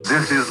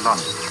This is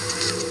London.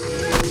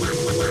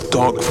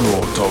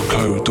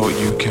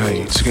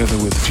 Darkfloor.co.uk, together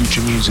with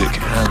Future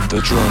Music and The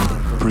Drone,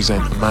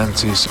 present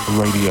Mantis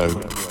Radio.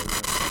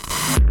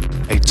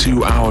 A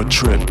 2-hour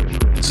trip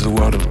to the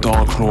world of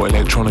Darkfloor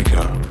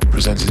Electronica,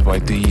 presented by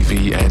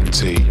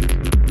DVNT.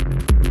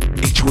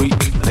 Each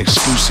week, an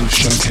exclusive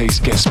showcase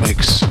guest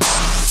mix.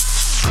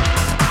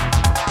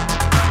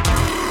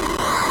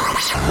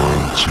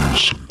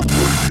 Mantis Radio.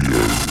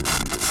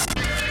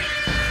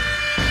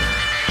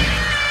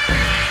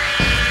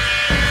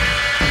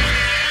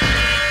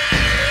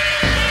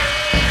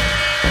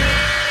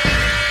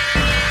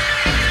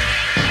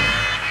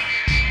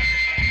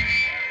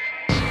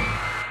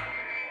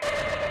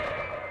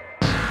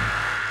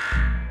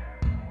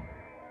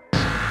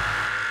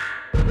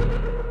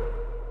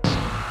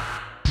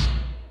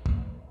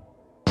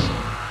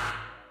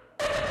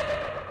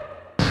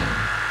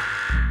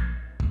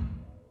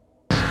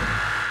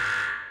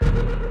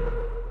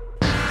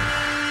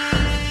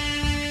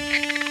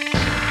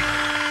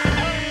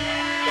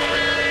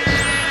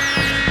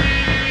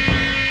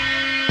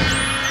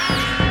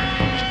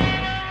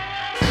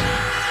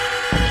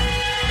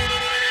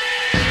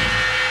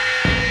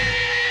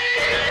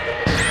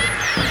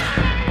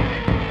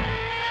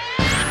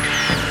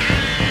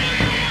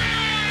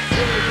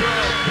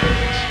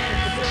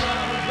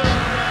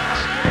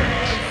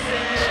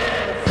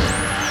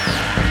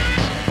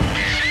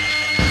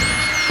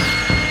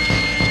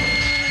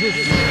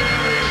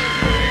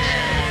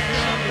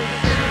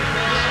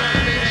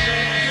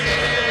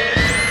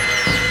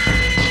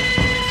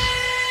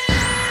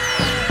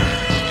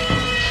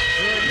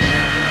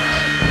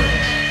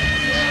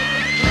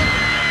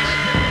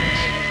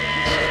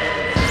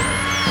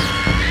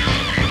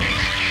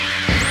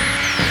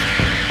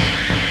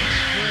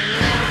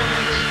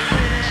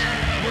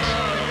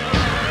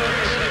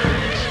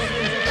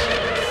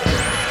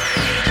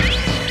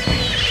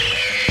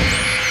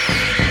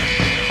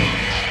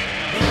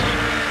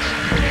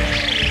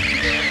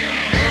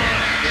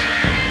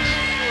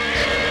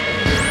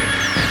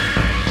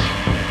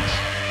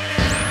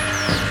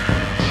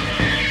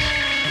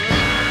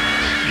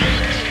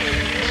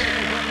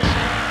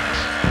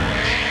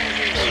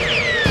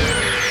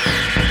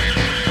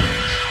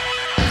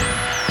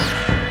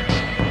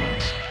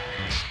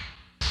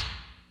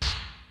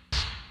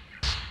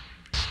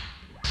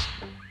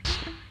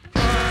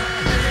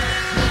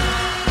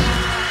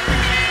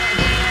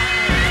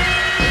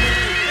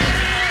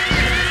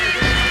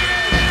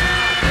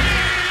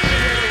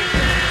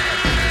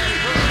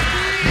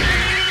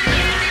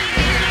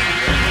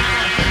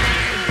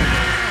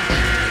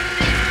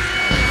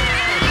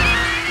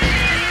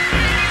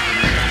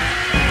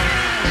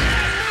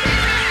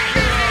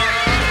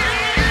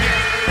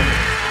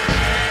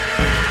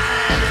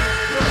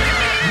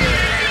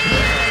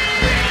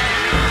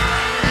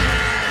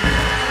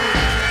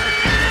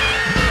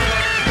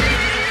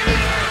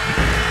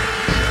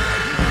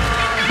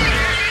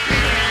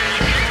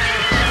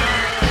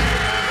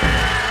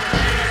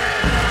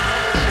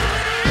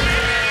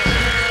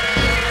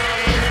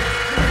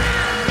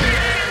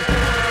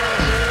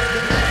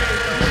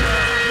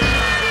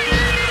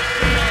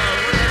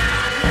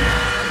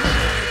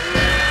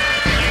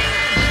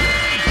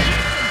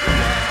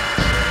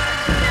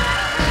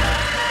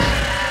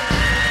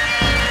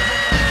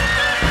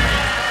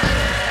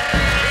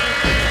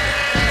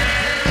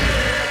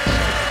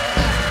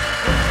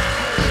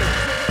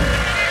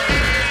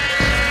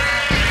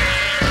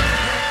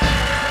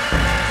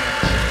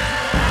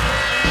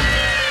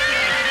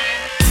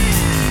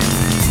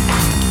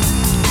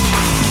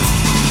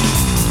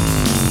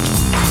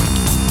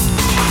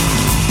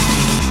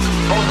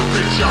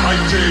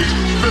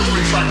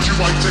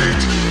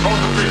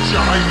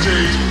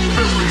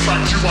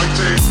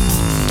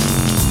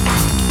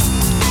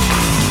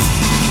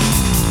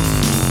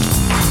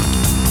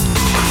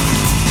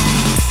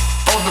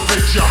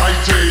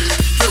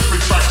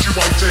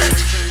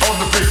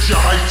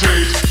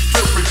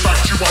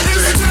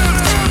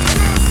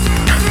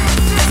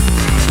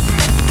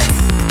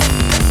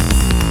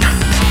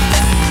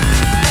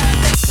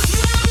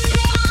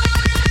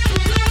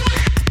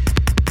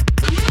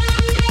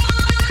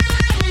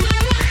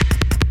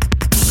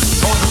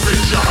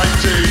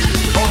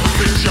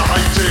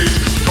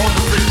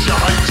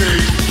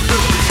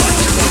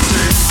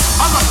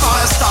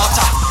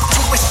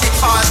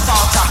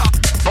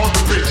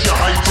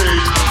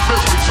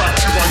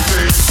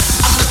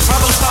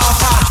 Trouble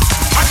starter,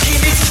 a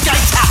keen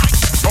instigator.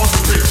 On the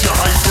pitch you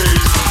hated,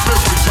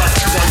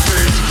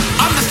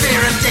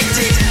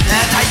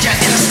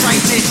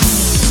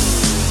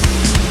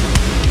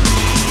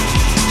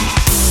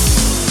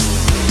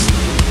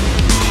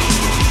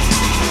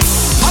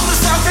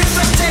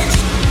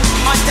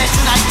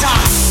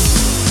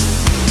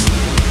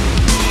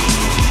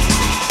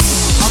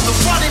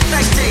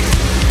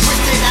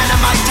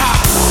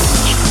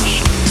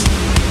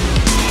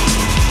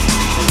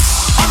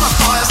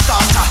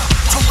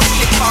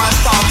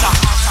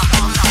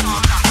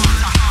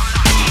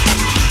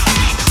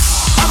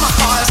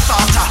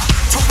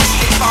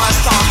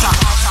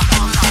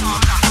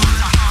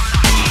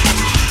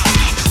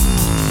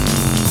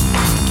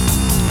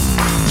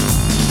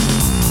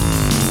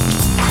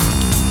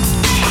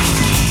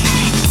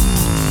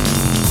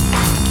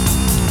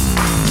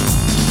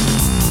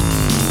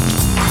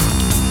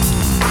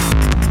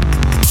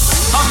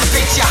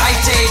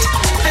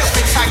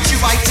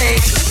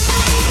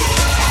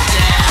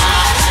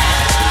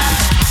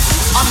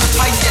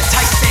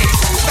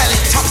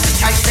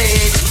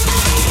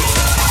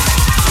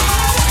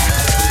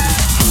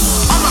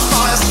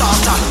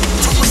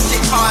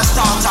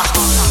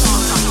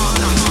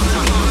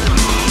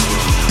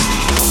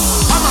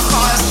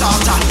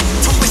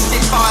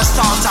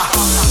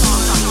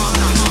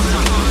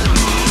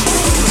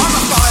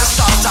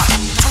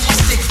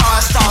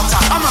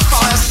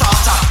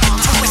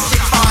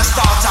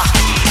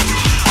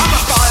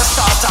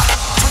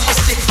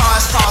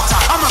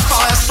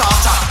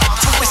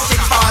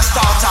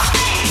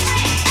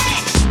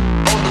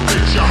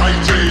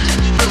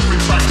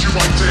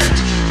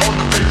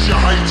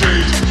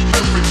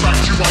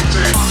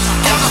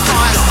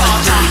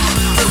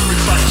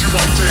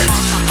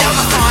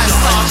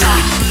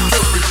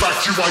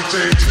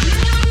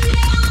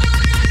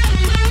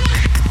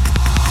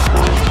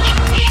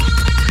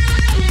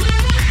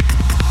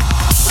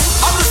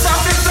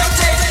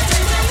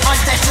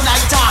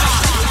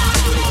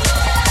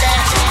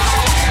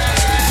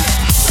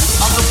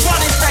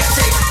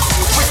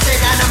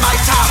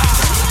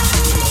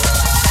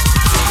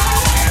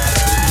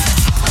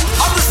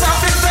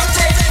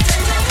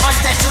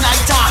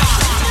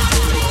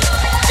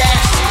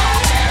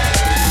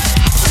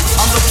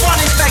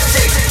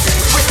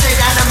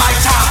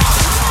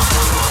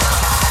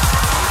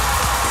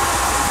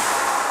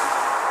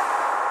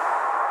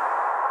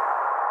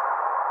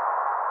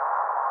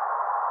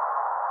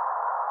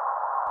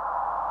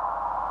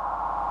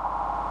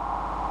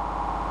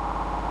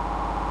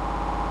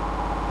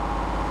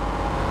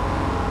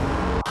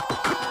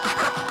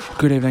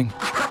 Good evening,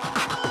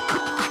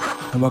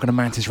 and welcome to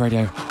Mantis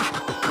Radio.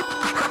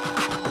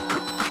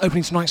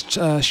 Opening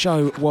tonight's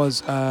show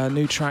was a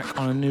new track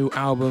on a new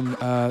album.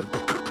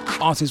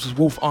 Artist was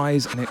Wolf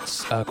Eyes, and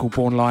it's called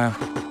Born Liar.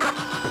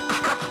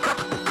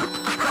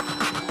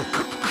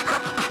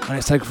 And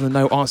it's taken from the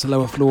No Answer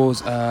Lower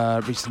Floors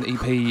recent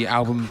EP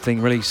album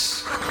thing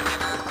release.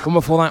 One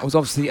before that was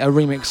obviously a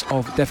remix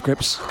of Death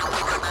Grips.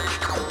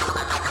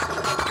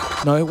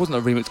 No, it wasn't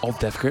a remix of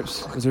Death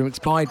Grips. It was a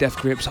remix by Death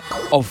Grips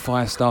of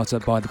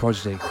Firestarter by The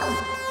Prodigy.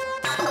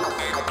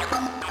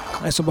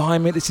 Next one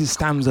behind me, this is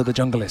Stanza the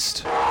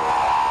Junglist.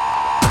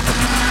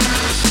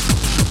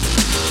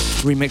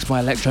 Remixed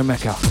by Electro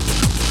Mecca.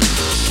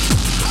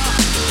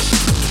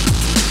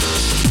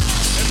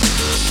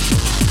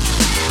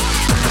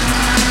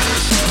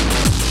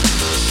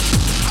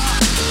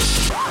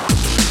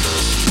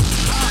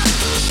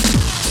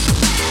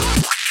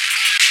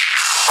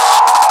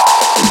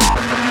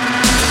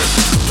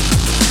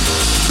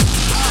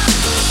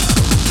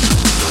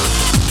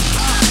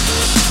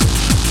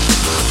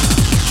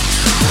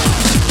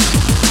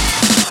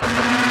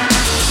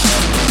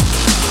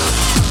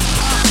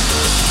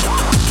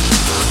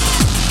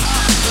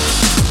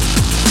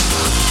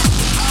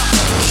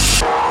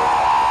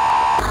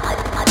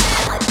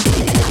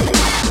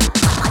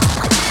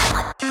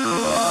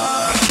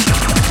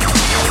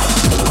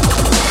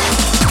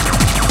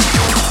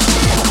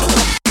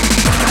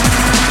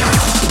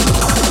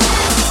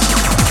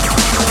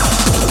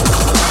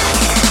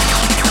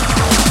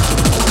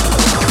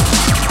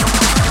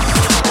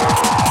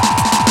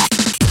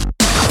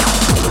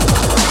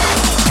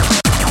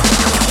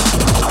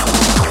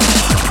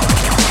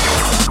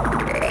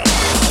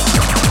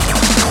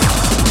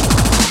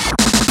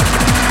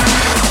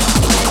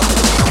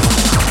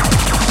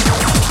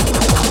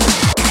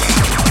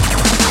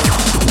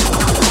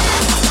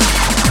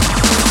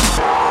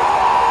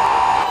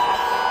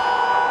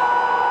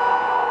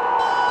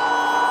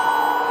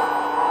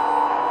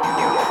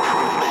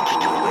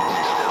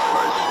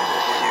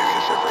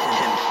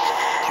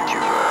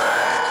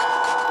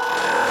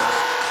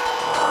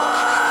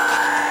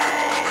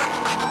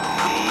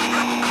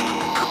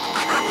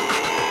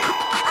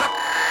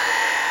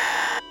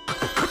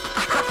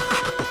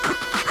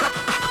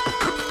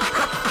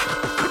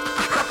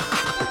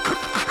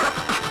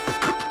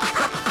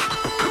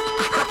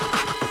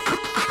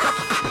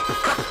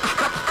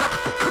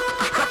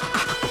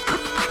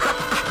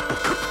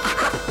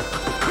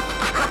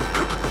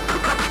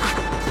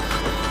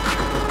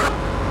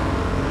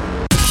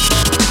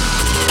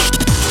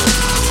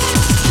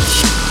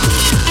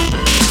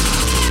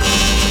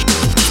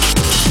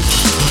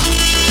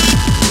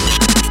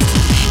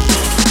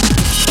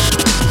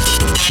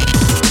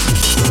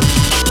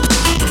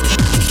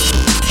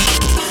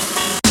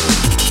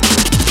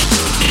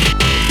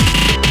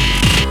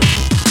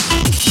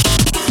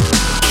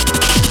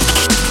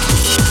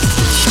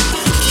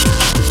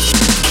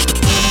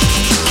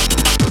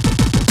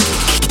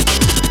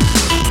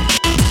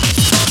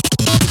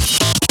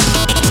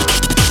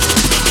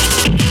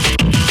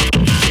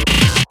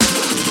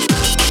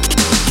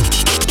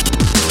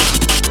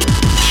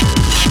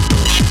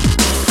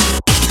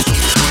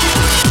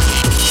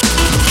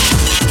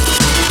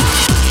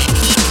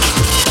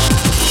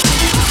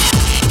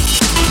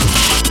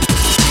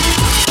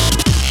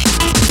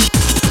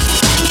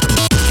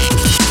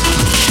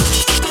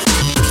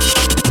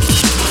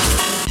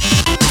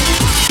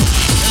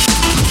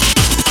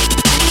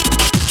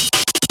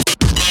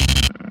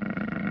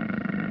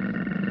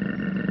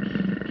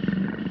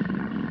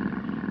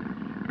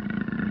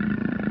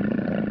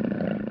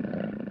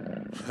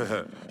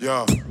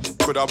 Yeah,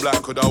 coulda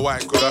black, coulda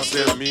white, coulda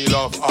slim. Me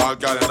love all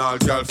gal and all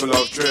gal for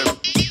love trim.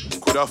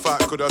 Coulda fat,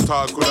 coulda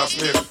tall, coulda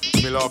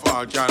sniff. Me love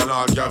all gal and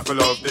all gal for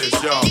love this,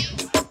 yeah.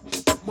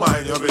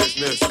 mind your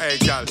business. Hey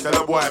gal, tell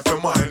a boy if you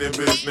mind him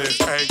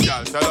business. Hey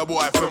gal, tell a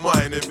boy if you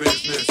mind him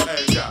business.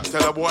 Hey gal,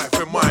 tell a boy if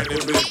you mind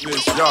him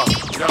business. Yeah.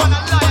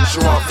 She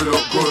want to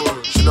look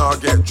good. She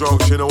not get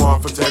drunk, she don't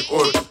want to take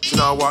hood. She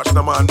not watch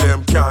the man,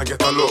 them can't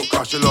get a look.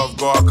 Cause she love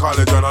go to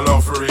college and I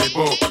love to read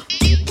book.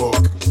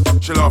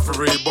 She love to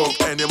read book.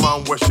 Any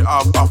man where she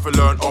have to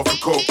learn how to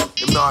cook.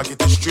 Him not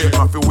get it straight,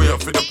 have to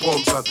wait for the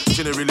pumps. And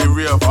she don't really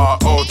rave her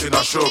out in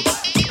a shop.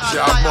 She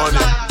have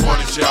money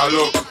she a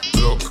look.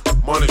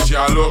 Money she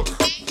a look.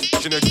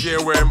 She don't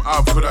care where him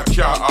have, could a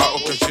car her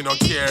up. And she don't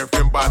care if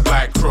him bad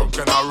like crook.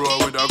 And I roll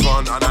with a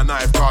gun and a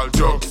knife called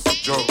jokes.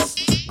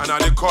 And all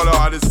the color,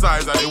 all the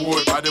size, all the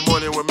wood, all the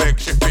money will make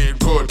she feel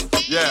good.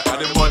 Yeah, all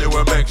the money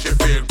will make she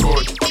feel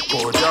good.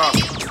 Good, yeah.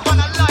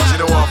 She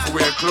don't want to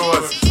wear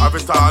clothes. Have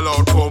it all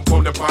out, pump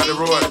up on the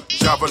road.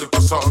 She have a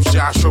little something, she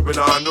a shoving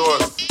her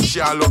nose. She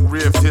a look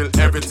rave till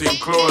everything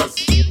close.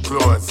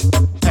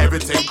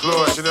 Everything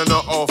close. She don't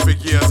know how for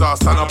gears or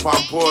stand up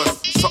and pose.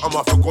 Something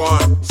off for go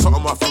on,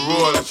 something off for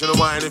roll. She don't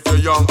mind if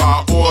you're young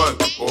or old.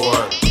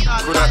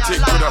 Coulda thick,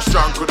 coulda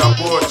strong, coulda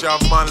bold. She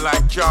have man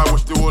like car,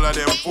 which the whole of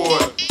them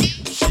fold.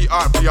 She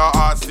art for your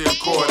heart still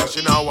cold. And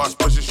she now wash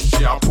position,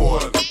 she a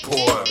pole.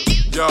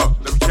 Yo,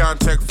 them can't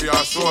take for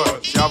your soul.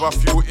 She have a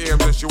few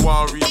aims and she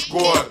want reach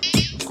goal.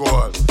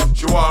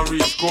 She want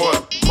reach goal.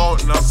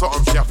 Mountain or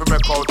something, she have to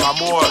make out a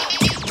more.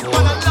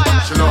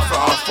 She love for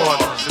have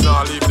fun. She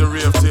not leave the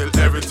rave till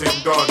everything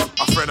done.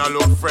 A friend I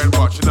look friend,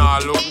 but she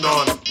not look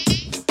none.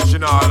 She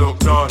not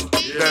look none.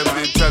 Them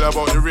did tell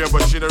about the rave,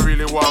 but she don't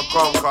really want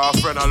come. Cause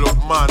a friend I look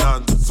man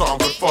and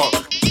something for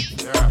fuck.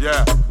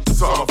 Yeah,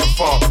 something for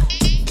fuck.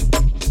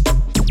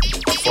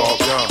 Fuck,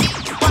 yeah.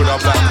 Coulda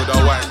black, coulda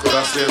white,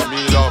 coulda slim.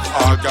 Me love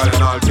all gal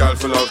and all gal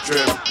for love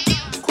trim.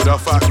 Coulda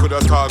fat, coulda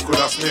tall,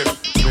 coulda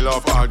sniff. Me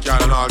love all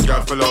gal and all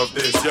gal for love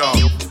this, yo.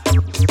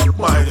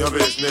 Mind your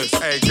business.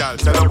 Hey gal,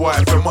 tell a boy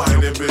if you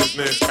mind him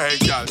business. Hey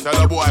gal,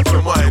 tell a boy if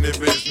you mind him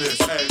business.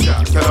 Hey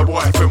gal, tell a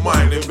boy if you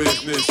mind him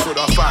business.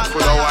 Coulda fat,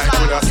 coulda white,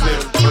 coulda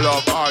slim. Me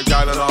love all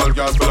gal and all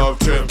gal for love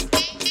trim.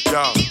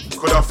 Yeah.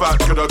 Coulda fat,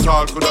 coulda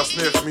tall, coulda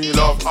sniff. Me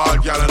love all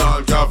gal and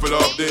all gal for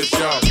love this,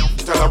 yo.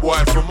 Tell a boy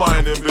if you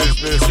mind him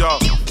business, yo.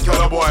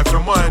 Tell a boy if you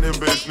mind him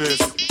business.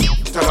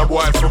 Tell a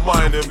boy if you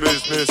mind him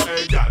business.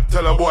 Hey gal,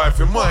 tell a boy if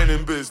you mind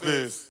him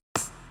business.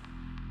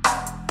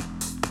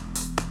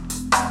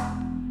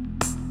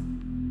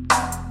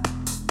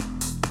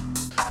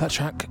 That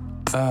track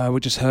we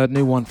just heard,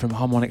 new one from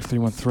Harmonic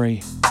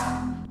 313.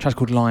 Track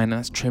called Lion,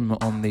 that's Trim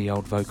on the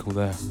old vocal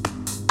there.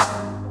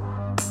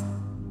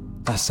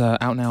 That's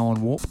out now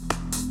on Warp,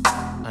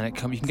 and you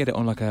can get it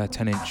on like a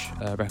 10-inch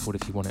record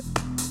if you want it.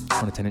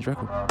 On a 10-inch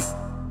record.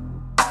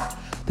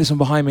 This one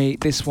behind me,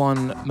 this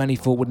one many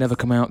thought would never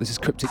come out. This is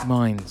Cryptic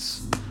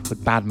Minds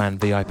with Badman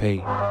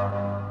VIP.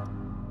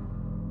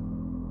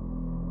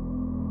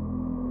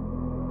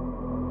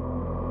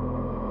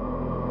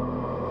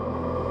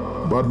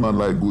 Badman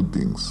like good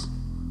things.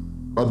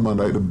 Badman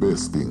like the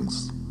best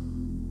things,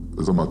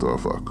 as a matter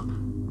of fact.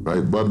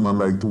 Right? Badman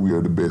like to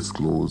wear the best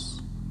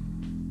clothes.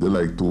 They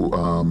like to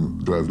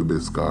drive the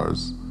best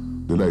cars.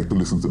 They like to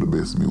listen to the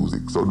best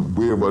music. So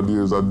wherever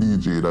there's a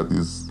DJ that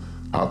is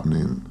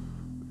happening,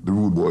 the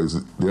Rude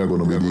Boys, they are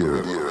going to be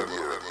there.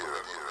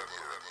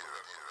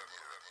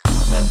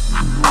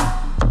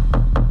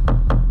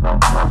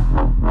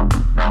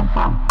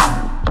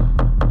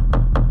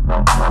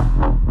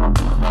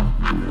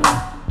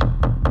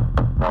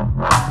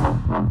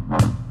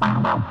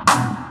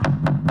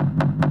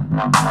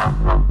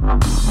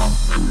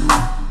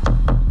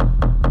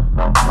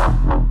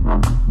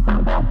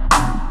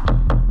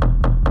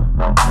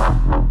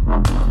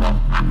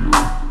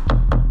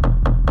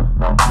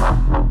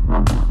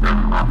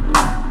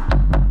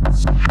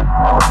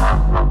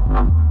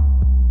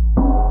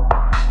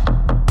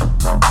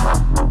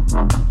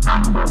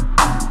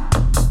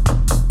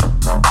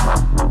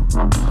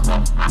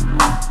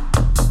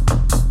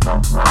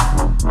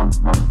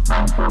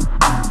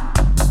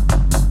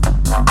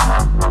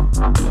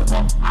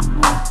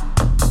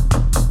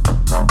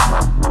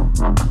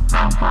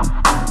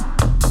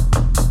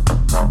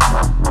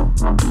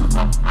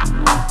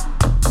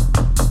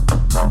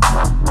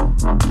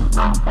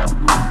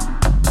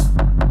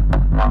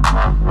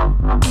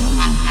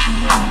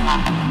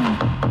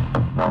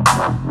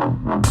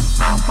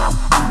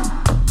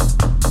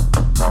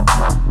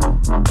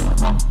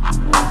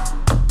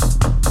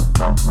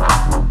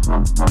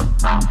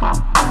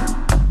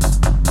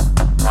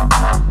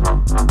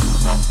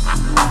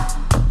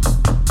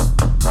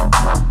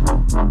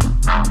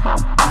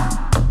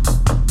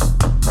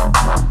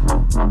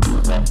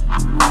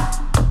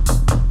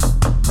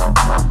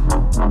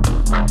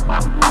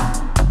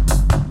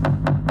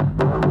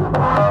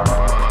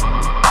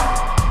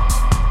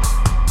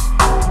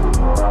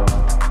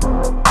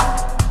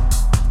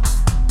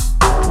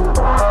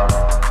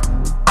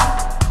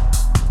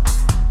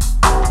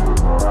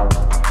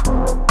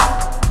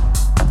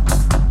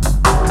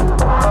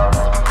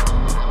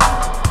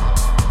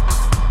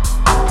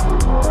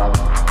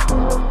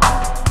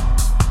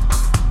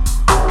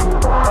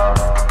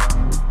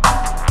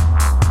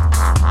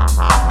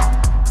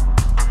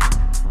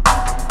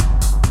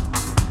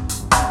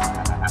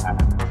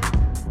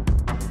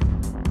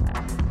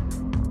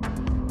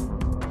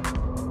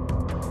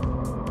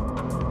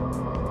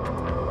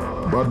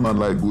 Bad man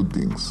like good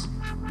things.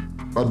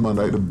 Bad man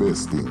like the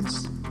best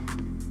things.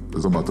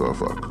 As a matter of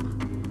fact.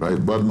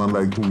 Right? Bad man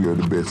like to wear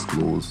the best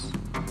clothes.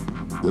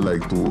 They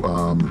like to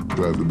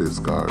drive the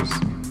best cars.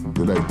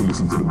 They like to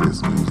listen to the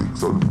best music.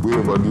 So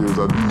wherever there's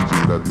a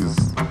DJ that is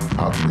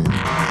happening,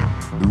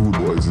 the rude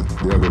boys,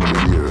 they are going to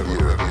be there.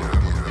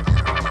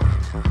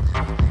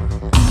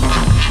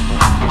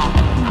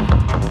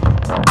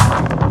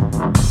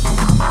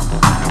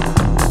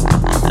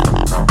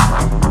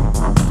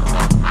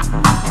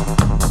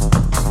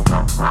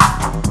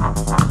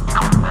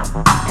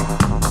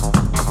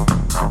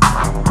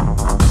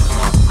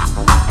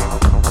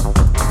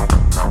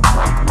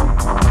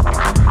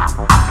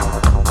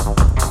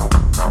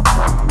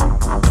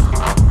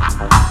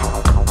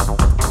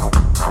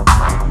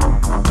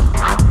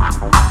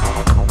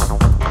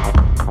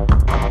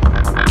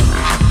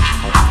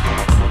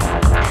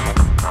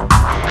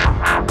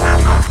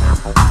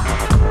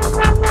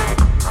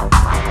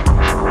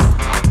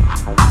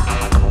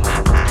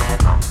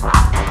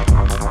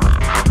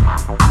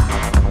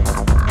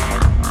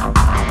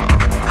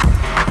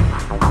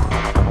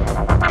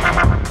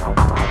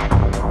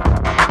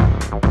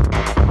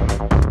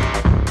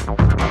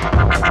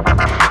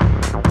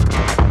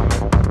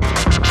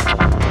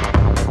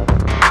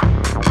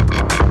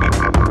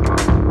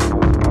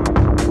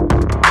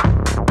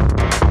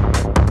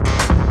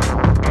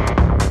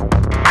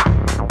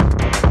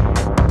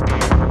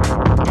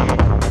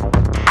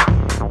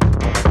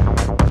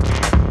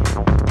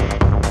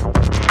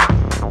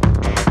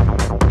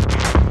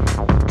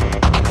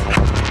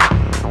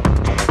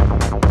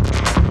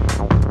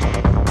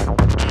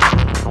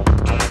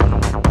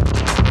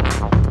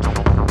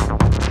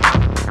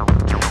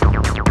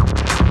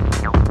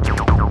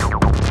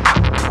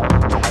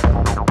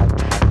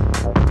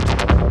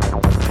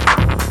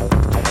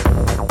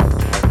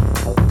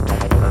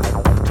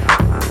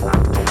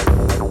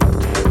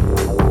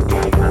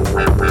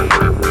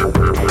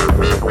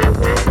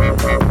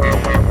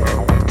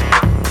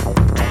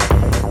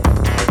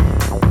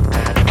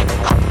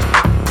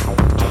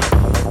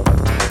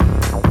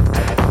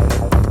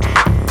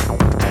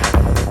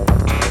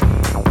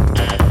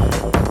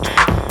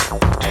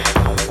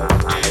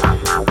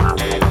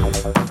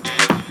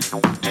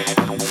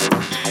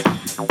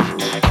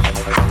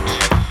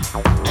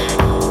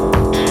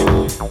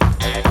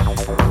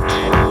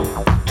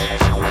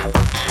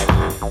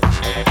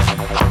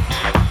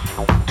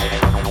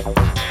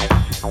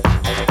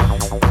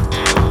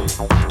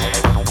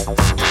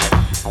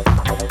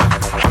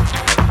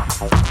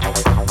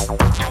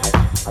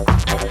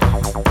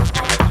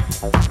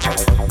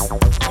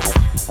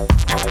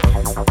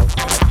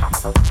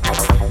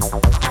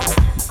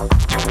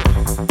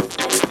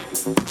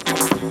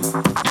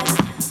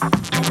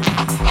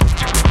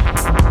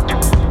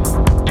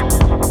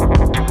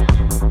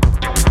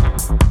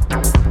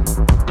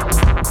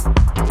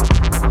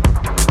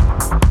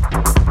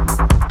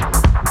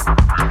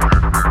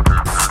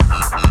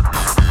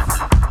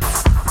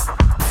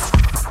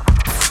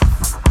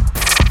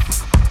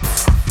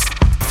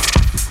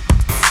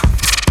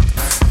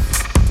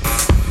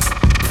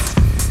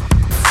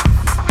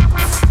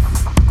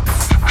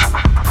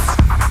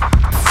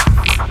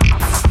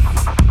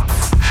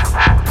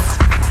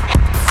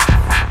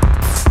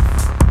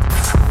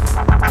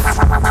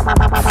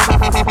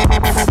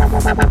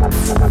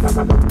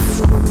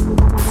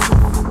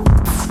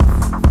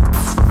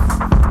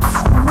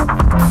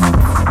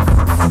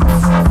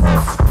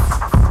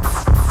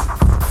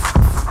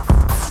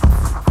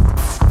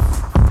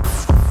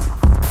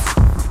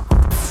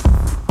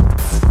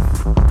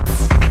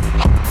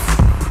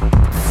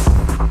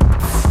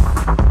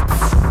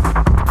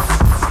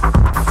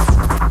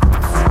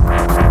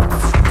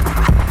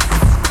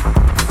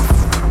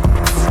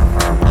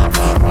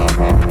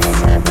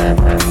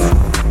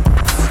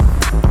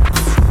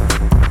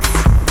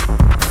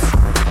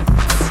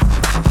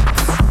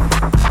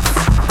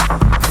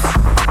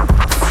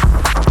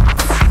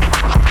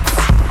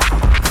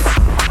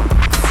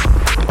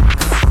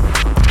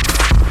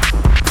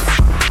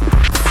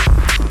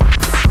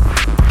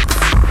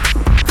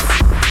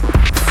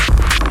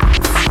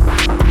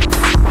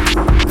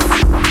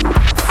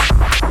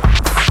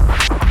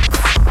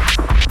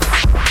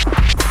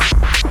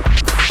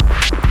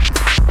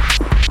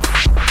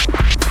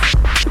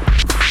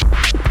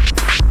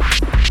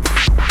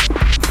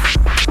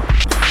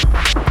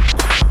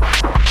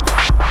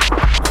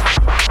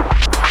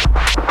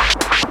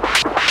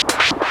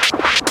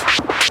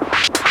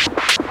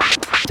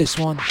 This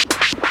one,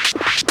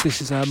 this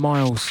is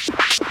Miles,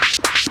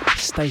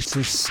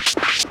 Status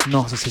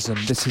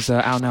Narcissism. This is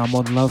out now,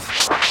 Modern Love.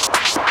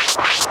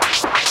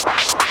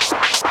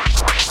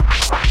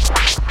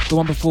 The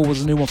one before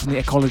was a new one from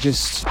The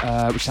Ecologist,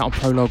 which is out on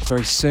Prologue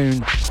very soon.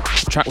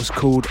 The track was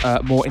called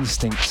More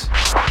Instinct.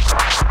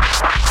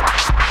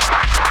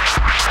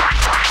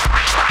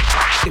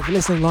 If you're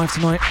listening live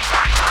tonight,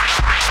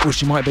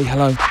 which you might be,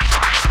 hello.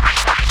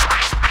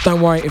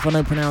 Don't worry if I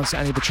don't pronounce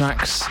any of the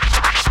tracks.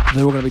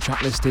 They're all going to be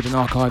track listed and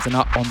archived and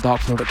up on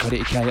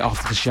darkfloor.co.uk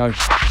after the show.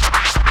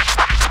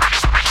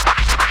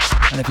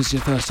 And if it's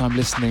your first time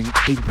listening,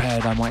 be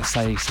prepared, I might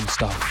say some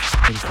stuff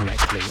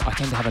incorrectly. I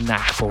tend to have a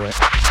knack for it.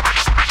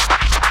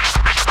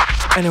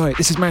 Anyway,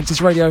 this is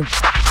Mantis Radio.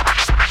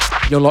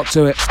 You're locked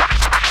to it.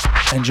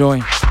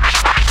 Enjoy.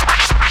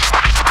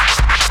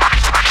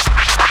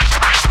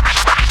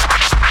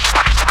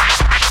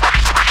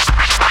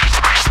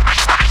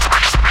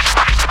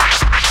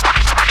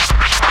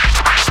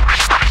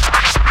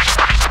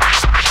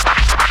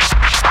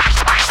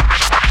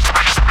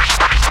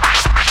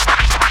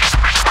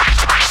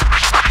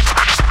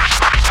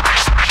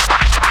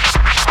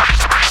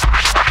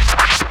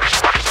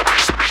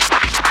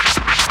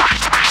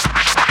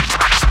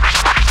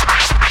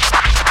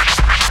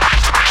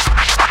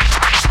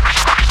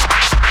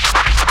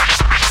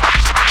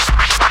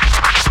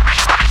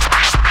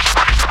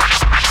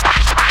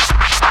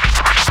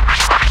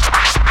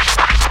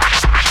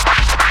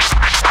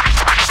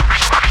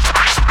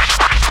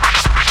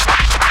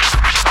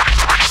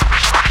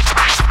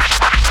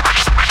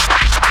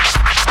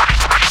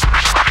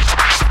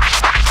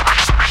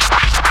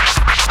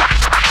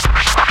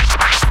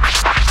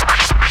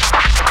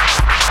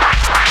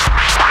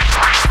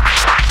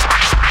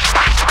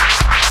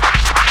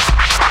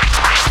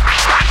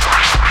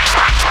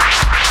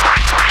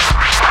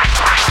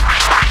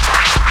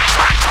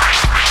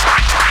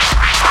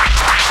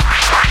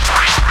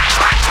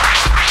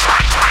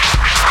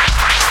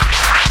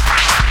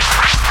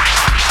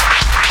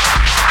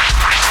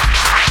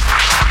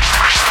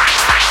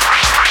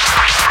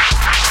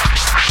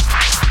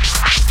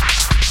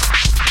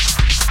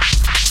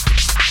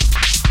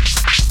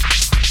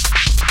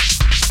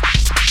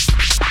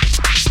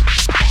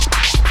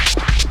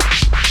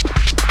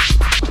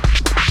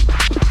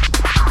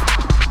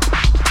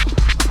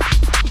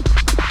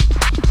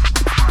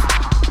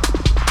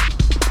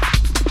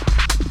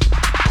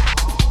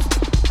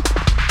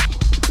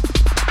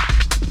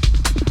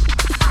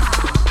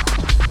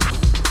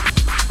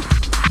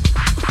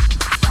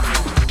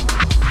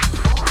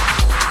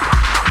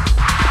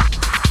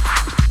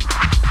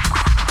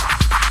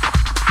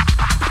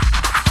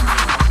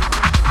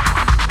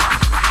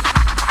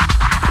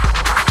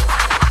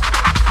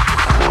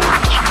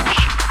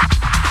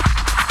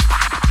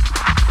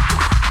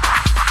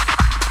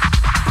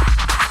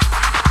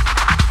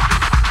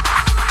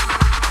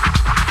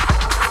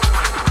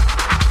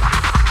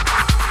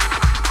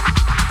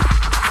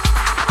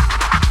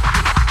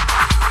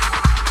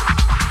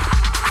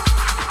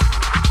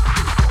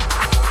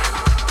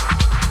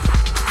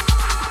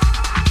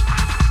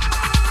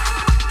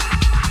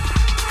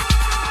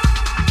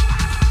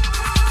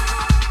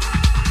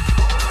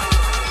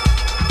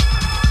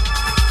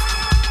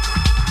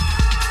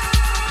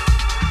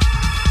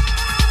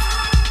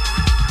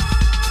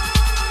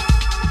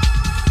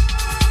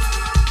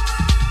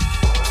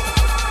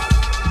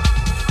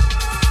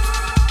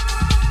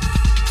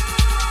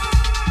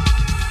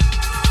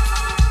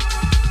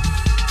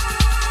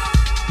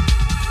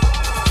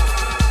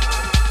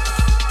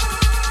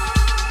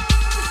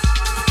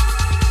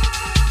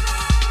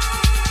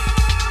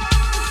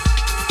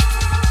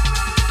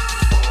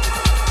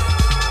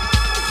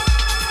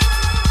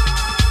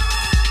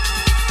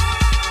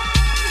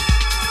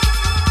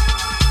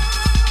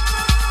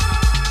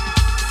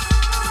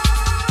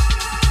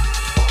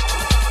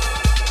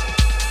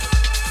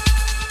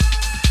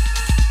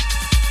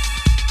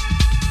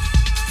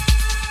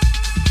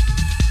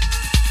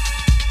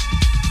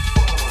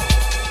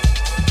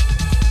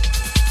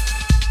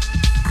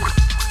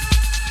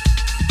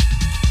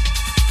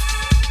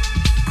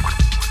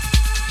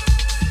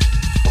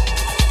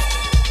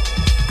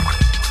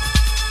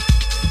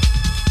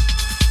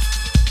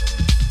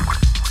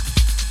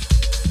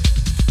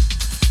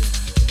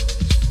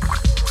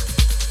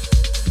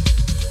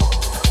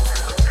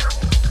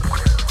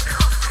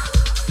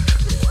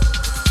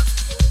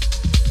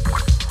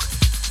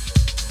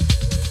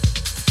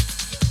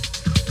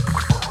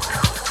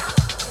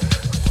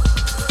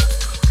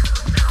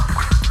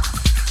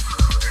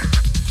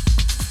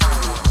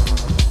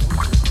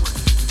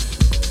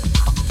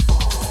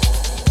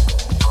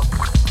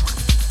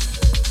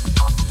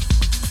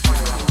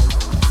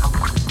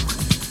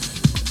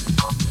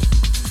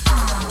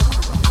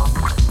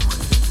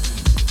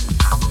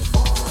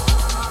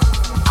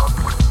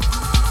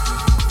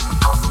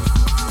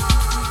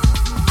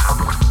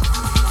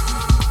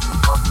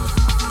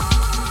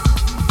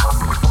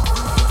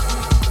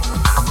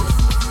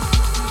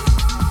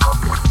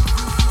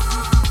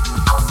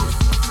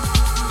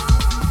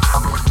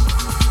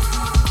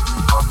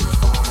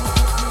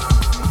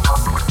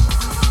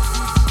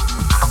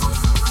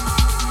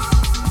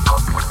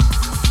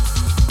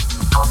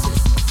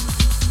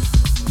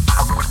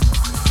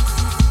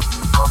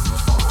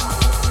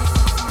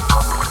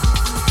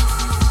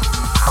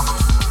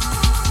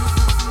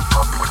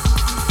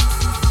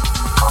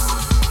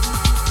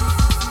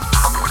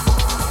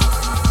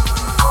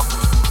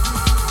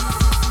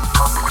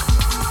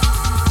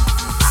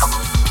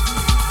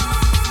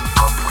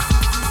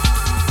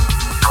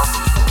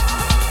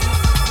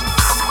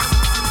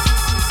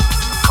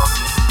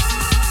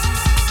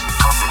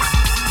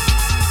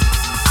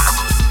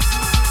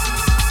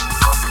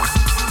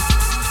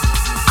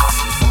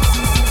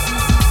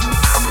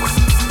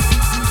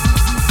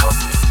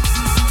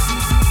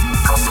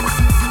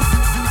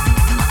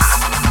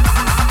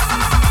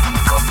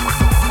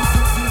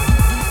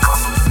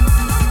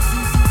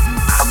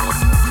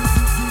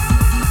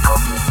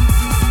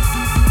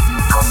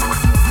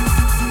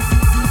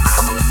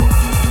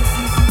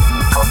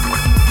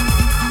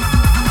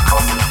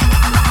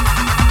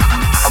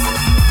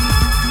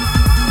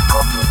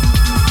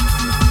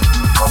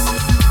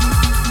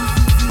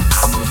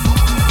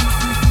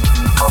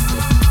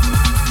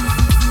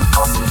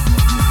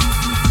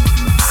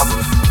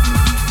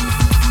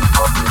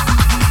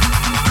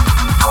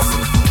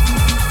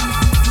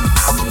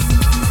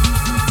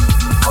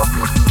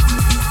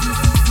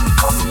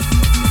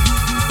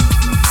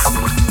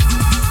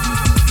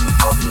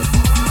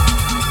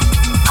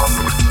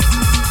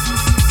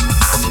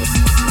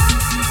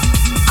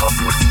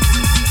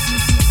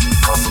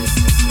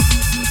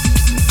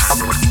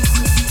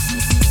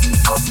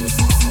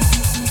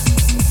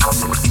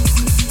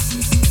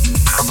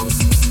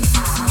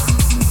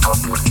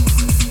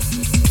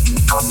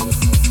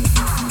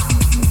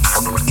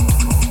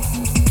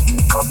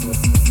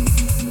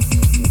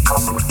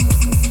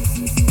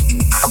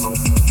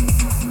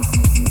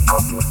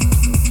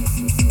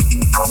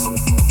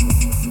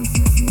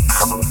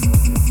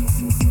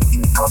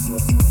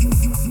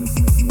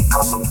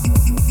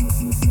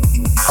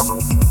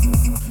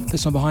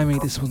 This one behind me,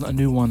 this was a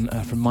new one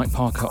from Mike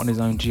Parker on his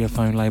own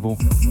Geophone label.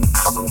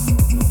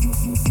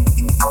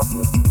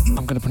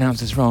 I'm going to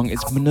pronounce this wrong.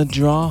 It's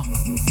Mnadra,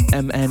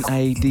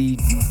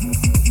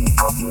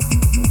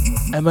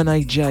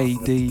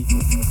 M-N-A-J-D-R-A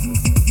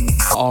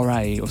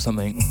or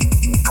something.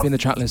 Be in the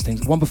track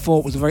listings. The one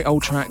before was a very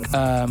old track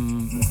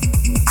from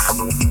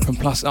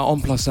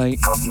on Plus 8.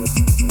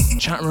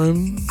 Chat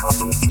Room.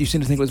 You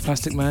seem to think it was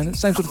Plastic Man.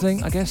 Same sort of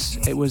thing, I guess.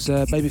 It was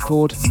Baby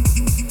Ford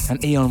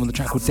and Eon with a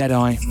track called Dead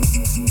Eye.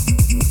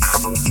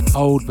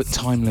 Old but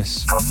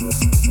timeless.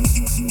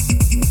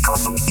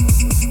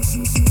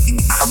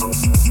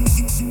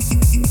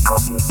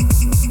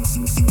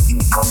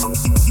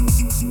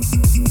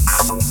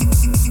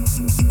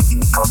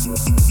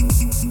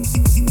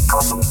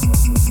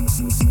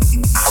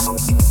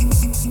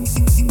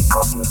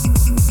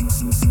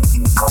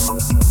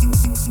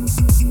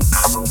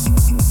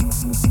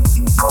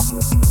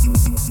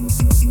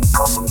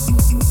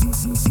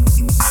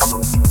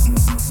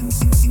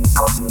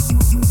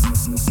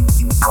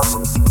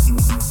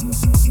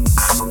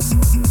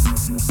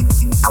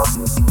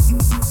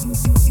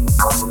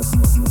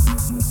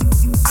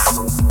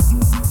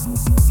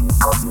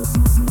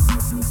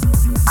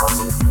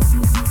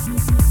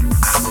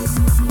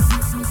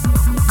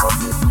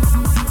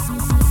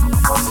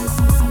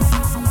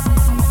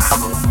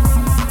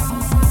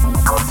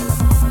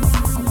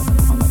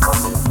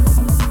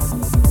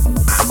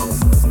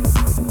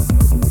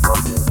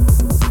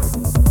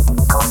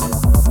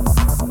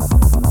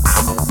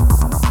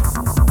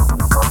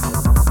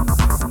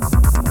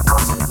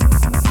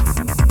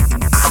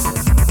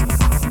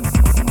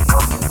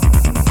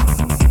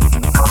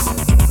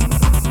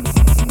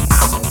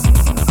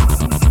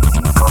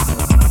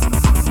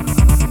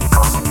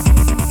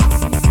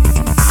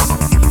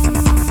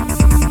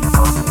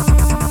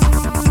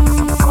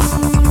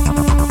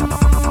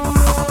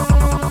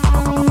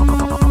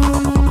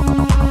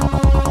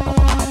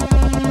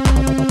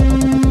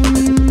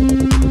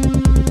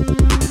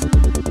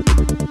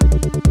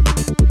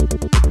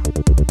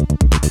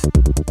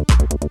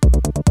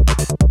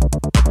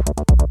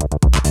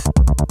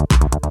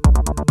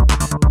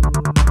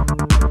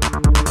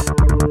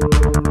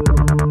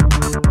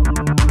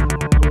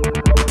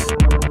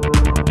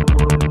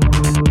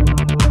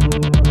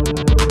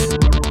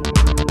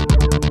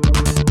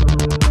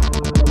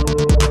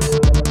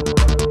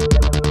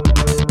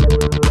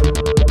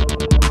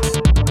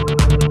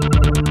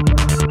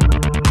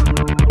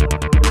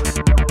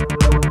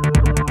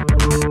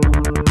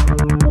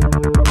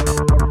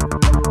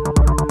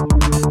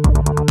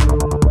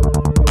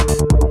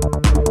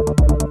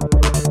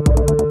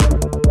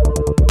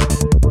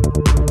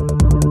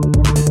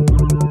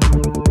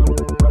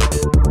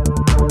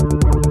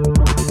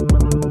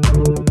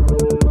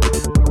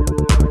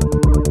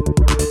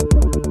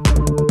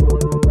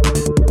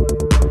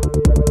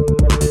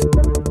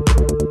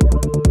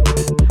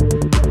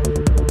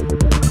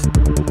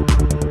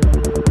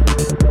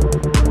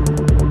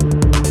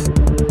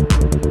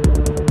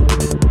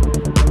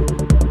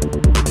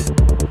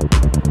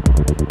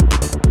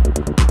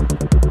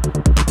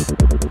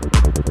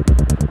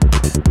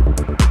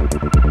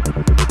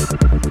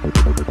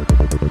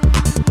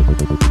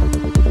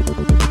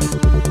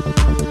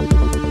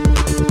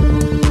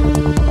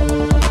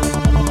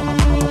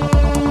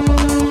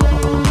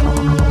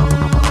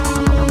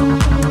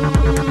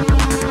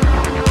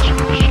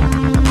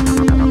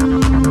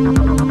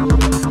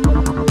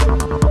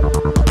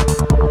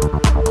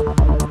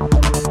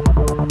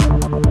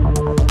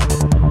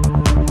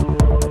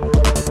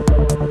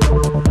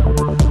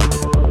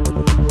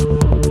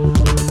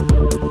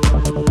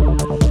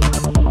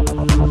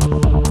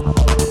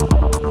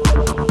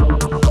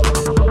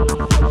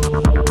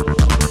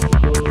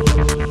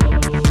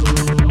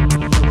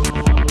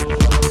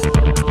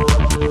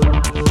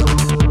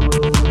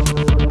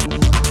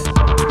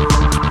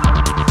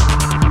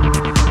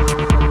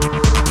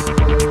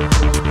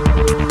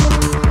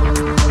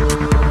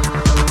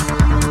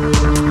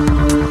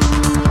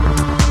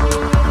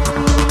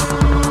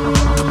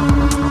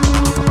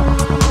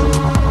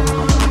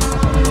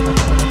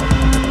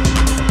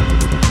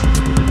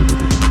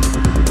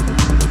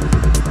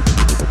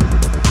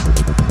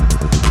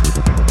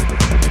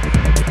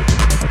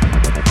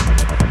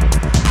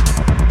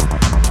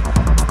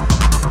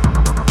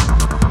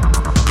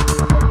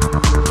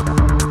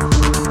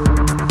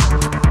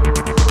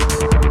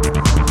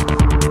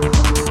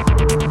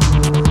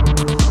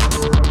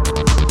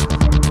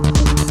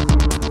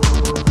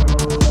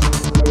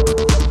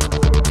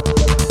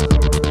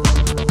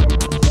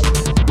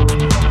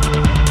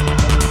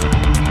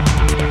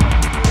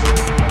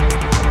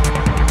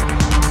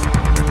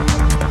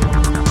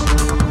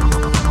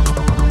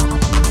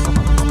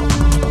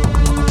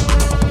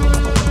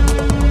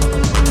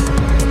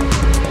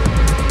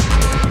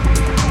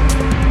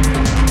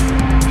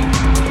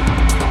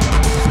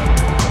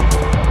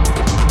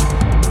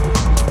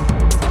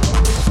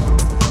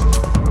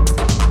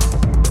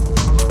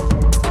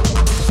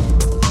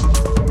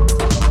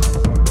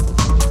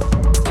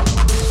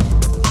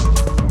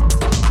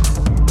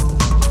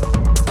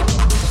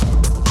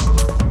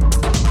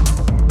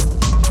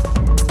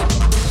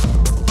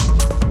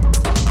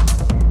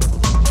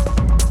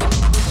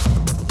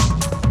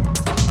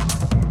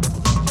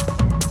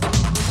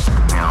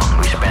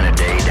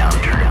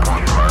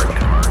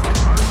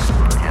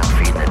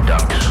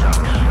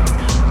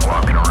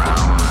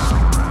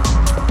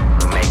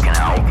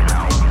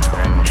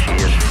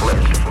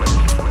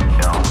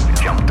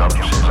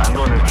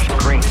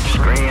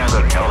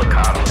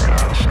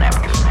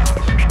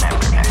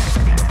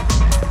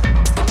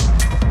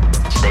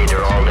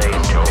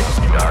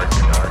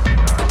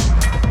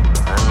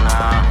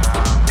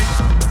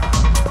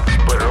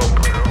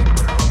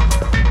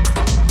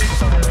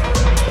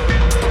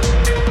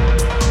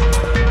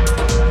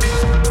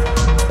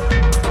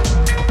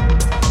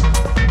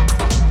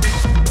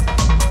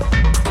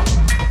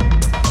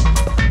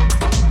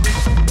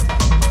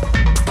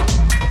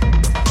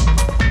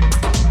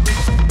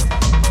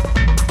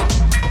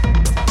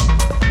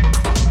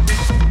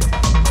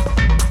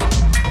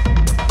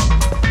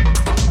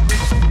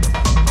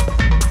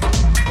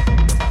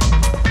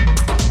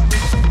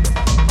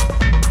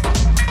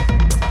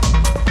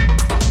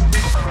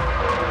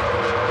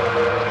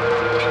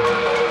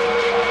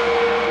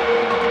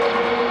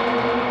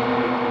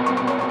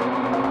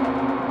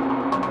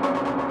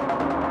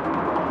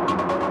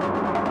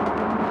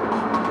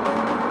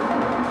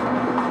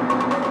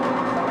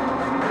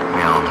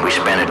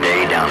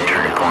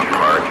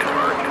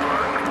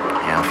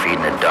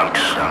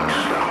 ducks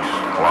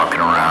walking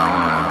around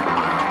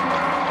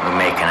and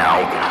making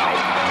out.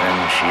 And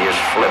she just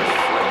flipped,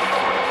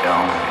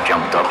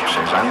 jumped up and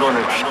says, I'm going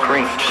to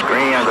scream,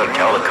 I'm going to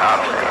tell the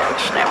cops.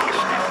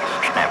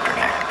 Snapped her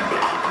neck.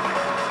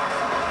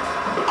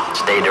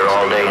 Stayed there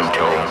all day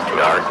until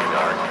dark.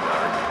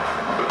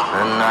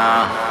 And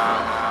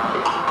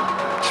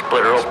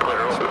split her open.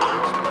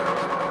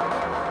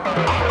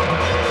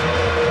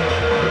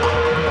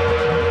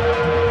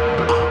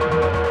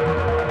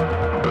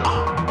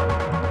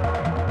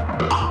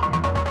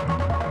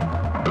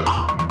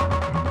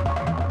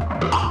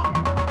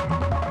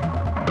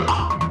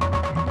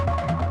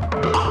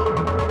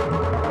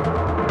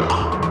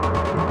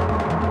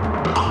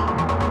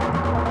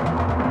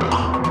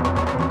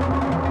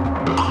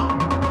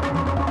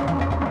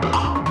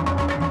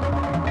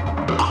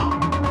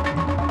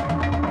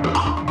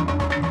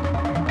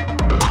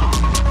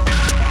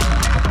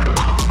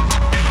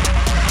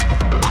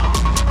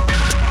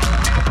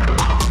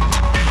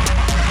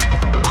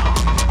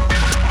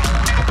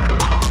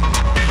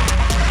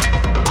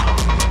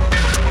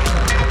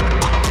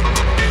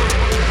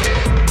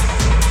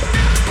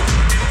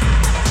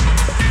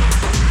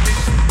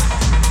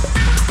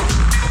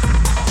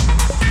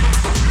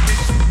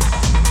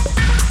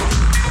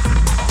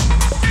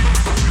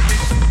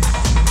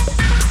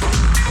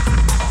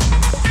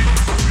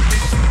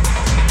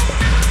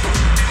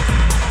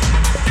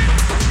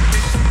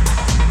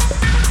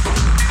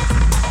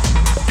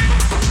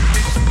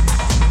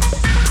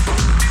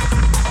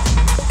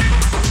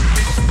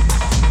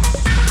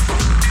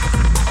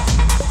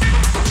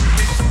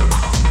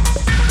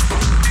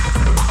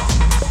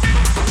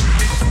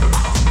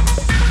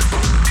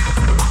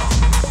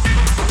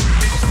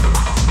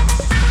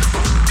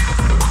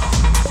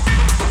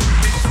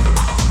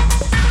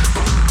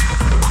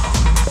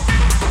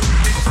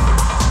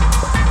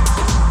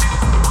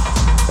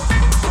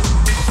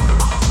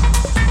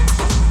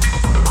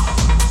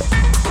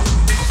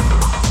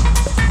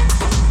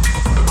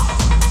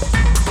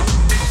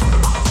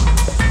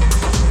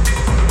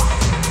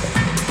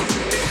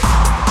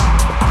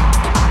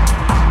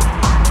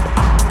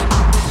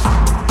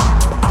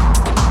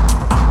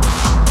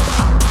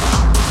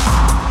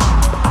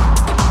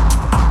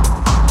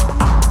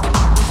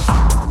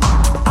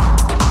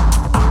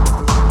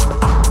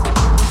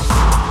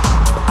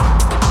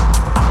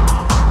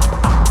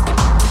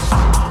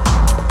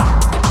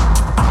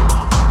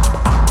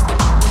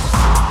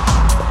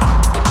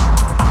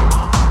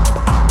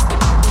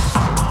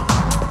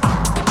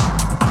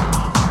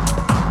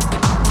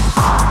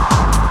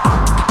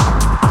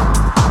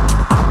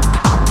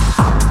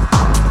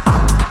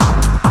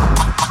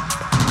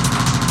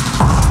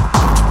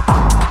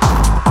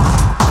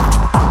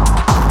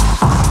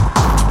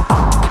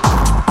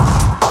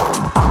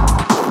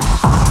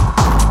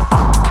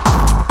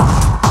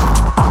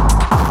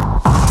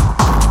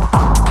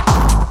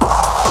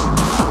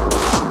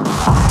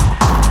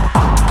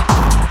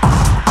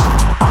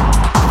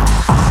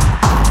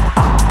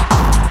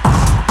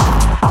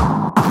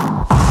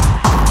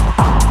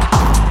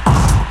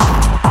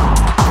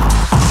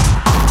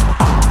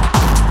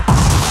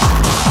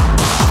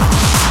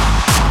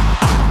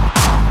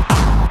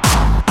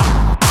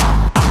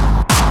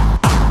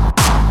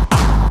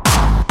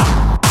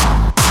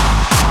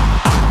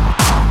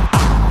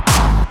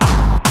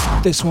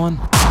 This one,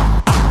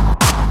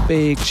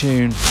 big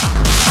tune,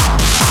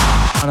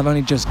 and I've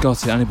only just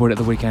got it, I only bought it at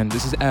the weekend.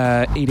 This is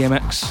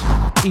EDMX,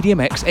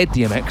 Ed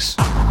DMX,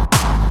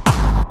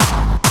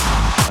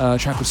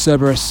 track with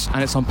Cerberus,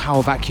 and it's on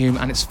Power Vacuum,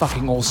 and it's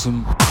fucking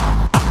awesome,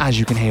 as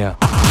you can hear.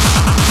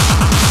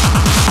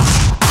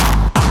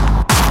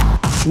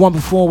 The one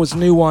before was a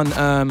new one,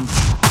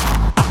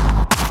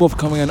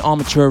 forthcoming on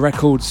Armature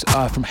Records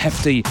from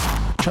Hefty,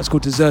 track's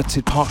called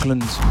Deserted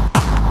Parkland.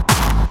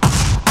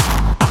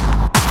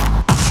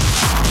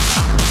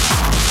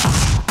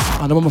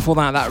 And the one before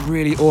that, that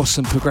really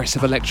awesome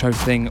progressive electro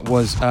thing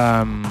was,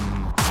 hang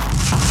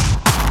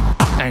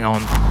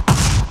on,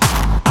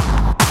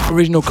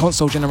 original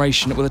console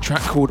generation with a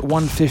track called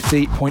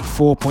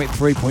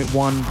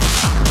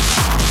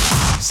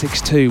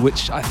 150.4.3.162,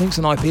 which I think is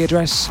an IP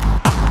address,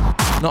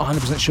 not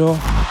 100% sure,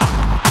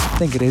 I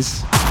think it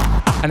is.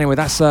 Anyway,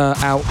 that's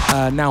out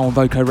now on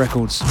Voco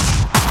Records.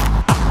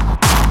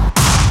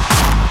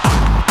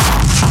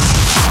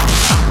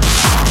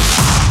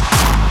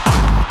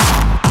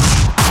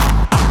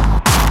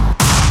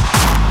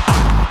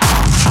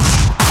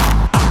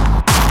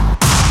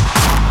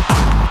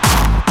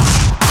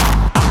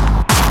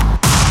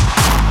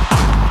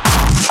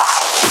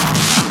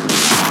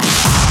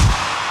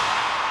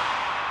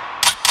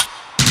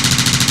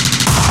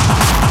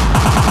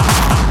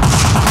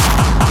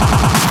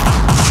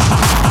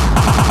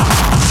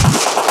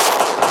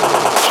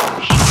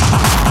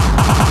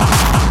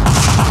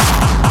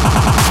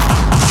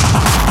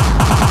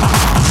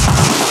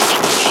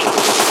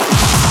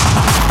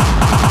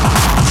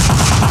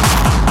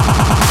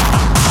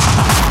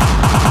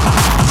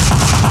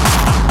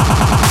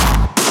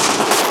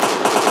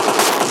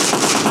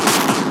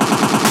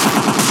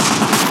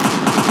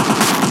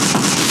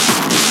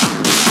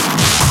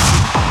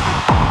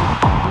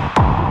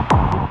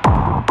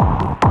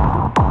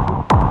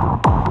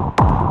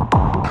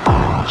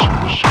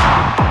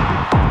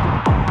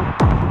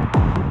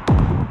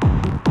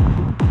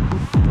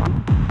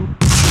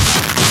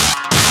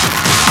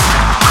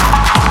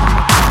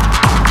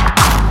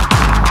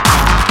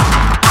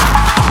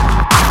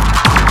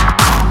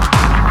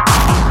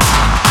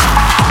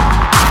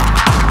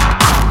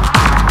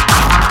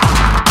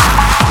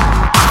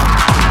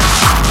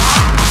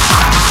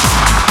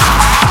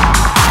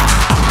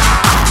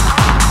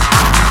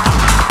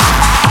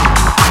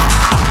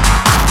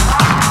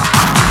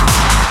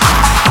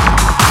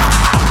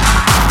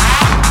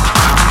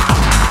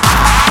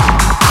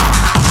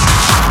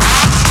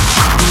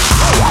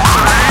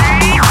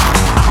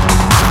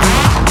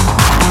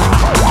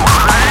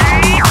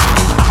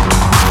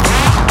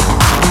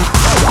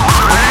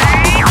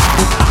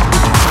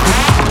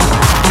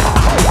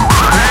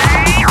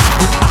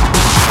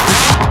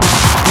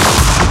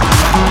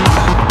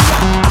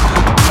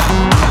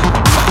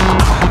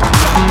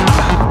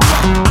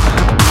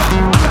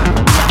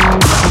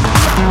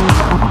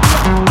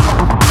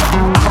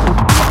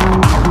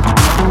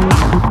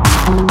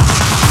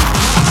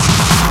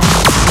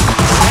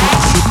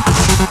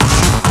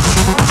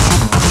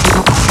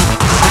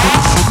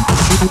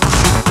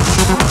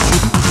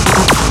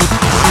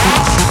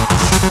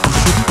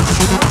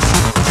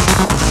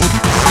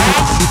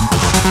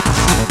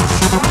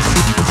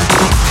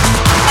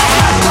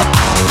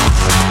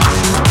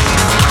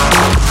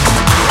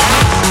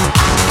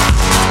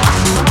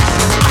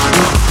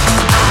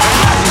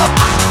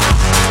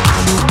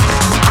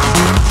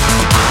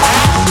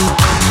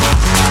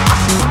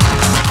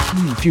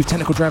 few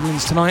technical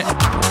travelings tonight. I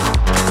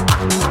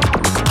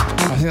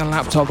think the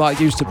laptop that I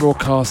used to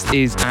broadcast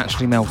is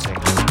actually melting.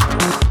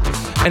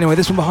 Anyway,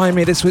 this one behind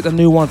me, this week a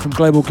new one from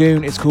Global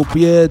Goon. It's called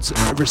Beard's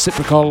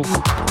Reciprocal,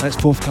 and it's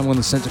forthcoming on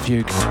the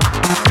Centrifuge.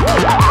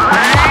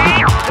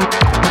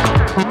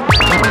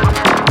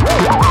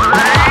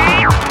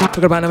 I've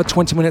got about another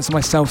 20 minutes of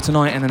myself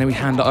tonight, and then we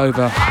hand it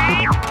over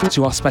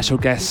to our special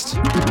guest,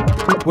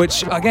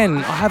 which again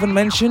I haven't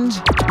mentioned,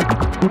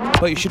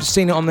 but you should have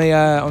seen it on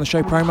the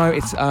show promo.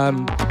 It's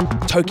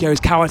Tokyo's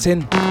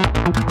Kawatin,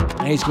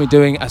 and he's going to be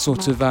doing a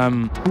sort of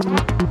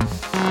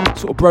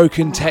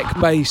broken tech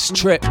bass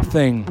trip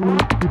thing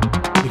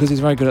because he's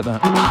very good at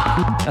that.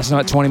 That's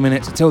like 20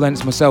 minutes. Until then,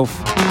 it's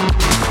myself.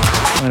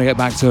 I'm going to get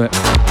back to it.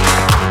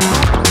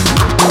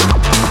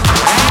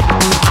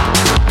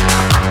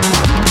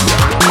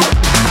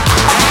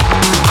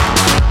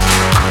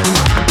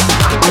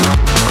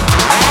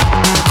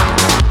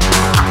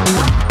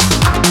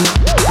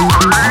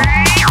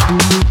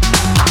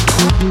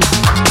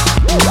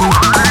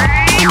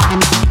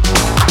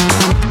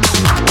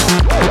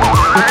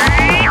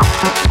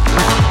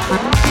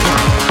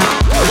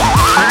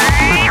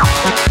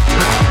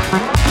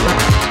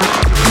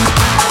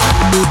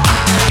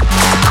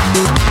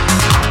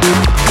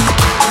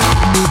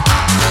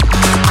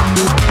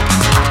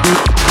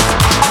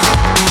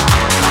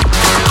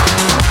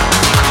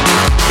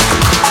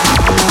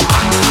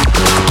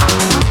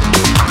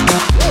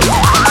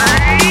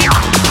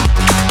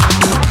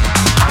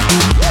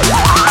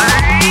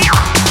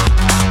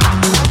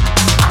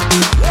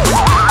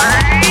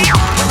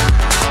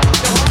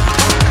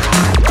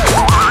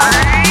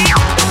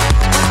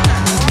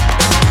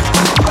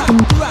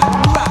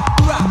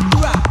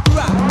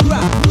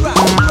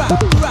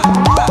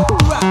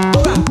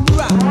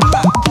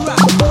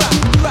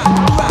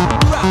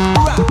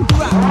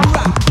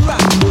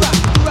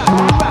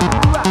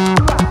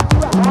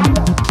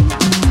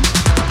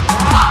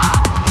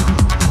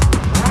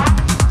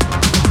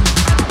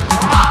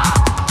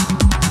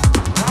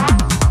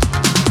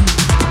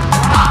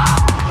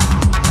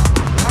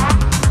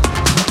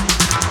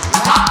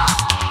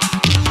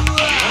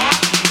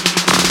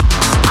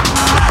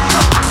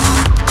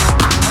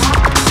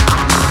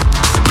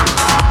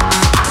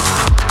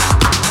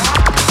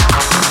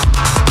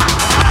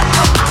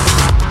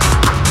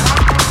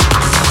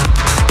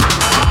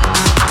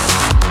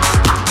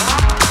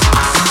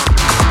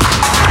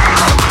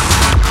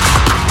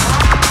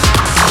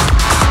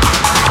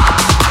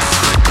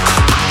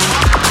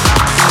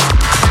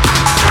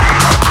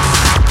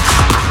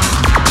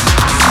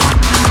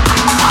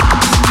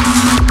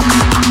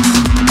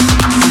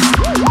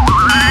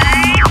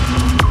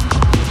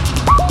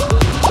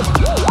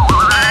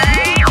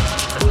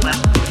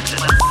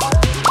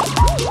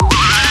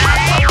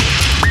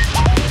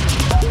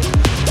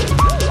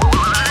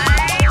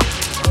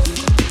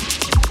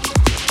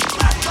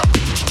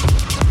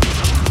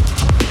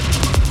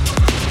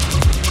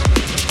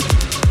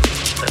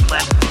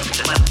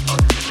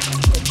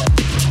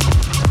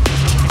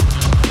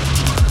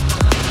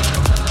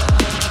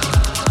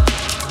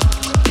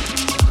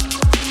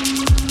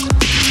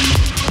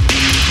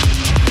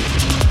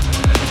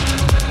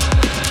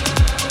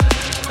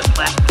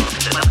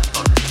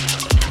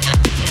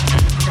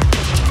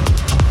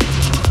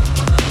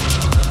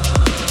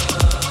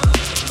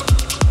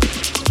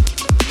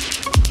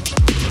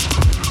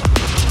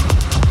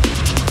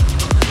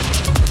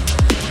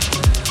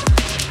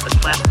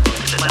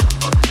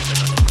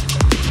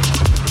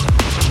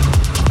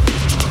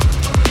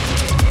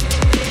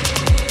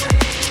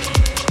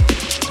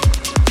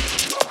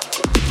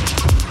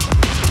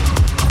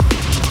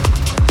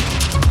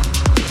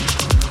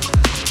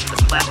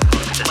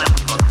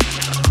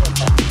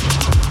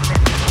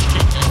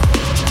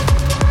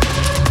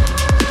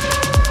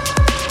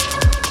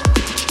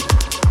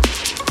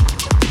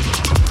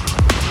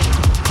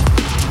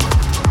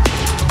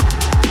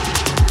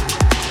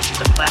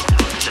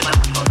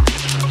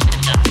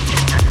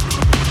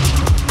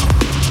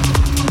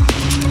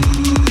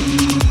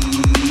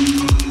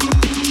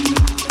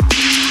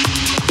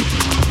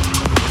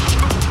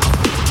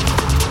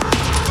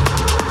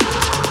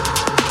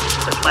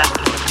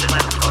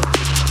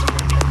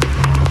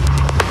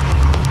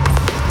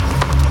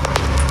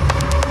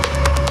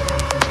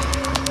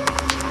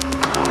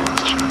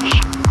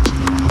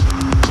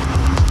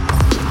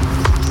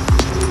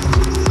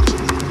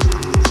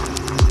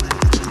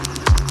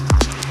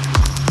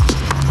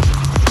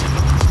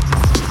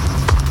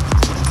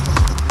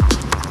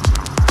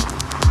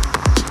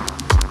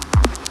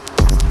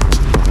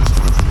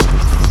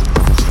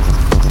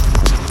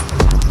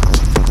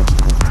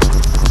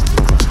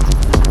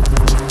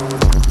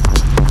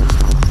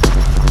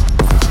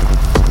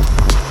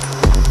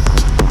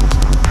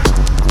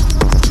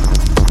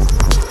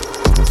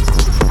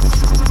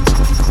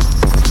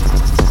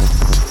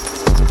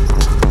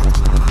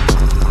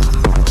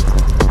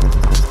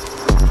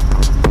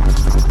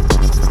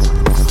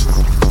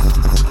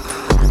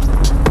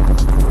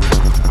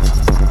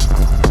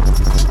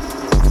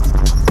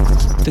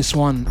 This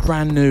one,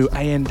 brand new,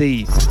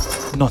 A&D,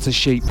 Not a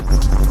Sheep.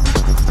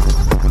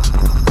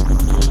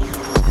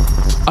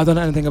 I don't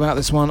know anything about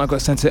this one. I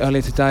got sent it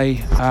earlier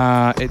today.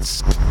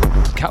 It's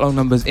catalog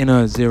numbers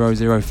inner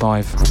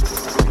 005.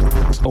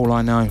 That's all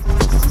I know.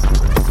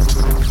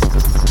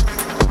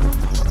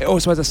 It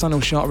also has a Sun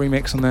Hill Shark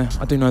remix on there.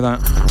 I do know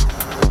that.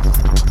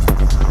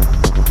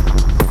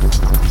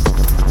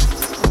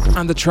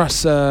 And the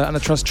Trust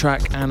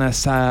track and a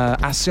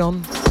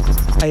Ascion,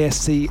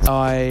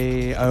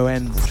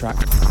 Ascion track.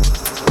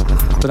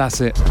 But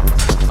that's it.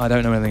 I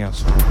don't know anything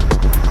else.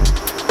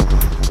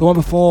 The one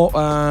before,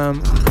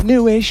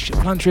 newish,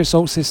 Planetary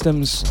Assault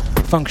Systems,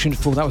 Function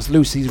Full. That was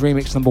Lucy's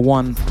remix number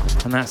 1,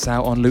 and that's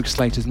out on Luke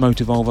Slater's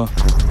Motivolver.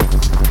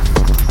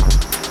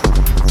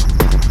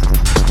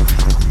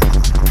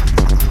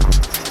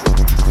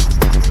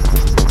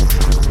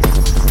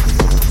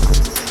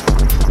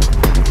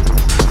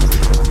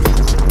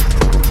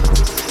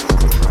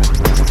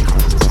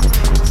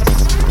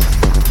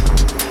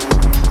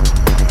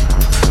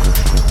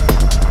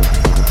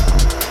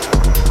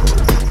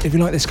 If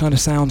you like this kind of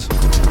sound,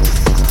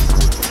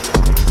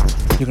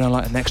 you're going to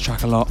like the next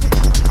track a lot.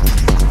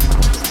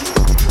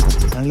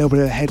 And a little bit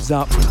of a heads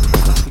up,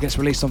 it gets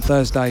released on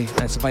Thursday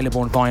and it's available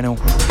on vinyl.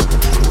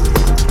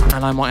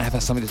 And I might have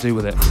something to do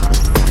with it.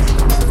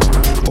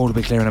 All will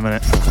be clear in a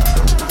minute.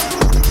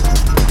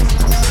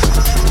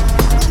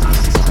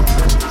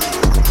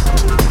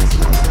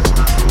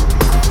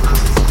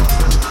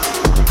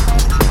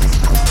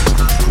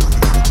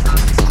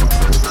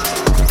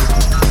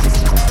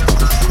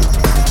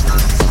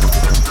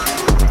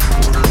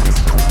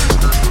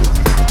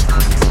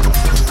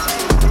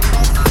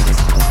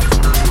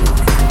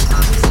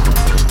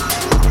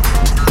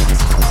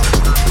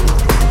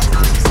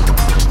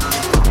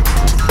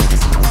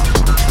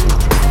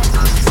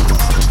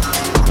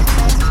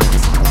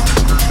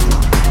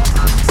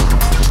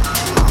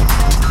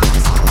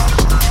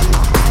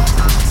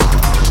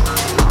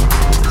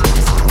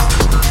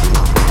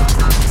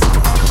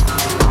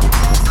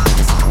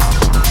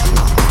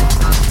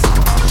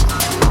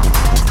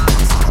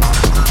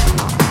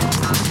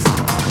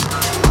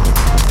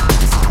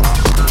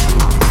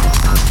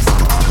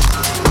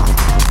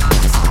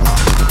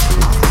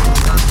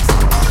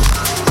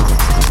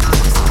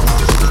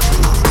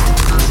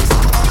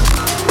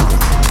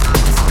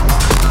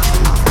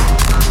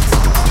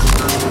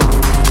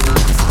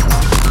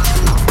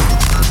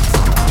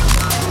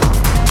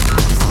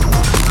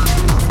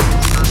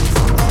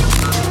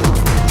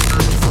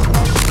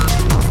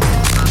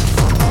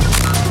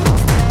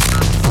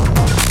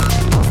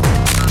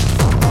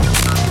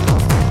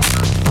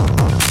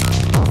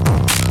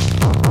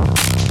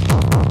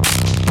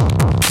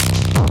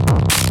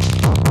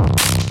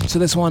 So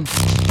this one,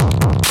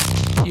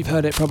 you've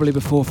heard it probably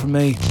before from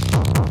me.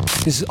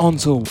 This is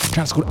Ontal, the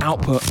track's called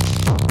Output.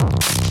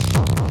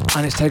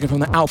 And it's taken from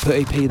the Output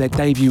EP, their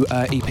debut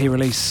EP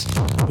release,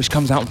 which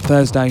comes out on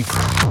Thursday.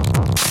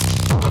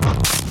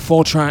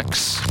 4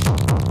 tracks,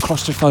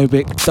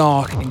 claustrophobic,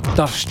 dark,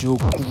 industrial,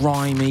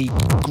 grimy,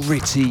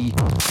 gritty,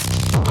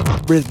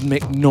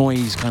 rhythmic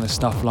noise kind of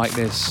stuff like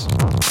this.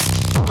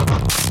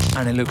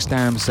 And it looks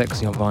damn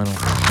sexy on vinyl.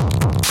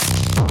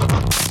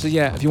 So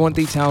yeah, if you want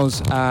details,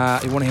 you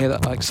want to hear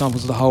like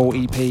samples of the whole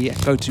EP,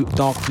 go to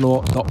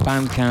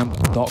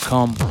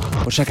darkfloor.bandcamp.com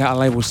or check out our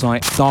label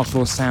site,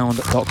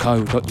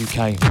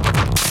 darkfloorsound.co.uk.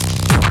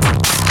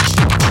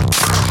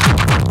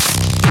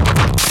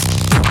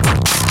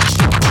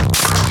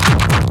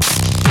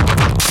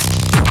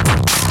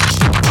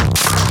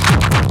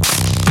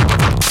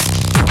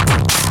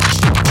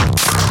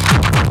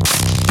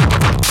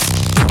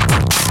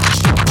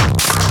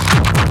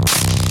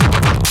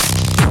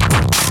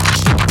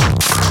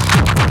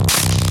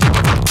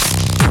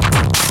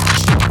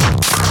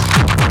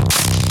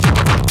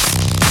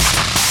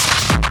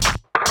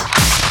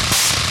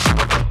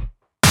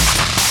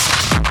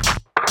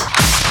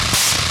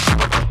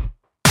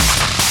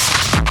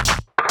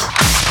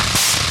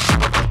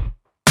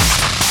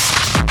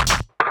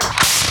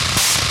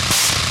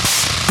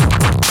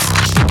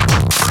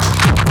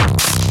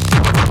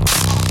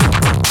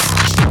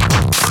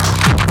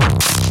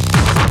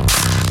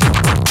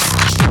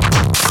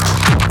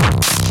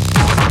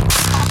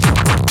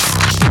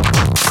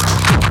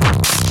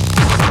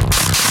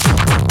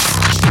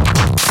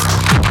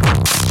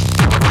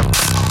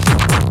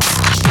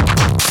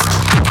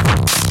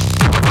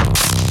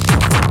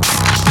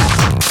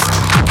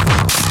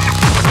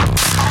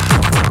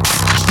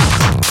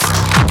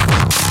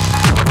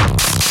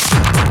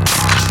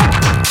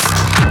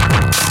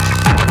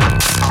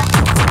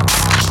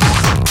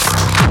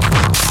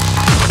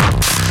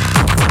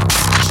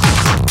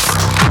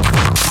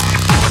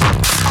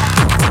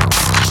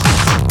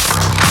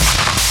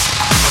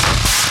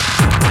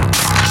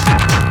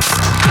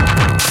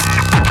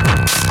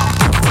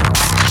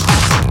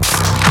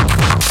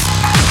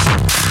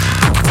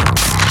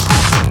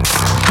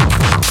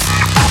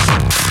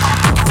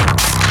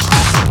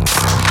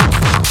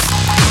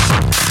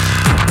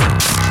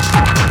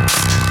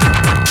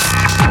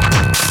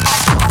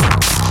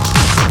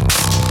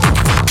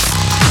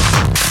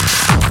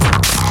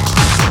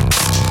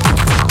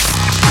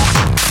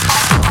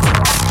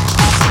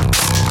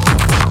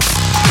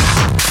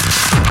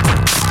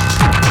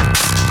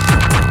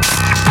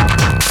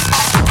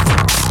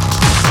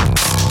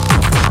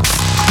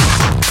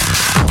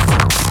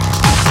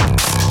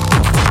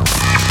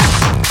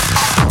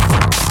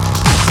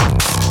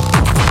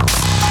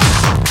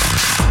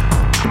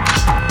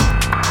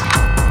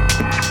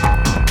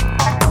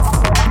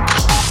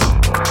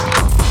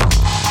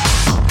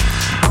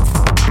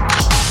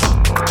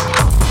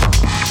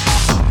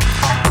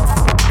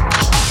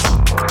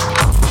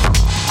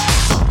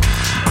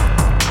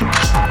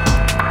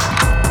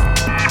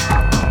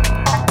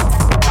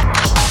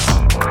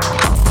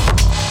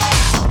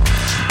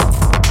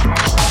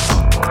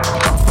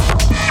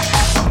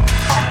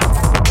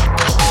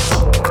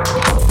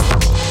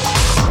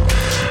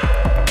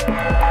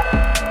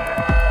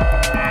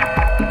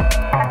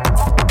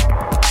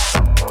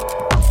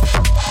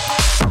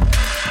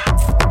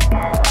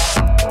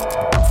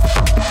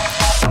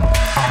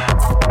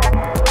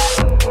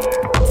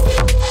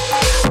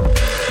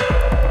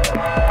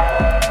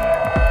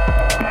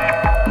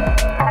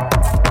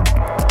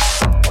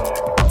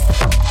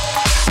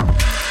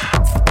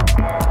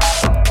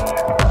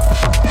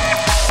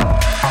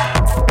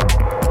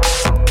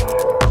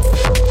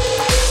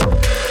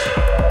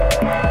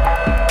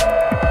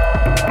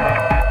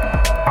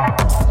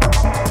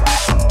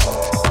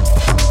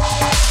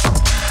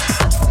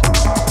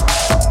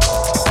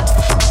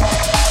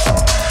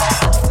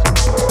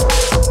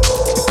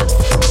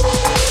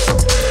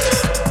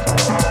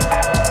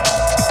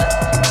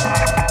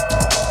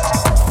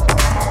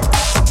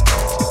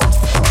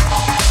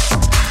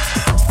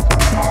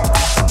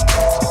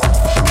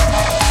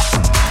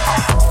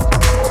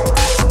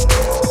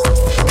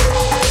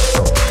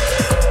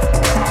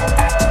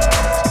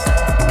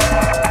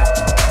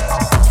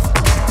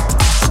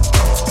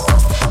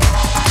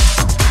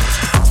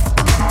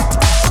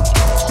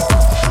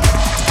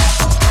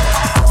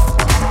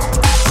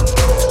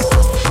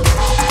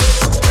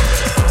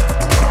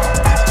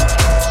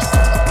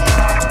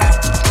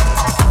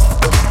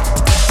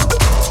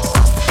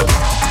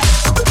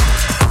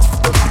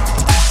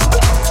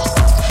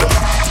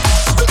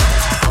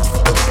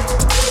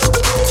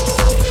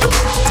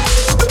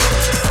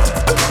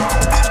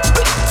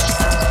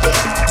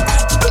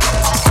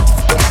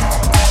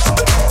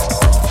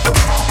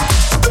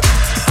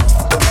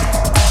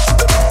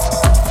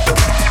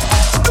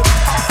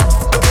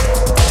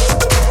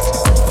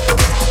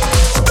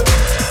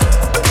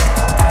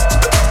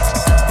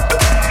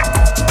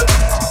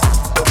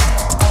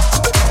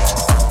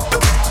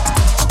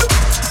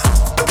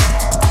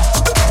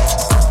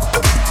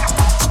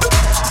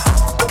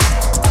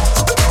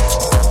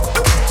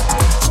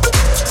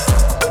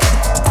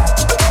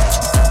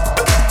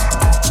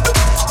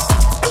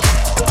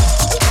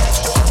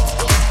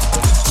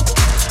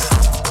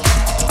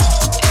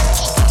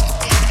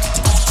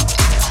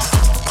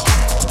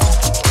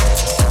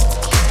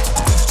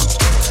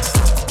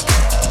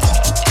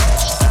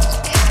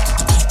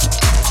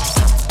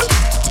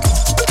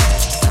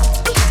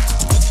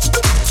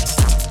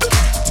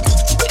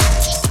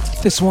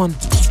 This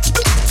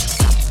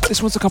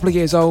one's a couple of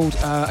years old.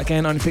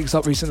 Again, only picked this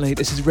up recently.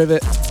 This is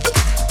Rivet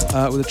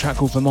with a track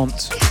called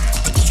Vermont.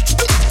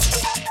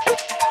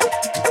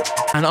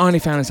 And I only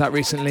found this out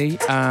recently.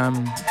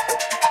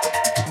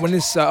 When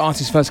this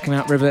artist first came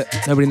out, Rivet,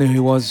 nobody knew who he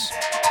was.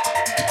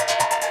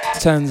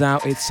 Turns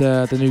out it's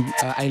the new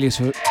alias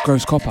for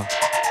Gross Copper.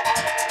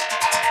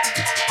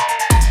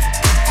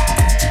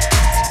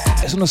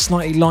 It's on a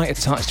slightly lighter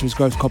touch to his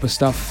Gross Copper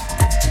stuff,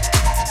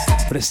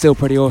 but it's still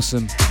pretty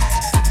awesome.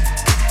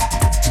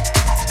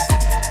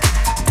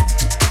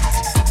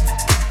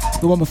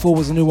 The one before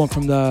was a new one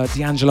from the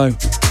D'Angelo.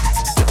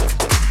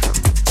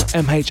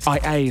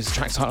 MHIA is the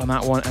track title on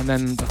that one, and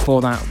then before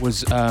that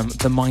was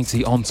The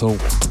Mighty Ontal.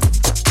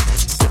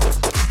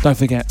 Don't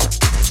forget,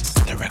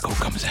 the record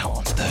comes out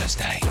on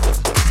Thursday.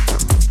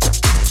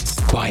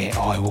 Buy it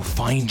or I will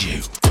find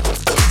you.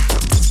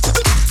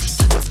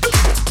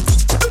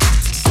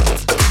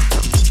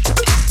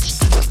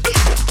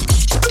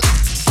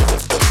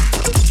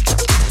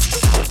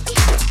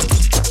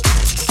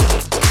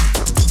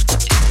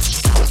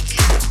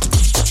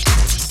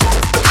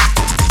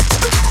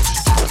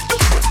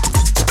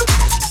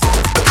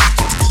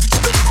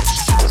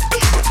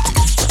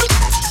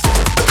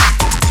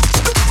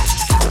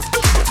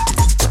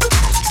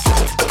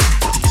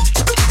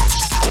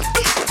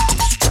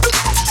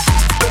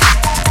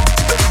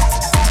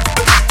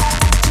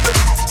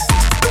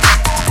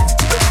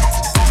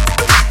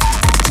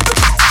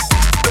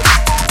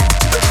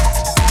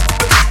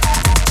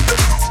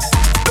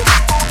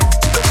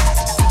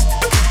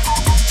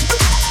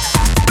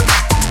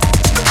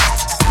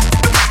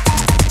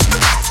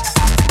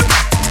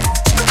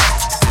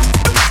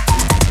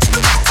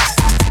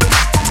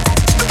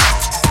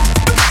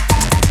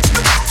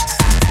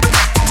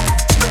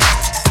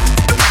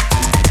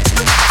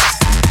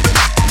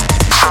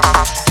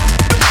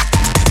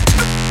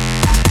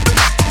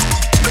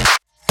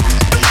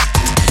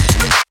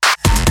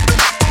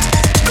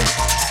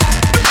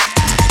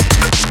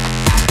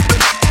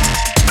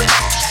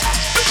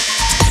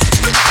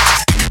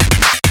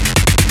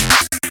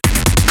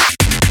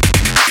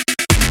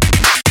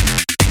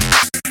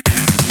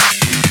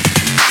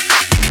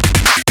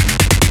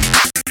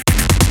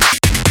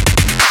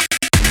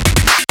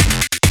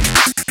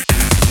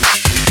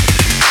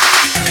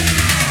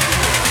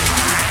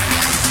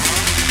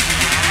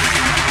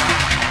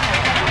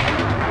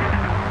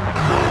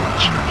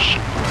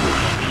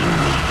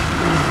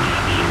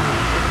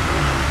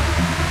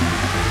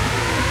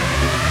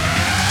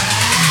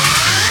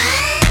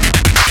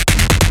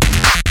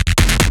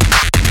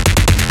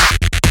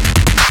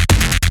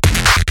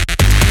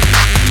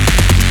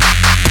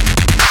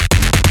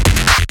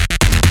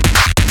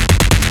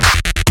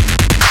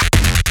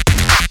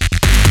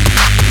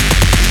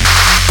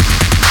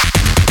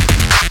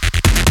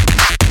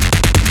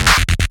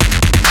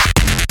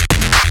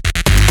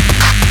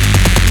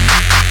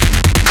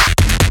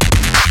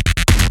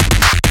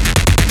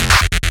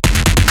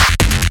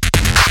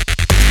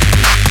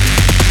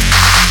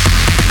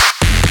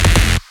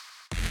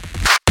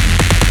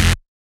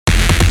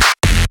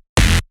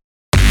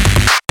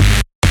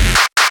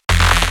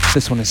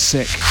 This one is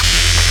sick.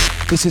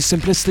 This is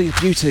Simplicity of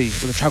Beauty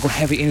with a track called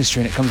Heavy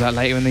Industry, and it comes out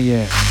later in the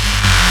year.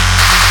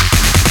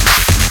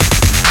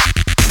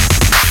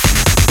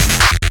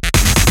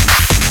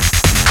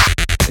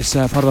 It's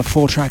part of a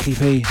 4-track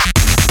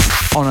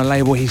EP on a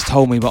label he's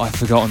told me but I've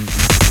forgotten.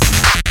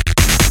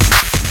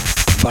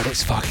 But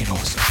it's fucking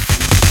awesome.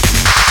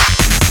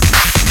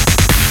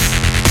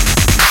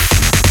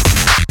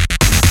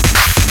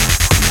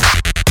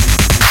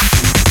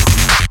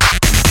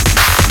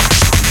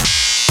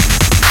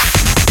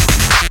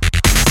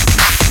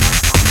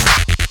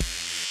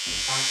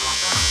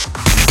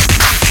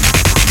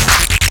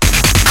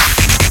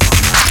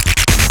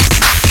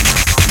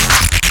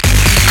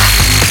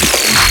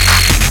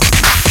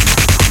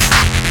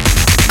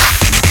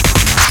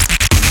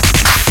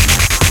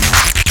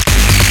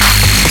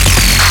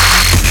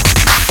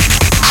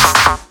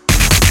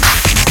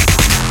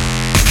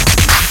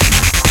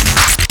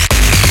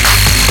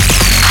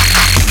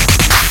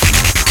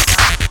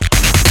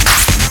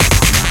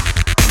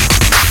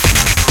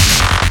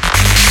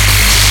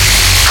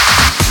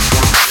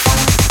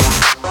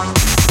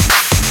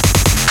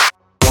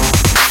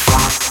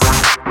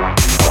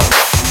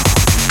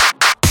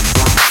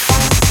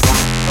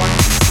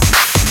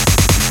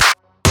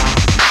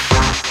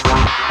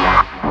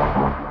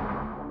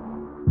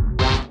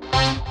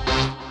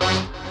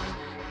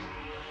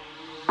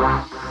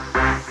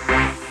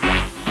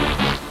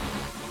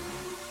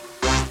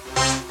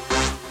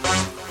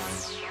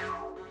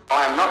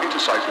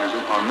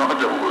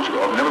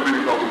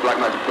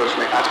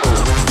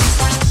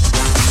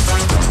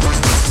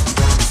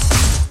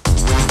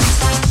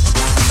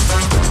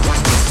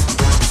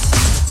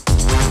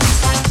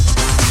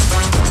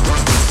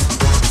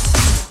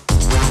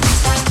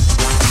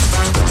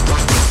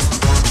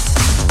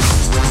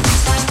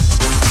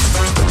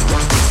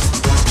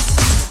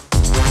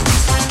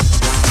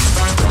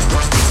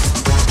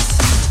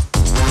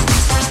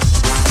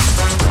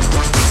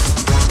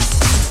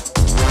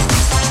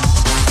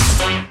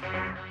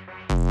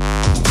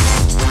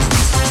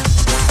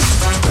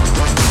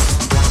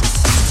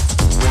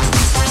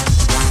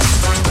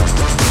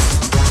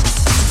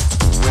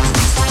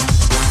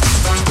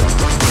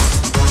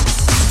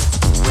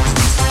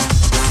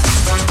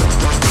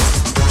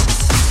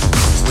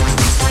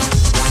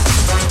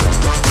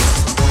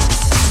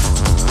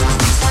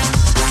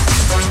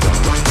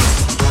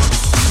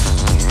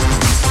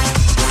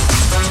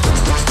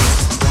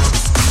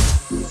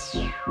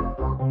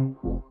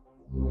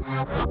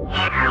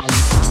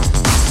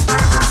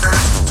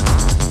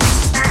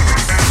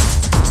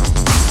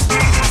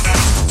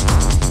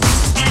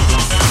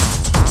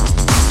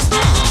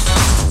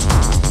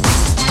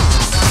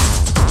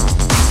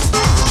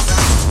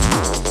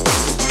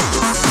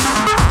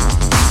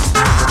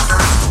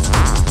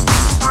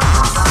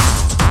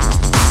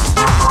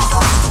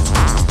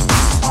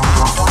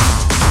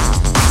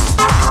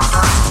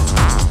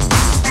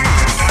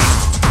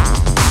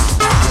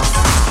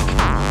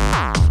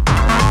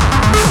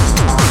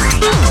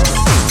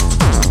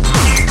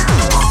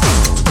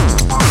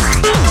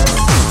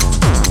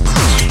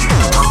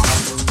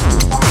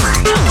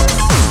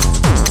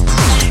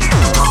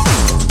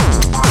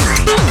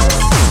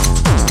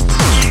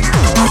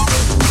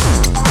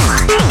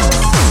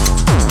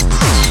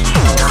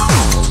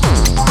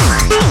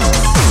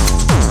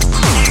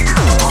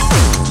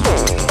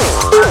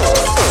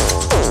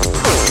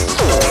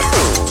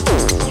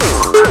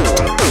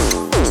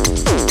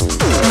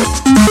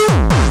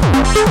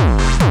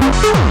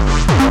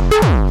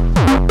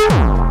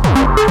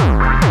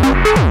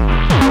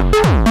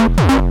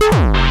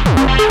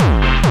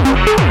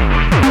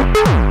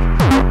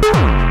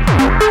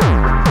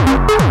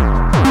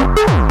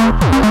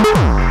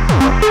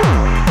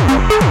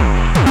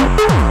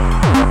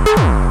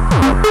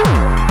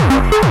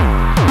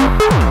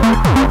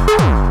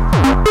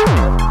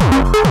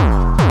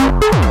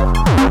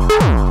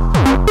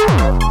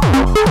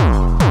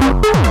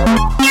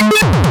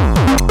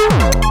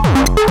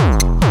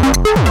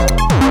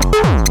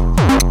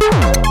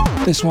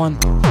 this one.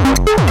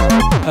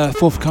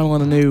 Forthcoming on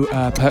the new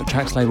Perk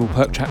Tracks label,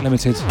 Perk Track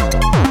Limited.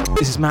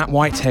 This is Matt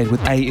Whitehead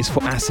with A is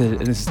for Acid,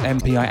 and this is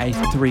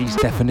MPIA3's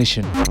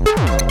Definition.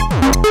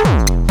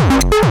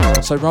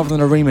 So rather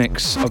than a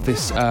remix of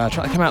this track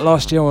that came out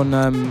last year on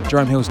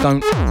Jerome Hill's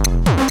Don't,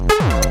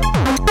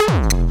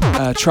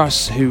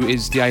 Truss, who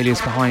is the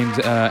alias behind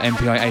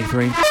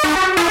MPIA3,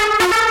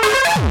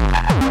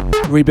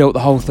 rebuilt the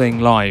whole thing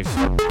live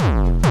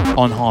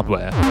on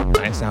hardware, and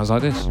it sounds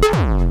like this.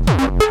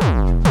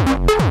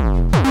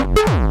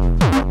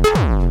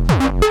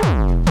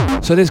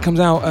 So this comes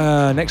out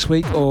next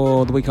week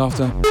or the week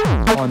after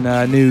on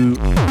new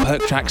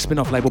Perk Track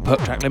spin-off label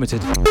Perk Track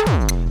Limited,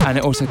 and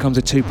it also comes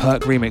with 2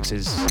 Perk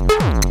remixes,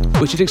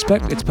 which you'd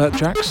expect. It's Perk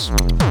Tracks,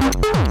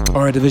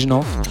 or a division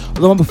of.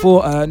 The one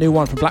before, a new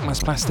one from Black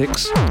Mass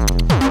Plastics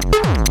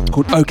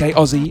called OK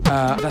Aussie.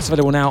 That's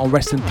available now on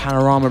Western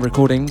Panorama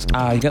Recordings.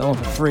 You get that one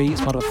for free. It's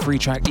part of a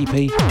 3-track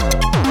EP,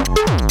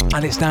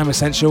 and it's damn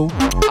essential.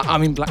 I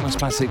mean, Black Mass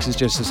Plastics is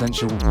just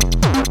essential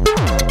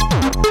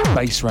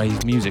bass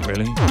rave music,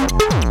 really.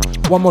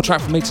 One more track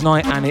from me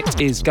tonight, and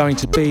it is going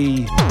to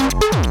be...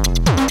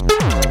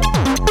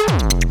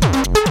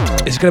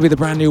 It's going to be the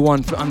brand new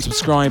one for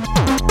Unsubscribed.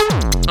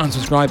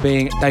 Unsubscribed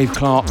being Dave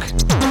Clark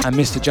and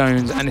Mr.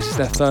 Jones, and this is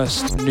their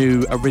first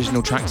new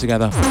original track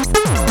together.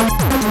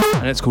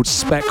 And it's called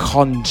Spec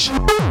Honge,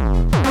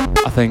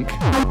 I think.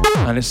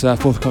 And it's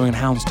forthcoming in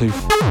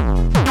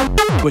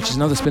Houndstooth, which is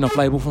another spin-off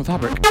label from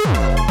Fabric.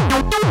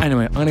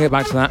 Anyway, I'm going to get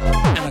back to that,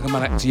 and I'll come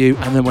back to you,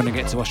 and then when I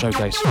get to our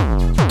showcase.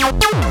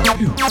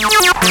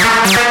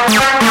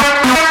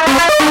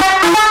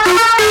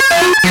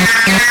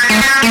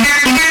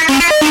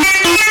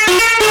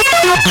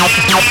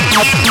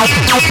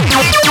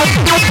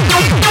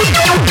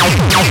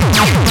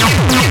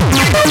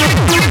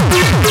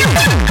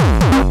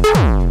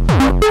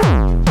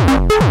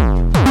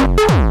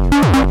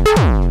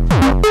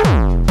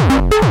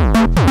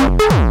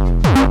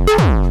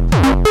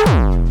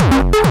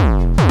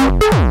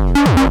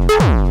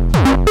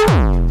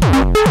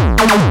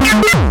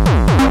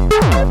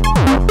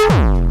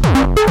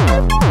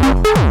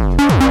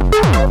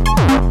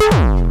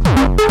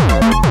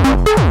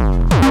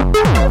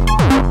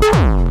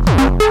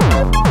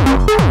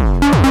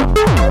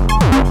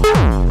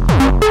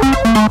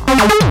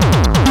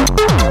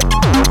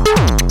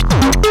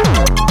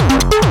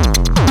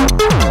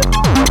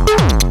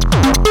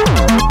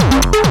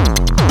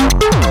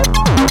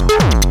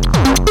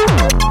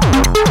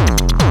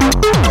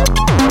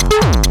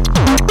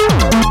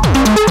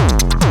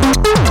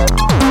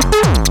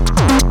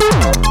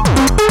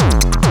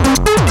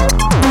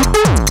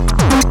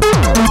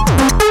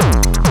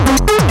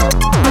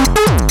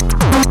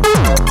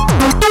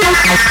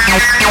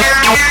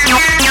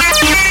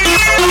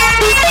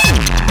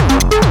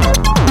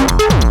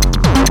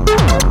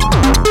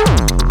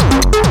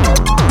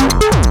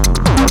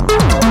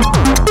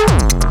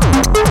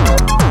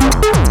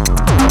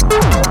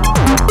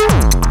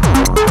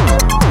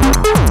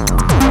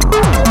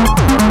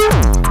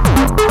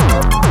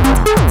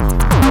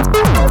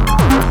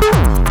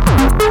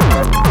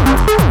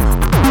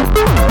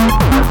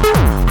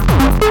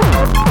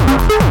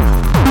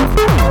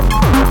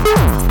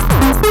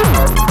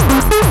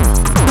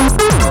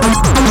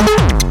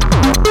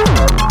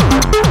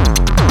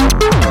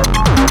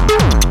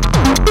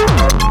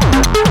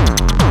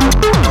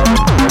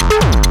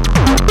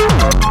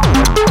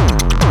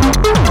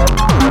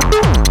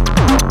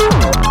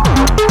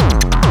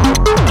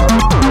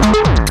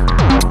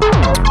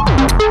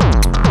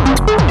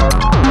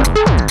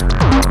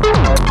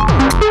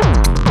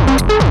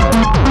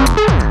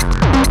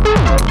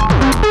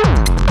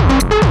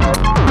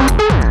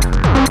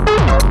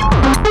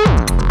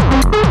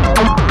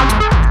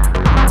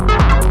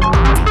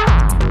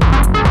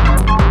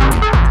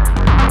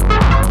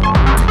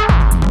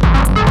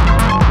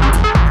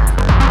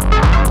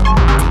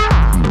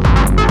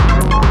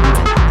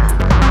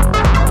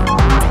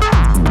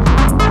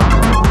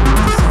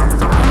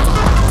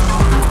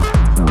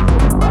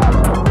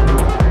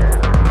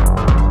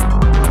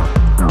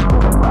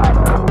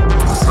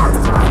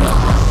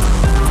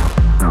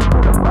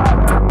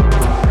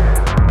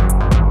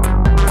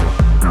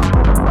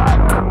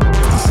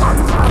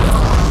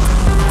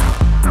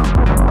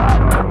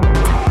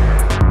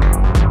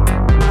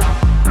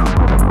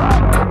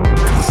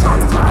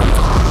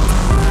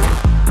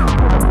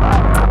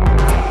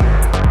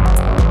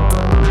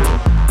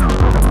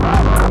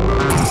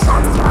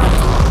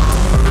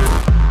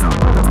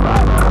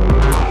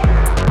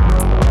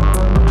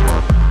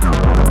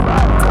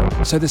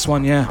 So this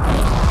one,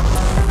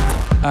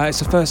 it's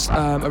the first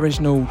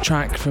original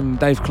track from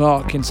Dave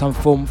Clark in some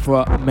form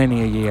for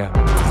many a year.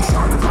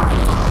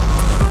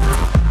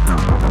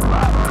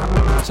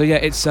 So yeah,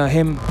 it's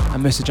him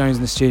and Mr. Jones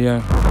in the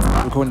studio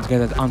recording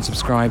together to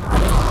Unsubscribe.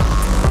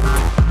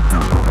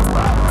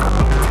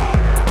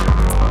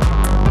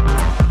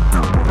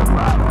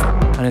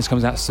 And this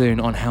comes out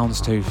soon on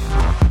Houndstooth.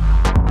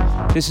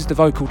 This is the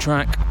vocal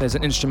track, there's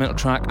an instrumental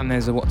track, and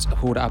there's what's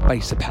called a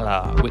bass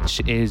appella,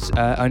 which is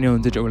only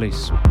on digital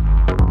release.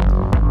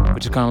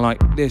 which is kind of like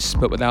this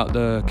but without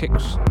the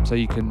kicks, so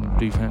you can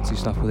do fancy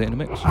stuff with it in a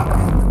mix. Multiply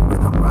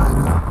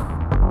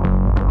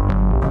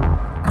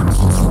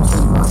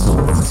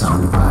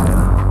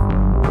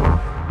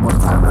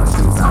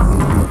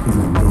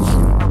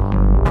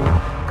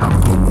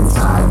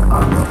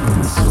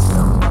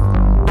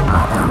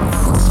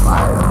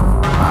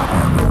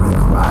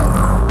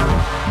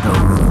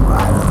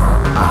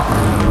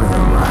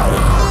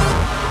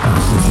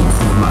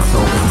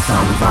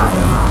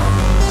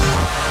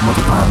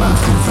my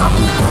sins, I'll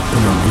be up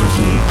in a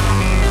vision.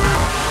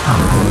 I'm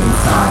living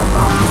inside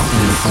of this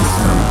inner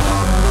system.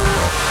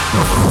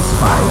 No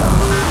crucifier,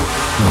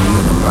 no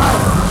rhythm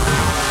rider,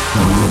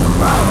 no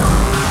rhythm rider,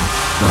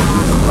 no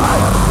rhythm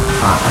rider.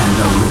 I am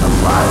the rhythm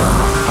rider,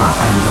 I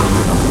am the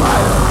rhythm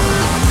rider.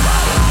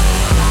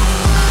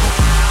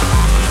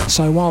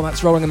 So while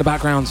that's rolling in the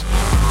background,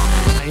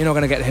 you're not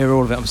going to get to hear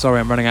all of it, I'm sorry,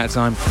 I'm running out of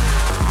time.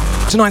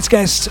 Tonight's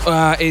guest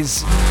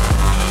is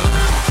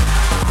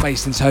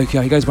based in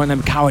Tokyo. He goes by the name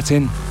of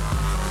Kawatin,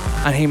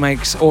 and he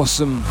makes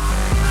awesome,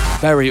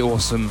 very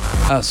awesome,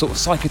 sort of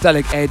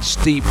psychedelic edge,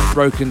 deep,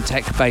 broken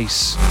tech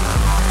bass.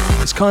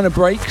 It's kind of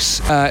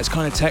breaks, it's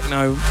kind of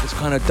techno, it's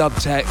kind of dub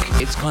tech,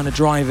 it's kind of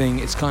driving,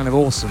 it's kind of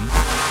awesome.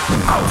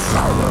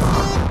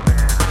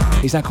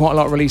 He's had quite a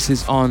lot of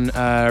releases on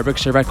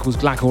Ricochet Records,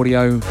 Black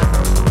Audio,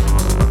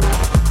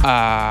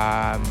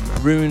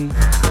 Rune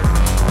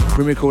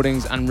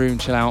Recordings, and Rune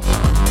Chill Out.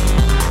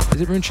 Is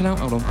it Rune Chill Out?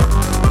 Hold on.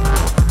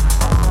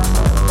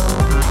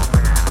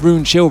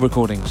 Rune Chill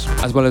Recordings,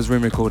 as well as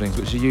Rune Recordings,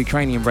 which is a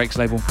Ukrainian breaks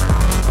label.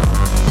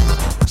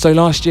 So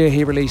last year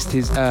he released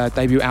his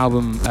debut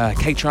album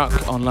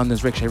K-Truck on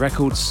London's Ricochet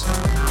Records.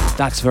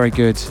 That's very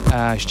good.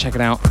 You should check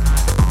it out.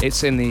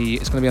 It's going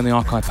to be on the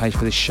archive page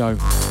for this show.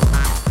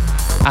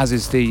 As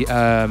is the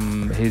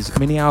his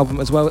mini album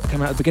as well. It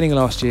came out at the beginning of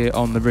last year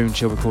on the Rune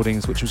Chill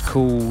Recordings, which was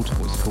called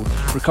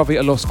Recovery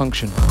a Lost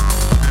Function.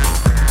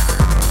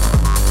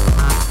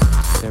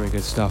 Very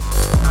good stuff.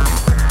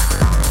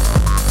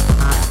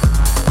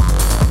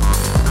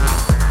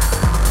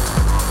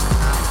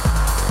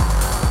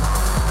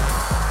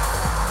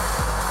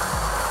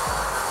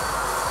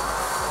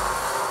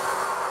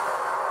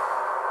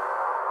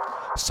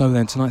 So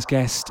then, tonight's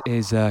guest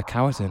is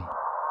Kawatin.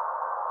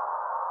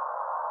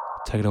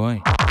 Take it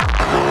away.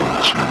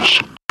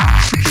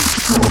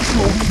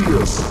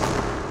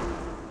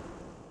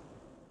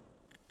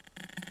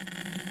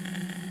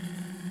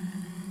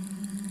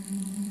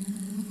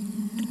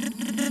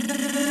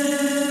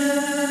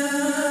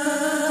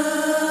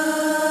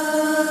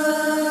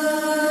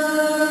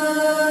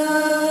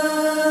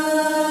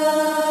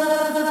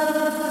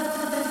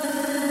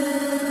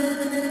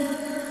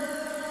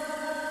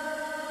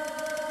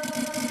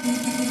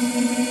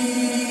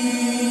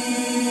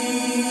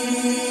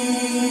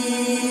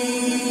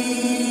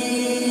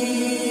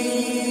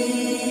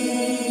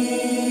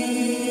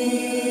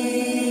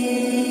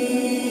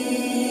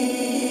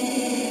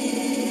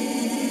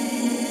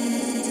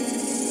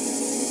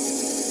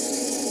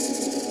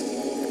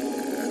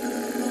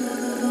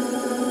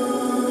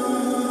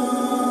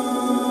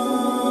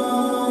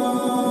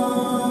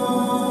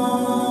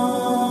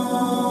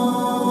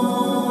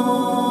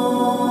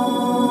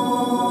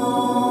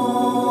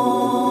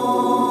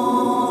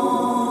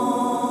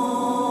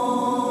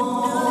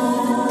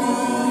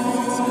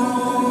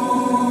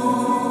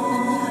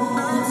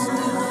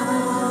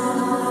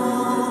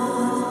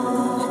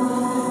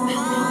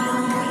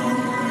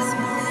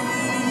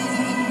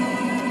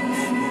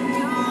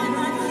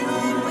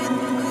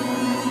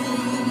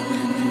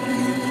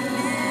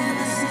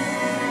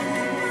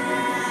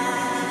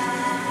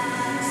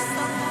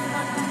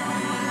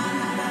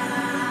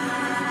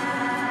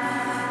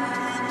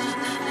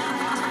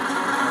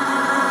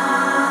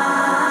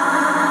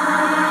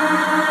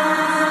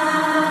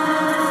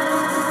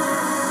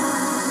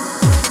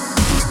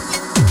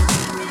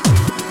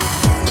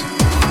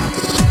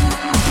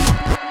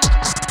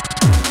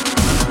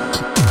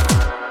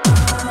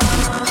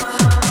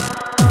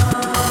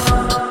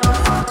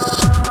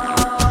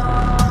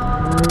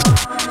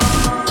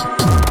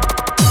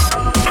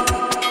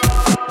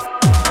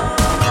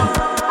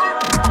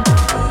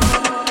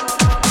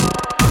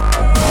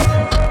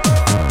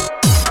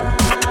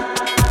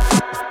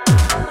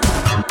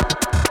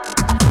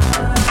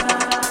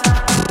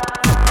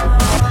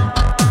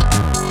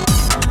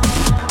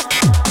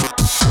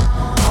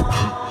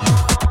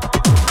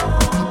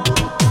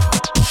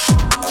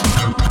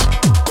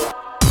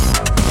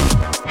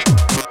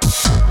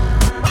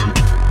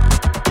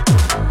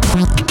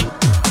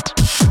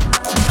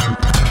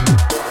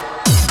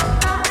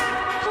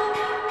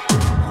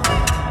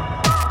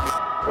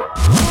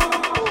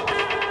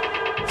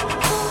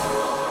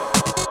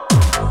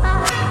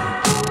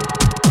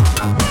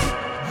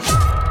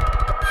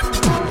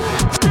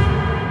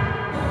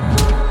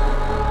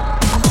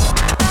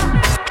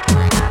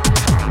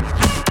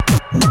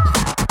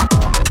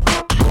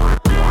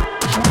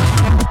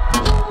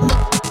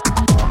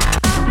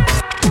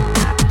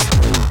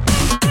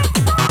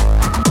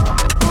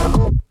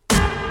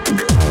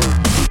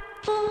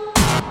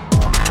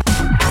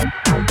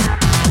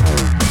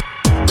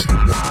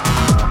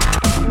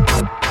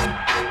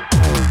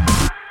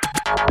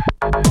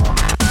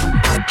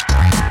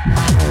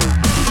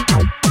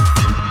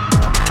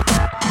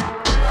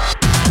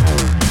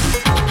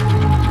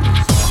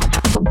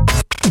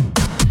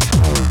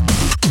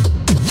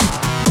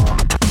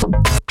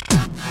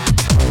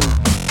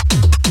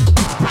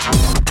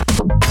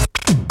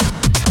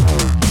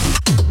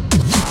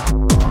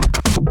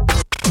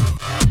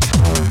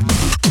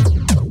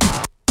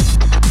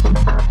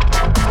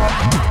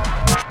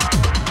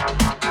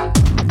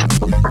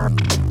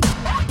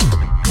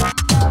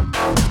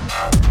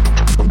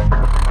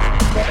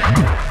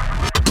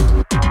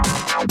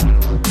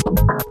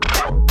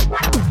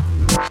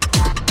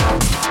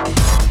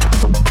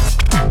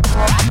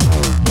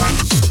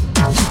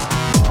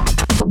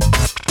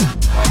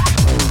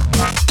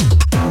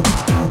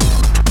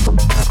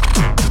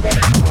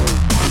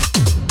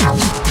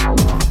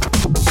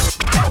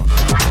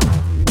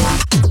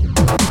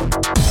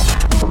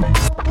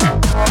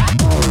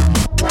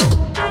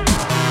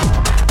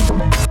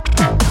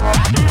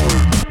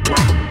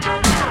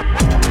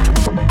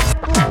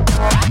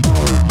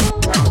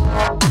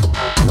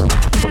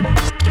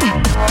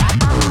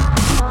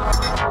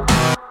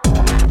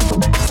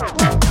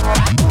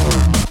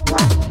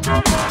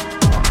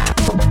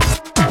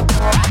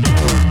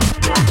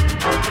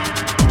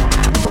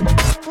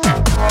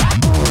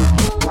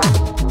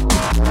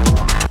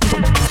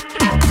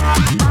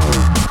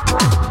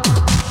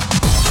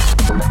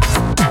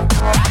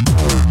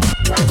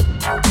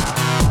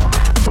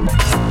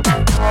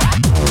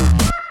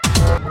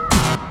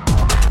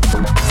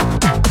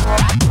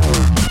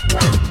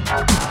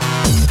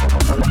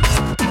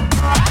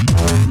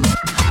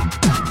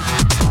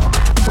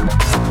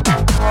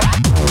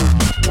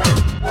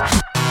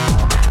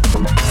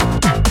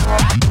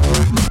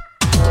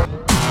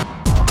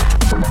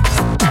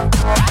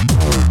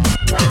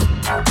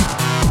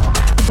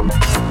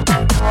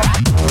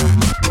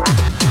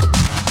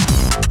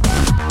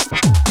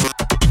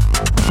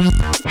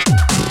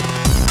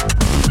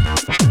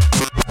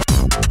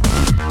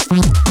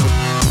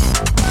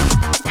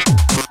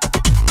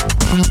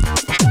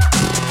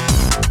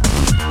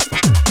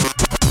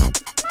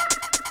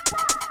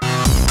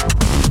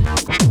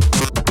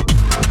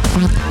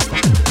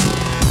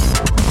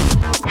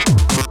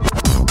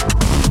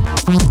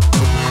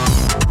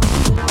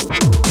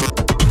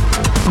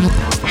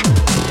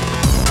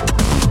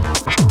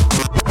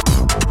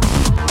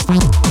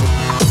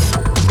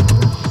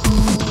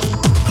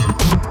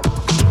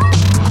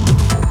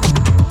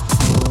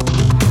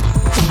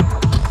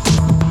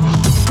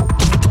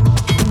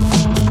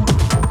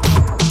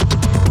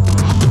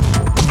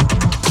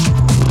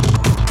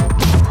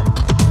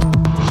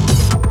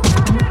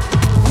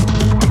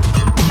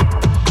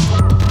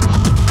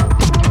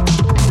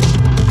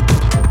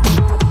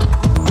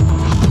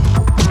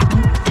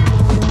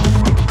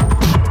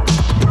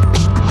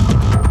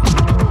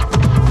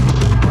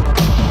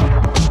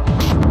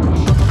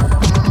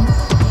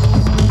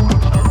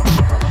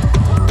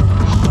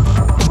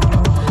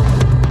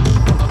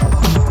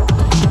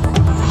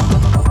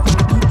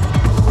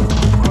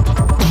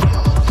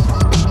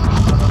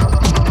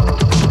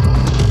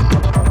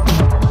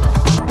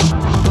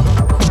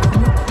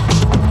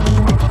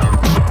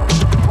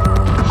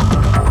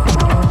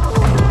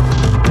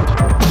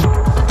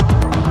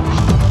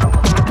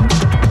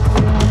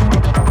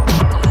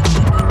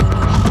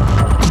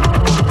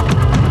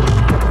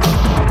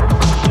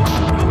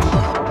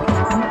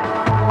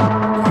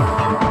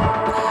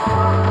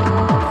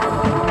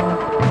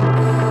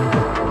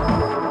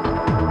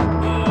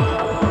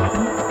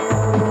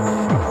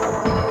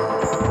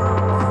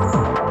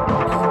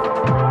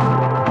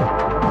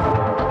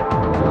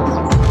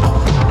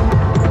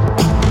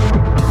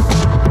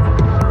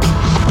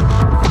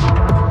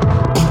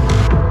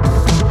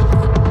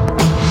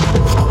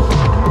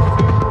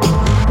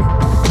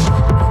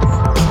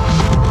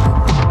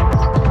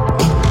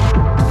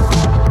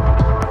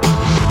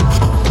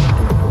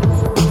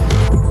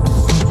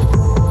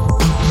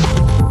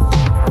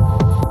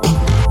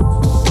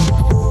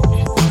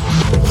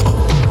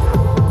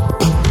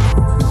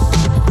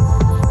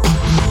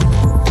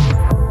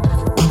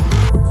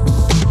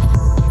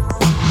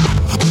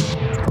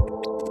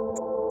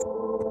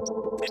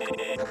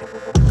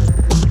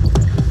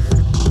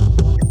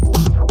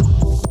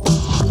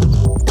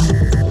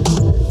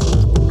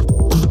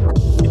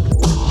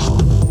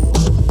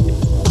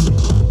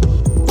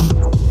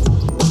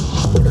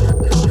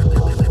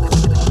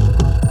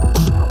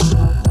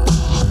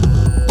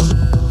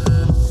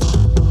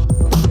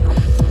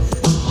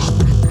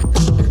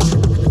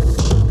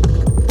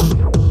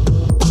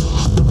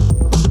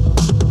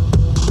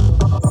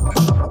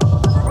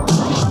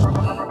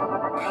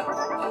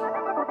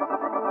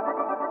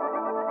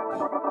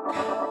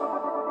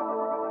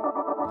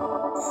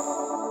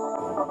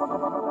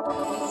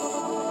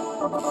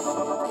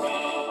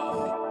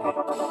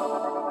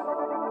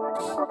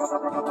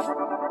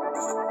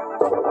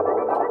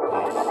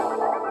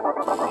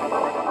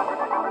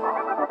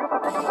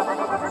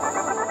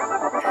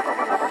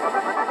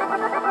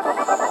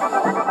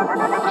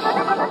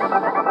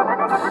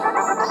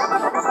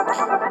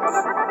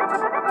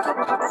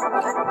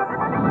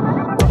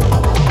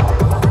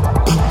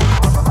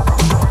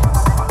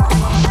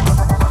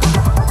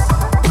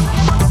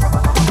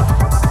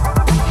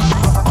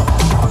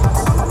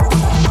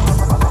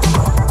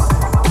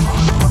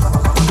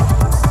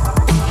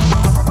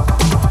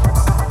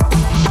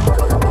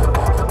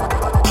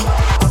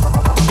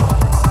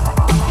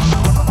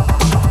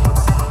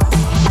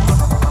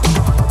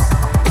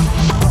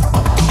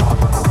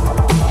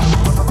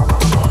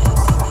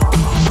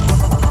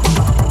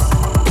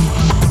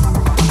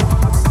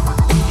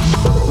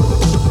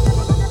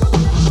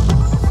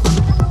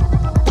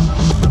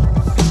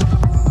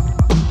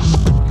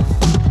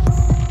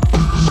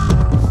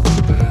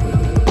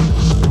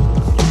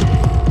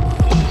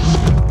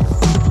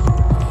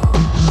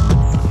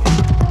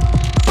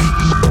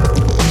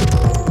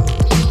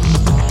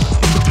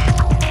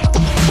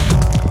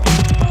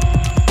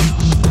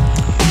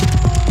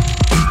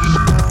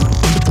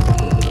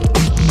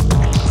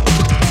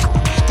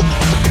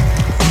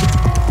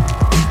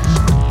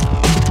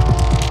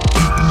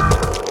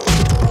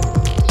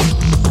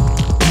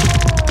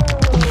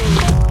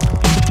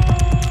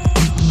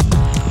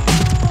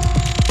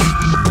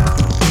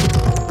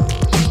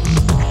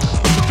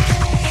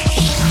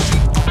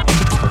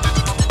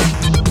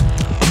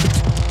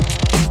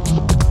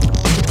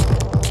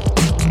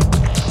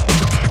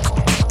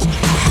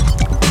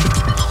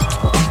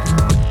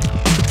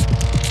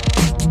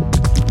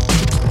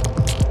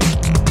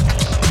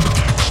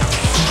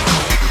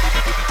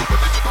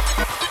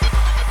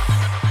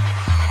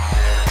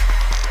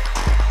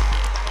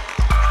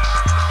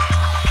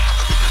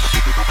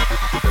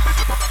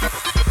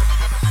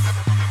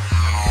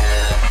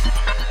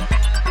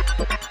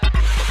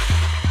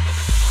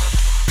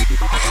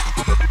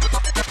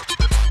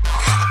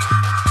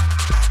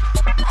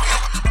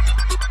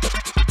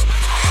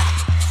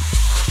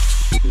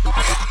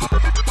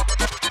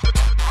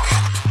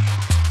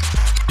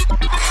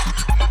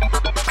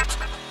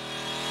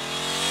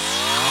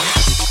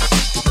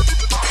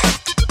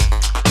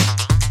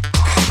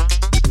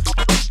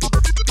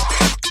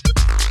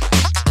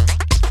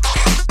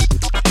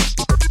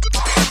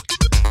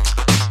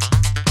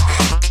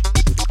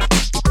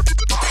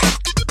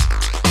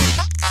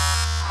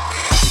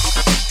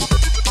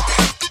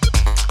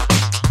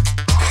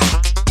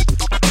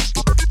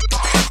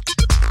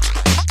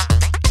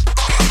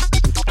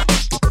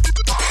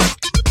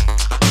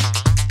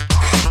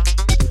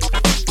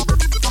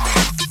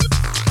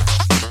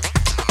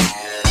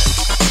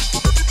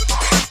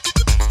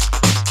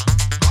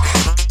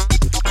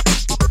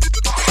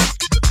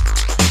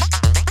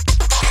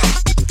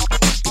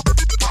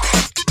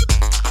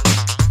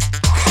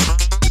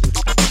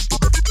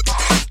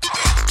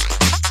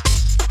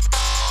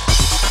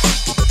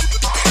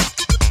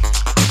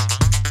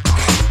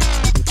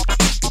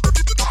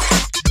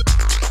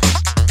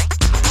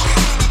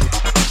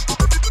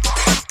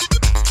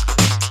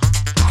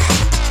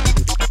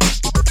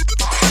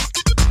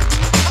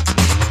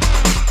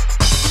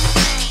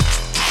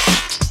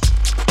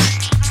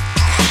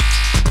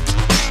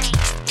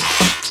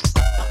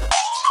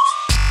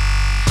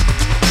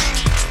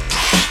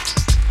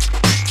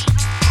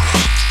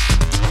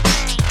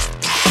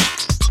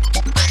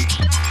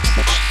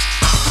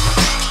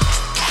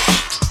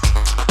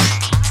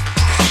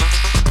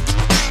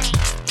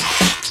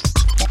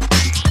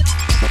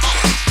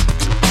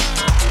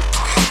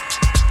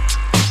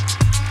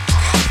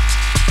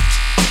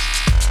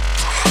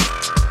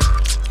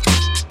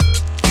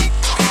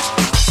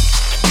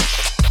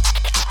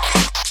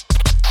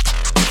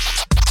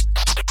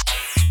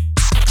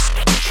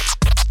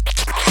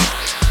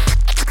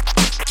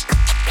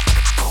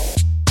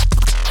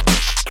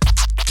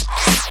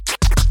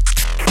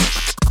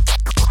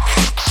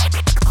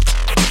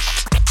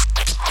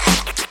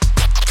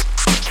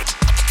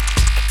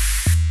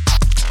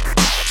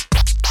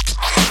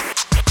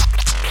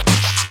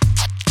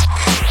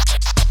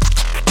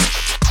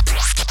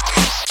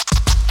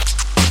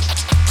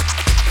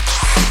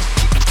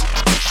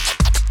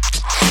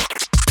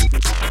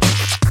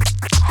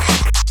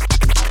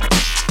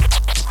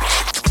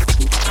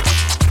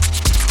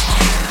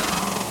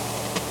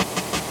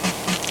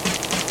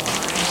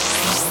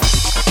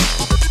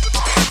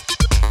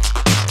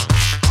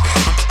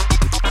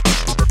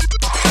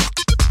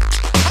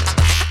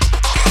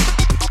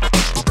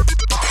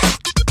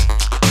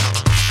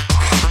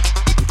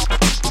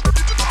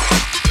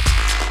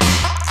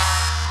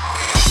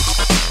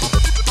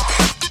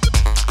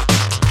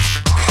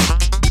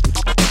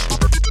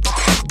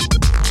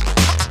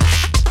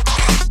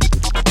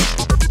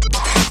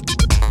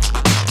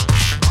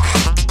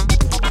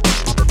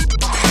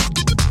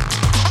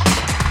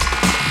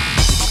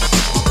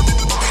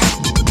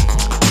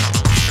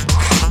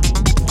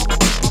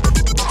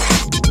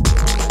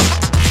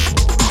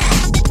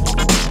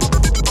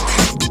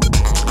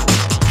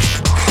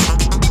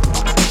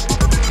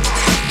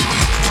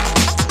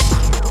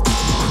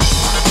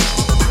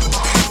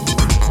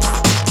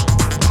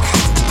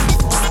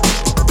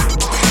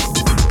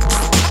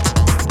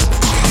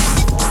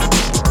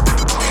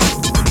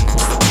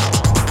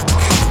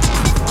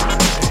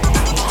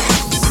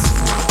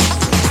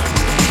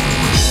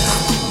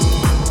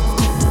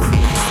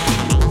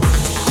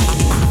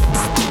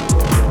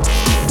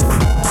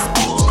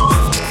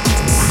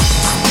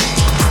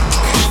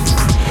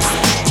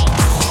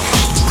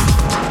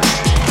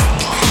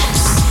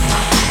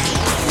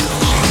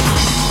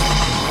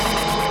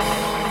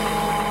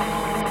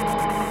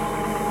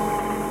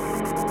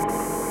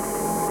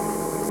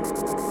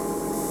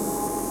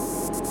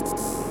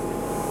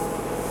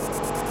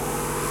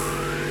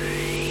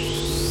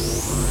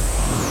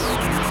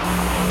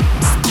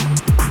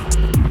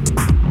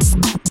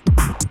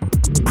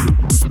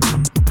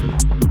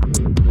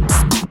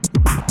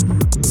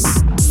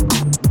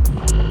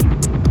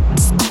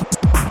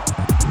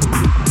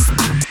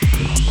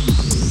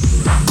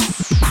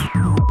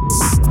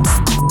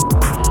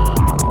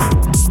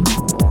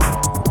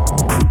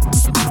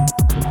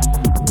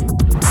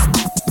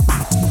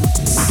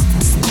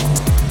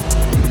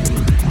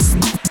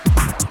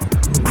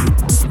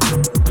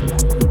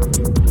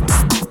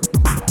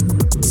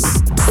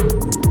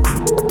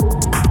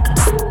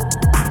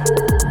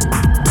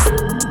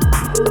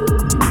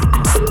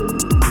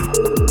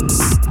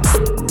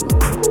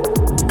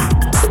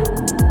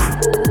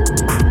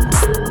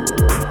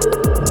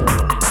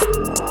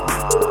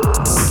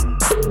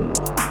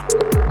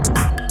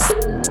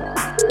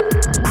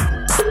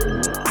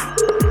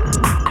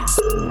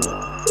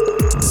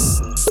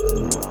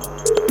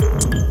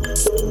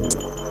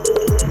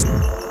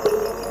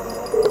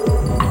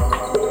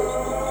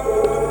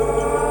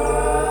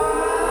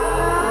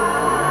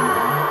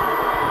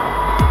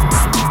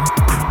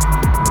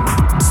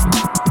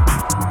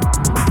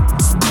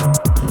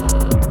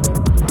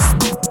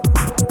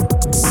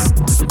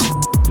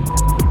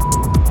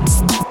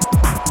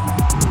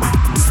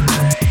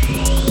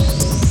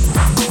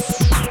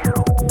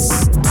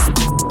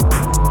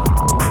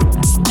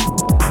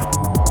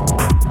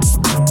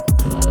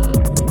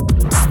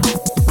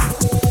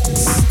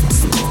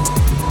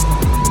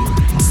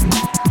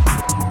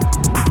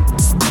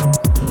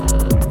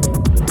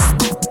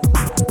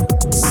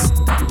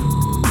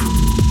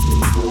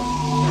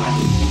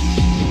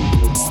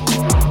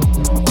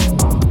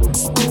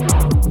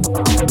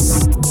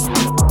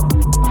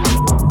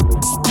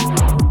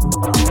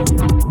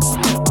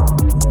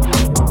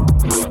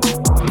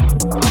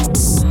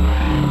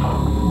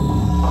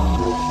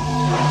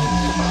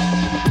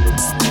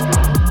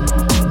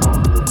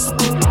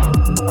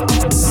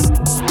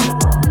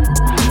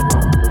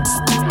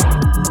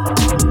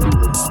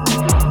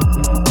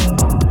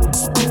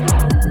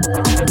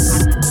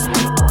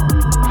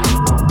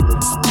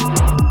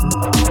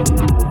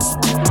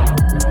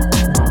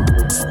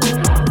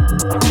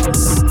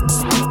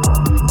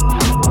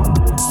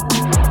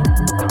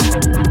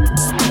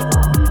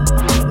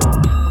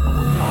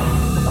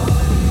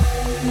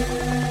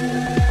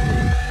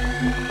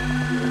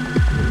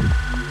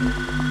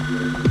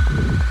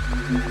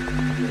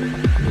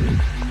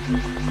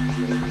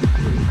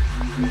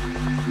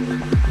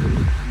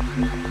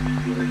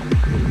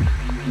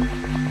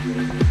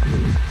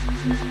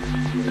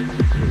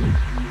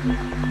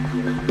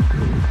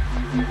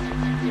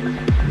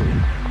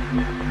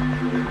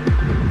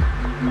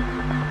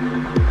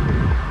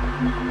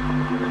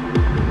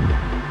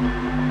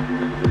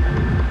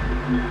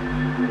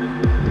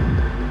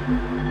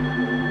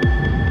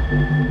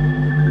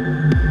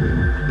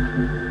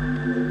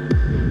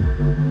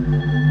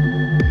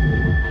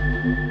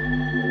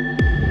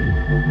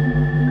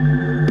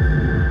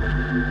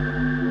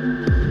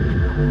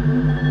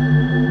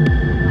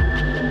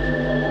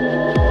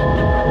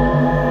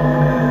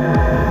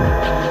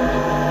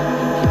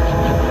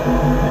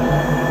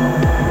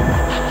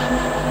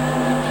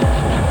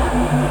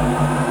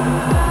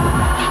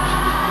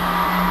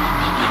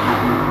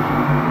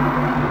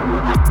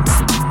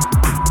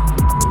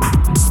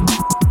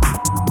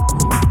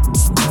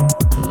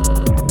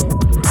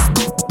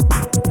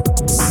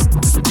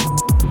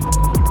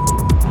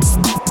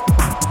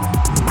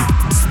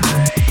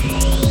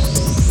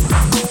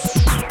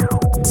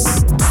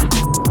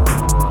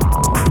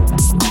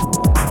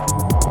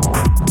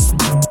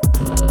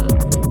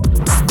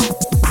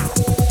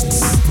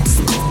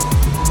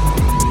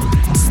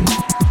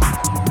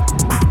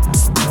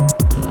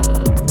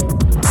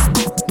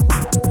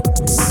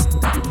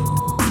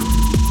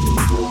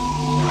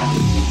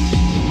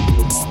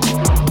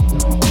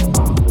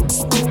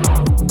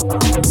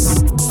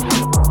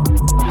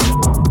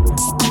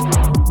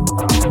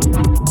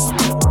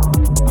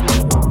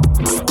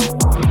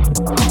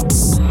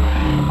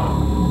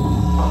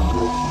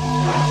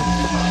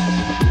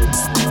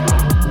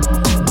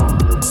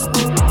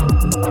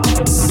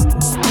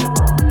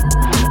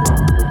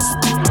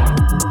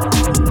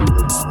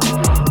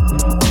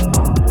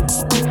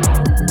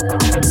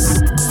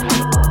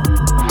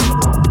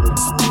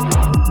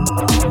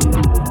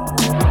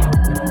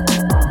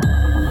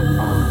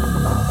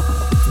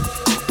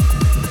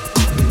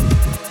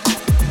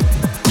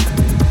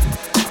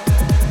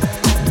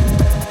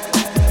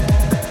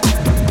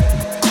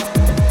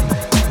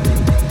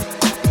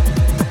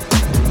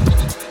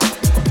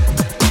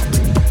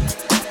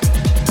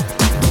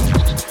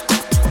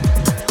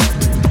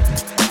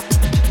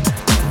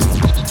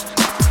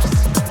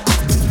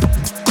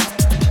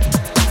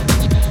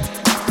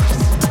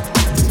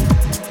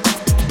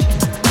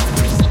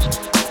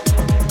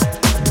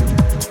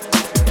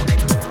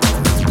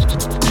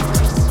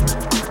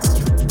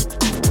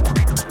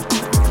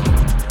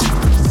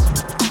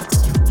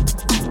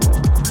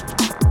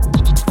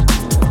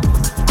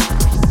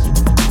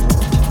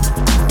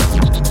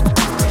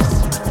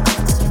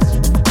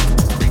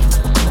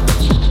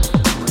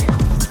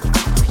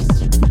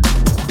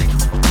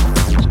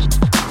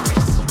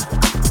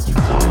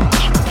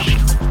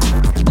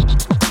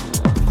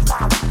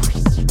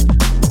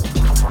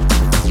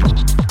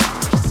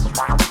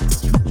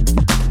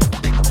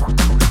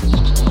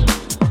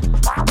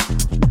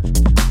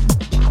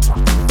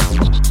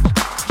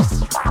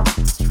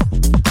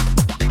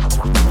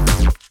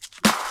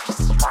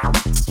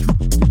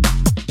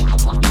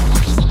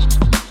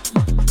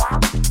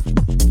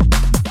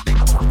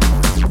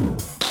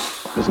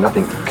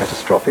 nothing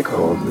catastrophic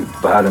or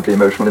violently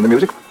emotional in the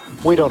music.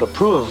 We don't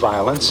approve of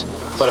violence,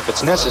 but if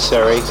it's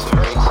necessary...